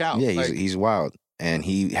the fuck out. Yeah, Like, he's wild, and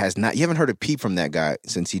he has not. You haven't heard a peep from that guy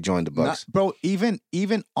since he joined the Bucks. bro, even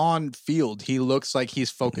on field, he looks like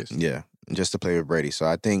he's focused. Yeah, just to play with Brady. So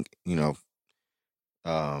I think you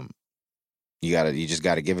just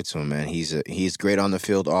gotta give it to him, man. He's great on the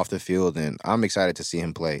field, off the field, and I'm excited to see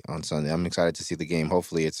him play on Sunday. I'm excited to see the game.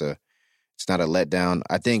 Hopefully, it's not a letdown.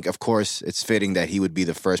 I think, of course, it's fitting that he would be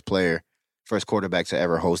the first quarterback to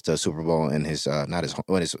ever host a Super Bowl in his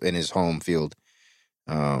home field.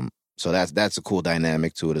 So that's a cool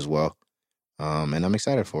dynamic to it as well. And I'm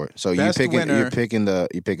excited for it. So Best you're winner. picking the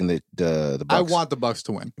Bucks. I want the Bucks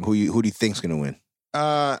to win. who do you think's gonna win?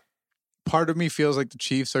 Part of me feels like the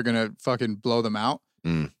Chiefs are gonna fucking blow them out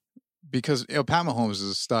Mm. because Pat Mahomes is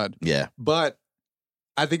a stud. Yeah, But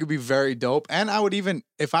I think it'd be very dope. And I would even,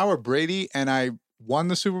 if I were Brady and I won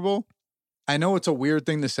the Super Bowl, I know it's a weird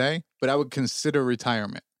thing to say, but I would consider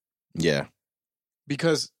retirement Yeah.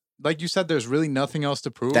 Because, like you said, there's really nothing else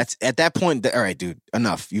to prove. That's at that point. All right, dude.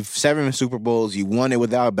 Enough. You've 7 Super Bowls. You won it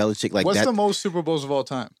without Belichick. Like What's that. the most Super Bowls of all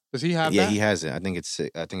time? Does he have Yeah, that? he has it. I think it's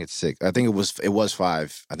 6. I think it was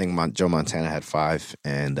 5. I think Joe Montana had 5,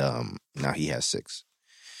 and now he has 6.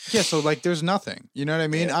 Yeah, so like there's nothing. You know what I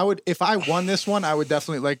mean? Yeah. If I won this one, I would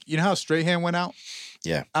definitely like, you know how Strahan went out?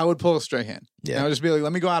 Yeah. I would pull a Strahan. Yeah. And I would just be like,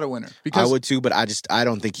 let me go out a winner. I Because would too, but I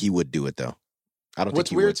don't think he would do it though. I don't what's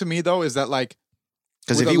think he weird would. to me though is that like,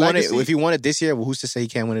 Because with if a if he won it this year, well, who's to say he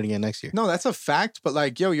can't win it again next year? no, that's a fact, but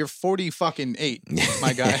like, yo, you're 48,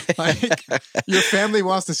 my guy. Like, your family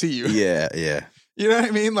wants to see you. Yeah, yeah. You know what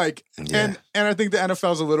I mean? Like, Yeah. and I think the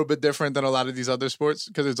NFL is a little bit different than a lot of these other sports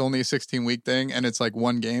because it's only a 16-week thing and it's like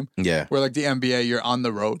one game. Yeah. Where like the NBA, you're on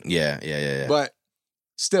the road. Yeah. But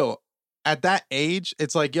still, at that age,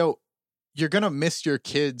 it's like, yo, you're gonna miss your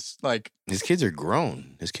kids. Like, his kids are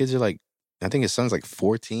grown. His kids are like, I think his son's like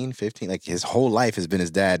 14, 15. Like his whole life has been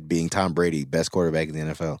his dad being Tom Brady, best quarterback in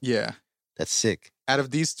the NFL. yeah. That's sick. Out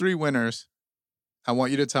of these 3 winners, I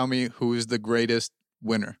want you to tell me who is the greatest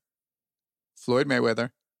winner. Floyd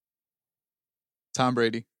Mayweather, Tom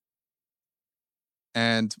Brady,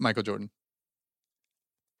 and Michael Jordan.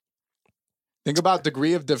 Think about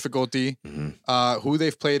degree of difficulty, who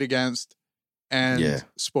they've played against, and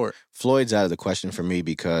sport. Floyd's out of the question for me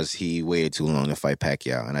because he waited too long to fight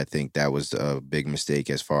Pacquiao, and I think that was a big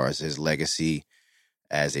mistake as far as his legacy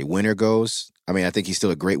as a winner goes. I mean, I think he's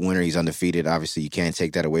still a great winner. He's undefeated. Obviously, you can't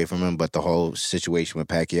take that away from him, but the whole situation with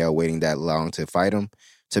Pacquiao waiting that long to fight him,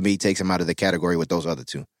 to me, takes him out of the category with those other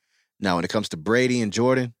 2. Now, when it comes to Brady and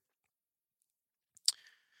Jordan,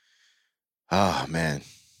 oh, man.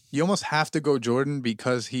 You almost have to go Jordan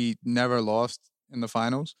because he never lost in the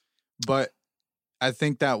finals. But I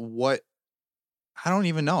think that I don't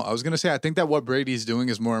even know. I was going to say, I think that what Brady's doing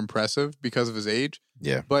is more impressive because of his age.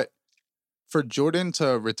 Yeah. But for Jordan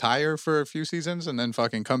to retire for a few seasons and then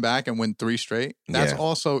fucking come back and win 3 straight, that's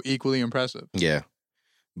also equally impressive. Yeah.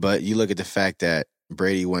 But you look at the fact that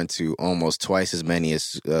Brady went to almost twice as many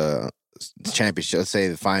as championships, let's say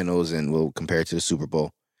the finals, and we'll compare it to the Super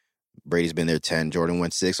Bowl. Brady's been there 10. Jordan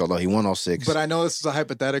went 6, although he won all 6. But I know this is a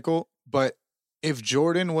hypothetical, but if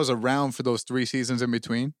Jordan was around for those 3 seasons in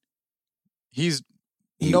between, he's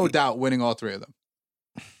no doubt winning all 3 of them.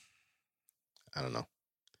 I don't know.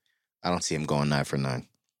 I don't see him going 9 for 9.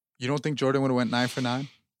 You don't think Jordan would have went 9 for 9?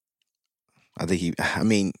 I think he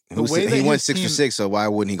went 6 for 6, so why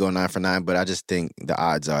wouldn't he go 9 for 9? But I just think the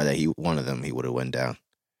odds are that one of them he would have went down.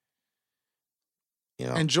 You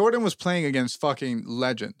know? And Jordan was playing against fucking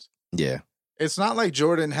legends. Yeah. It's not like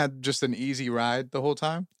Jordan had just an easy ride the whole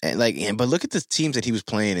time. And but look at the teams that he was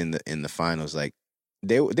playing in the finals. Like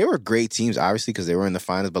they were great teams, obviously, because they were in the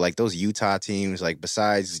finals. But like those Utah teams, like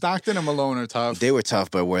besides Stockton and Malone are tough. They were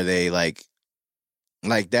tough, but were they like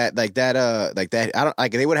that? I don't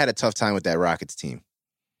like. They would have had a tough time with that Rockets team.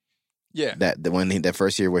 Yeah, that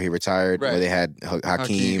first year where he retired, where they had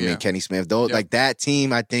Hakeem and Kenny Smith. Those like that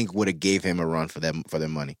team, I think would have gave him a run for their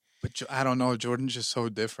money. But I don't know. Jordan's just so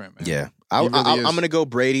different, man. Yeah, I'm gonna go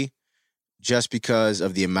Brady, just because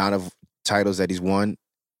of the amount of titles that he's won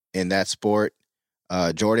in that sport.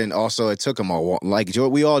 Jordan also, it took him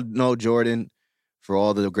we all know Jordan for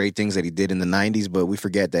all the great things that he did in the 90s, but we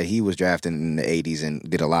forget that he was drafted in the 80s and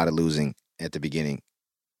did a lot of losing at the beginning.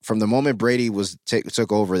 From the moment Brady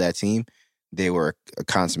took over that team, they were a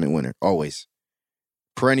consummate winner, always.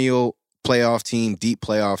 Perennial playoff team, deep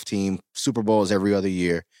playoff team, Super Bowls every other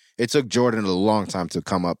year. It took Jordan a long time to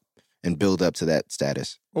come up and build up to that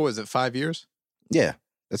status. What was it, 5 years? Yeah.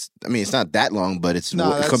 It's not that long, but it's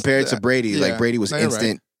compared to Brady. Like Brady was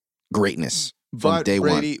instant greatness from day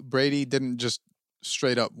one. Brady didn't just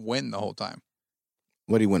straight up win the whole time.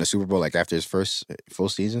 What did he win, a Super Bowl like after his first full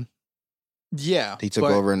season? Yeah. He took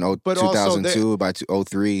over in 2002. By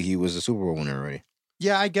 2003, he was a Super Bowl winner already.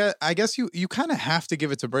 Yeah, I guess you kind of have to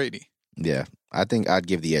give it to Brady. Yeah. I think I'd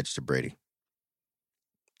give the edge to Brady.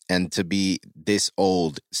 And to be this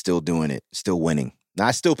old, still doing it, still winning.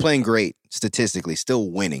 Not still playing great, statistically,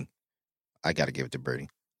 still winning. I got to give it to Brady.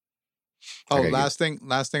 Oh, last thing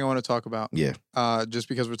I want to talk about. Yeah. Just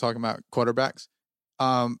because we're talking about quarterbacks.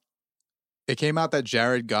 It came out that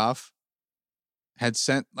Jared Goff had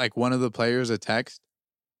sent like one of the players a text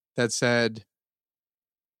that said,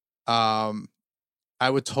 I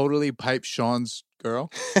would totally pipe Sean's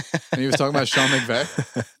girl. And he was talking about Sean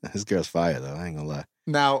McVay. This girl's fire, though. I ain't gonna lie.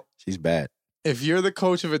 Now, she's bad. If you're the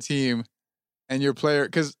coach of a team and your player,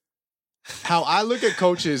 because how I look at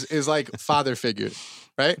coaches is like father figures.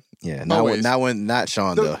 right? Yeah, Always. not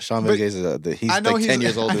Sean though. Sean but- McVay's he's I know like 10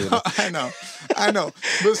 years older than I know.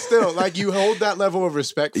 But still, like, you hold that level of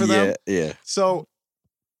respect for them. Yeah. So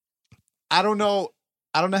I don't know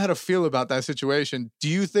how to feel about that situation. Do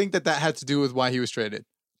you think that had to do with why he was traded?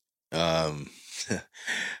 Because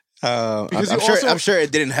I'm sure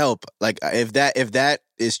it didn't help. Like if that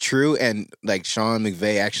is true and like Sean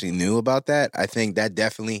McVay actually knew about that, I think that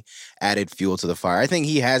definitely added fuel to the fire. I think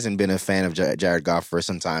he hasn't been a fan of Jared Goff for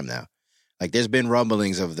some time now. Like there's been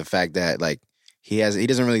rumblings of the fact that like he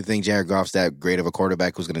doesn't really think Jared Goff's that great of a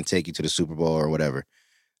quarterback who's going to take you to the Super Bowl or whatever.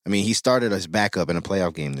 I mean, he started as backup in a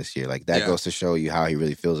playoff game this year. Like that goes to show you how he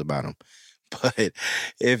really feels about him. But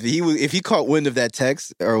if he caught wind of that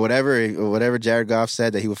text or whatever Jared Goff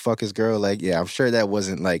said that he would fuck his girl, like, yeah, I'm sure that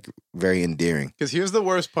wasn't like very endearing. Because here's the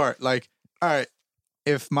worst part. Like, all right,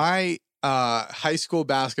 if my high school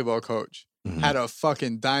basketball coach had a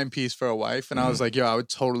fucking dime piece for a wife and I was like, yo, I would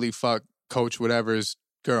totally fuck Coach whatever's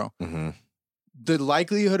girl. The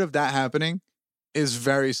likelihood of that happening is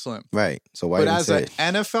very slim. Right. So why but didn't as say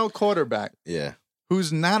an NFL quarterback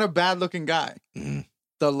who's not a bad looking guy,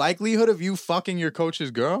 the likelihood of you fucking your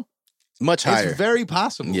coach's girl much higher. It's very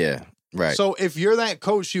possible. Yeah, right. So if you're that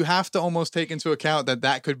coach, you have to almost take into account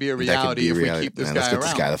that could be a reality if we keep this guy let's get around.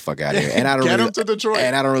 This guy the fuck out of here. And I don't get really, him to Detroit.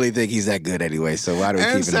 And I don't really think he's that good anyway. So why do we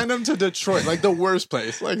keep him? Send him to Detroit, like the worst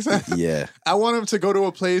place. Like, yeah, I want him to go to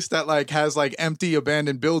a place that like has like empty,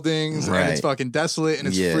 abandoned buildings and it's fucking desolate and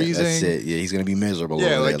it's freezing. That's it. Yeah, he's gonna be miserable.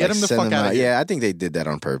 Yeah, like get him the fuck out of here. Yeah, I think they did that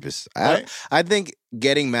on purpose. Right? I think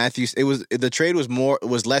getting Matthews, the trade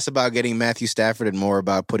was less about getting Matthew Stafford and more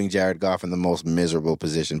about putting Jared Goff in the most miserable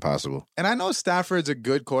position possible. And I know Stafford's a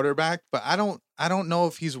good quarterback, but I don't know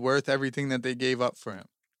if he's worth everything that they gave up for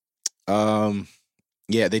him.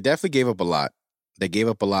 Yeah, they definitely gave up a lot. They gave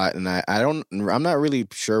up a lot, and I'm not really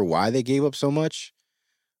sure why they gave up so much.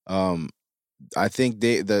 I think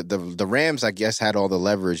the Rams, I guess, had all the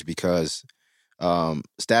leverage because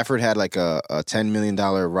Stafford had like a $10 million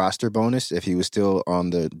roster bonus if he was still on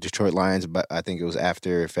the Detroit Lions, but I think it was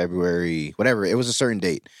after February, whatever. It was a certain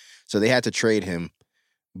date. So they had to trade him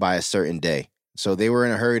by a certain day. So they were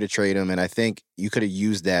in a hurry to trade him, and I think you could have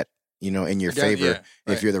used that, in your favor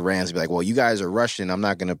if you're the Rams. Be like, well, you guys are rushing. I'm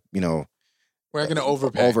not going to, we're not going to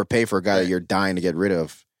overpay for a guy that you're dying to get rid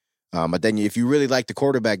of. But then if you really like the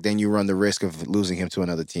quarterback, then you run the risk of losing him to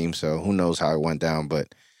another team. So who knows how it went down.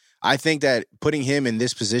 But I think that putting him in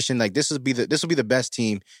this position, like this will be the best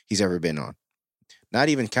team he's ever been on. Not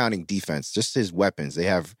even counting defense, just his weapons. They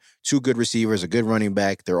have 2 good receivers, a good running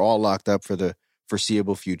back. They're all locked up for the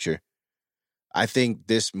foreseeable future. I think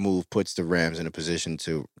this move puts the Rams in a position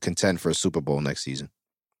to contend for a Super Bowl next season.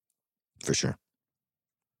 For sure.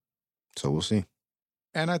 So we'll see.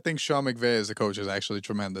 And I think Sean McVay as a coach is actually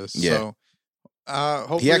tremendous. Yeah. So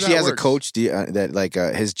hopefully he actually has works. a coach that like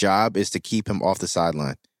his job is to keep him off the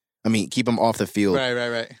sideline. I mean, keep him off the field.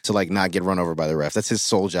 Right. To like not get run over by the refs. That's his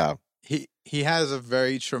sole job. He has a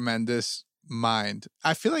very tremendous mind.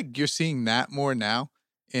 I feel like you're seeing that more now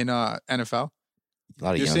in NFL.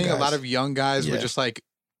 You're seeing a lot of young guys with just like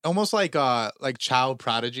almost like child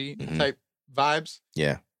prodigy type vibes.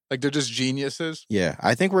 Yeah. Like they're just geniuses. Yeah.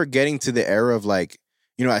 I think we're getting to the era of like,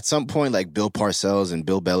 at some point like Bill Parcells and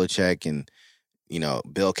Bill Belichick and,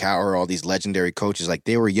 Bill Cowher, all these legendary coaches, like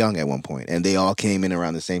they were young at one point and they all came in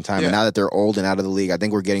around the same time. Yeah. And now that they're old and out of the league, I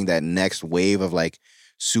think we're getting that next wave of like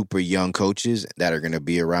super young coaches that are going to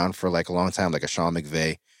be around for like a long time, like a Sean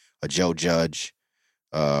McVay, a Joe Judge,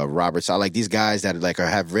 Robert Saleh, like these guys that like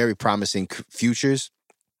have very promising futures.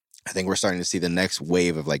 I think we're starting to see the next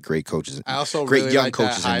wave of like great coaches. I also great really young like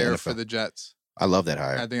coaches that hire in the NFL. for the Jets. I love that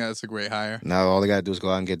hire. I think that's a great hire. Now all they got to do is go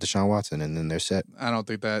out and get Deshaun Watson, and then they're set. I don't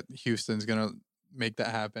think that Houston's gonna make that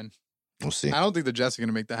happen. We'll see. I don't think the Jets are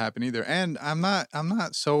gonna make that happen either. And I'm not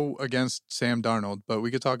so against Sam Darnold, but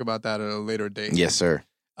we could talk about that at a later date. Yes, sir.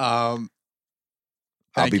 I'll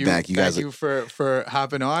be back. Thank you for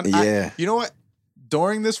hopping on. Yeah. You know what?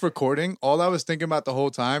 During this recording, all I was thinking about the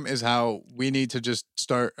whole time is how we need to just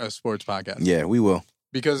start a sports podcast. Yeah, we will.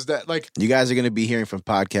 Because that, like, you guys are going to be hearing from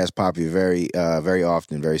Podcast Poppy very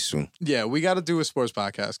often, very soon. Yeah, we got to do a sports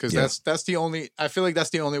podcast because that's the only. I feel like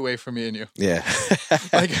that's the only way for me and you. Yeah,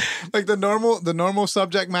 like the normal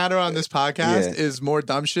subject matter on this podcast is more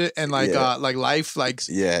dumb shit and like life, like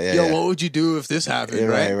what would you do if this happened?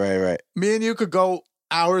 Yeah, right. Me and you could go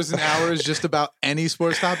hours and hours just about any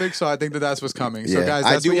sports topic. So I think that's what's coming. So guys,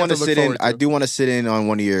 I do want to sit in. I do want to sit in on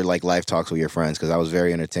one of your like live talks with your friends because I was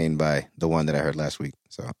very entertained by the one that I heard last week.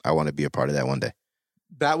 So I want to be a part of that one day.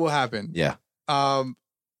 That will happen. Yeah.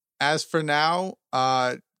 As for now,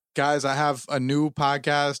 Guys, I have a new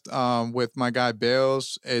podcast with my guy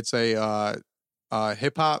Bales. It's a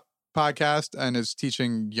hip hop podcast, and it's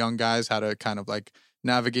teaching young guys how to kind of like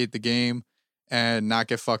navigate the game and not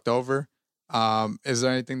get fucked over. Is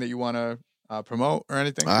there anything that you want to promote or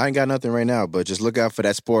anything? I ain't got nothing right now, but just look out for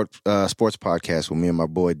that sports podcast with me and my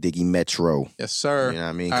boy Diggy Metro. Yes, sir. You know what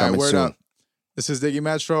I mean? All right, Coming word soon. up. This is Diggy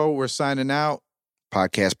Metro. We're signing out.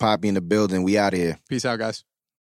 Podcast Poppy in the building. We out here. Peace out, guys.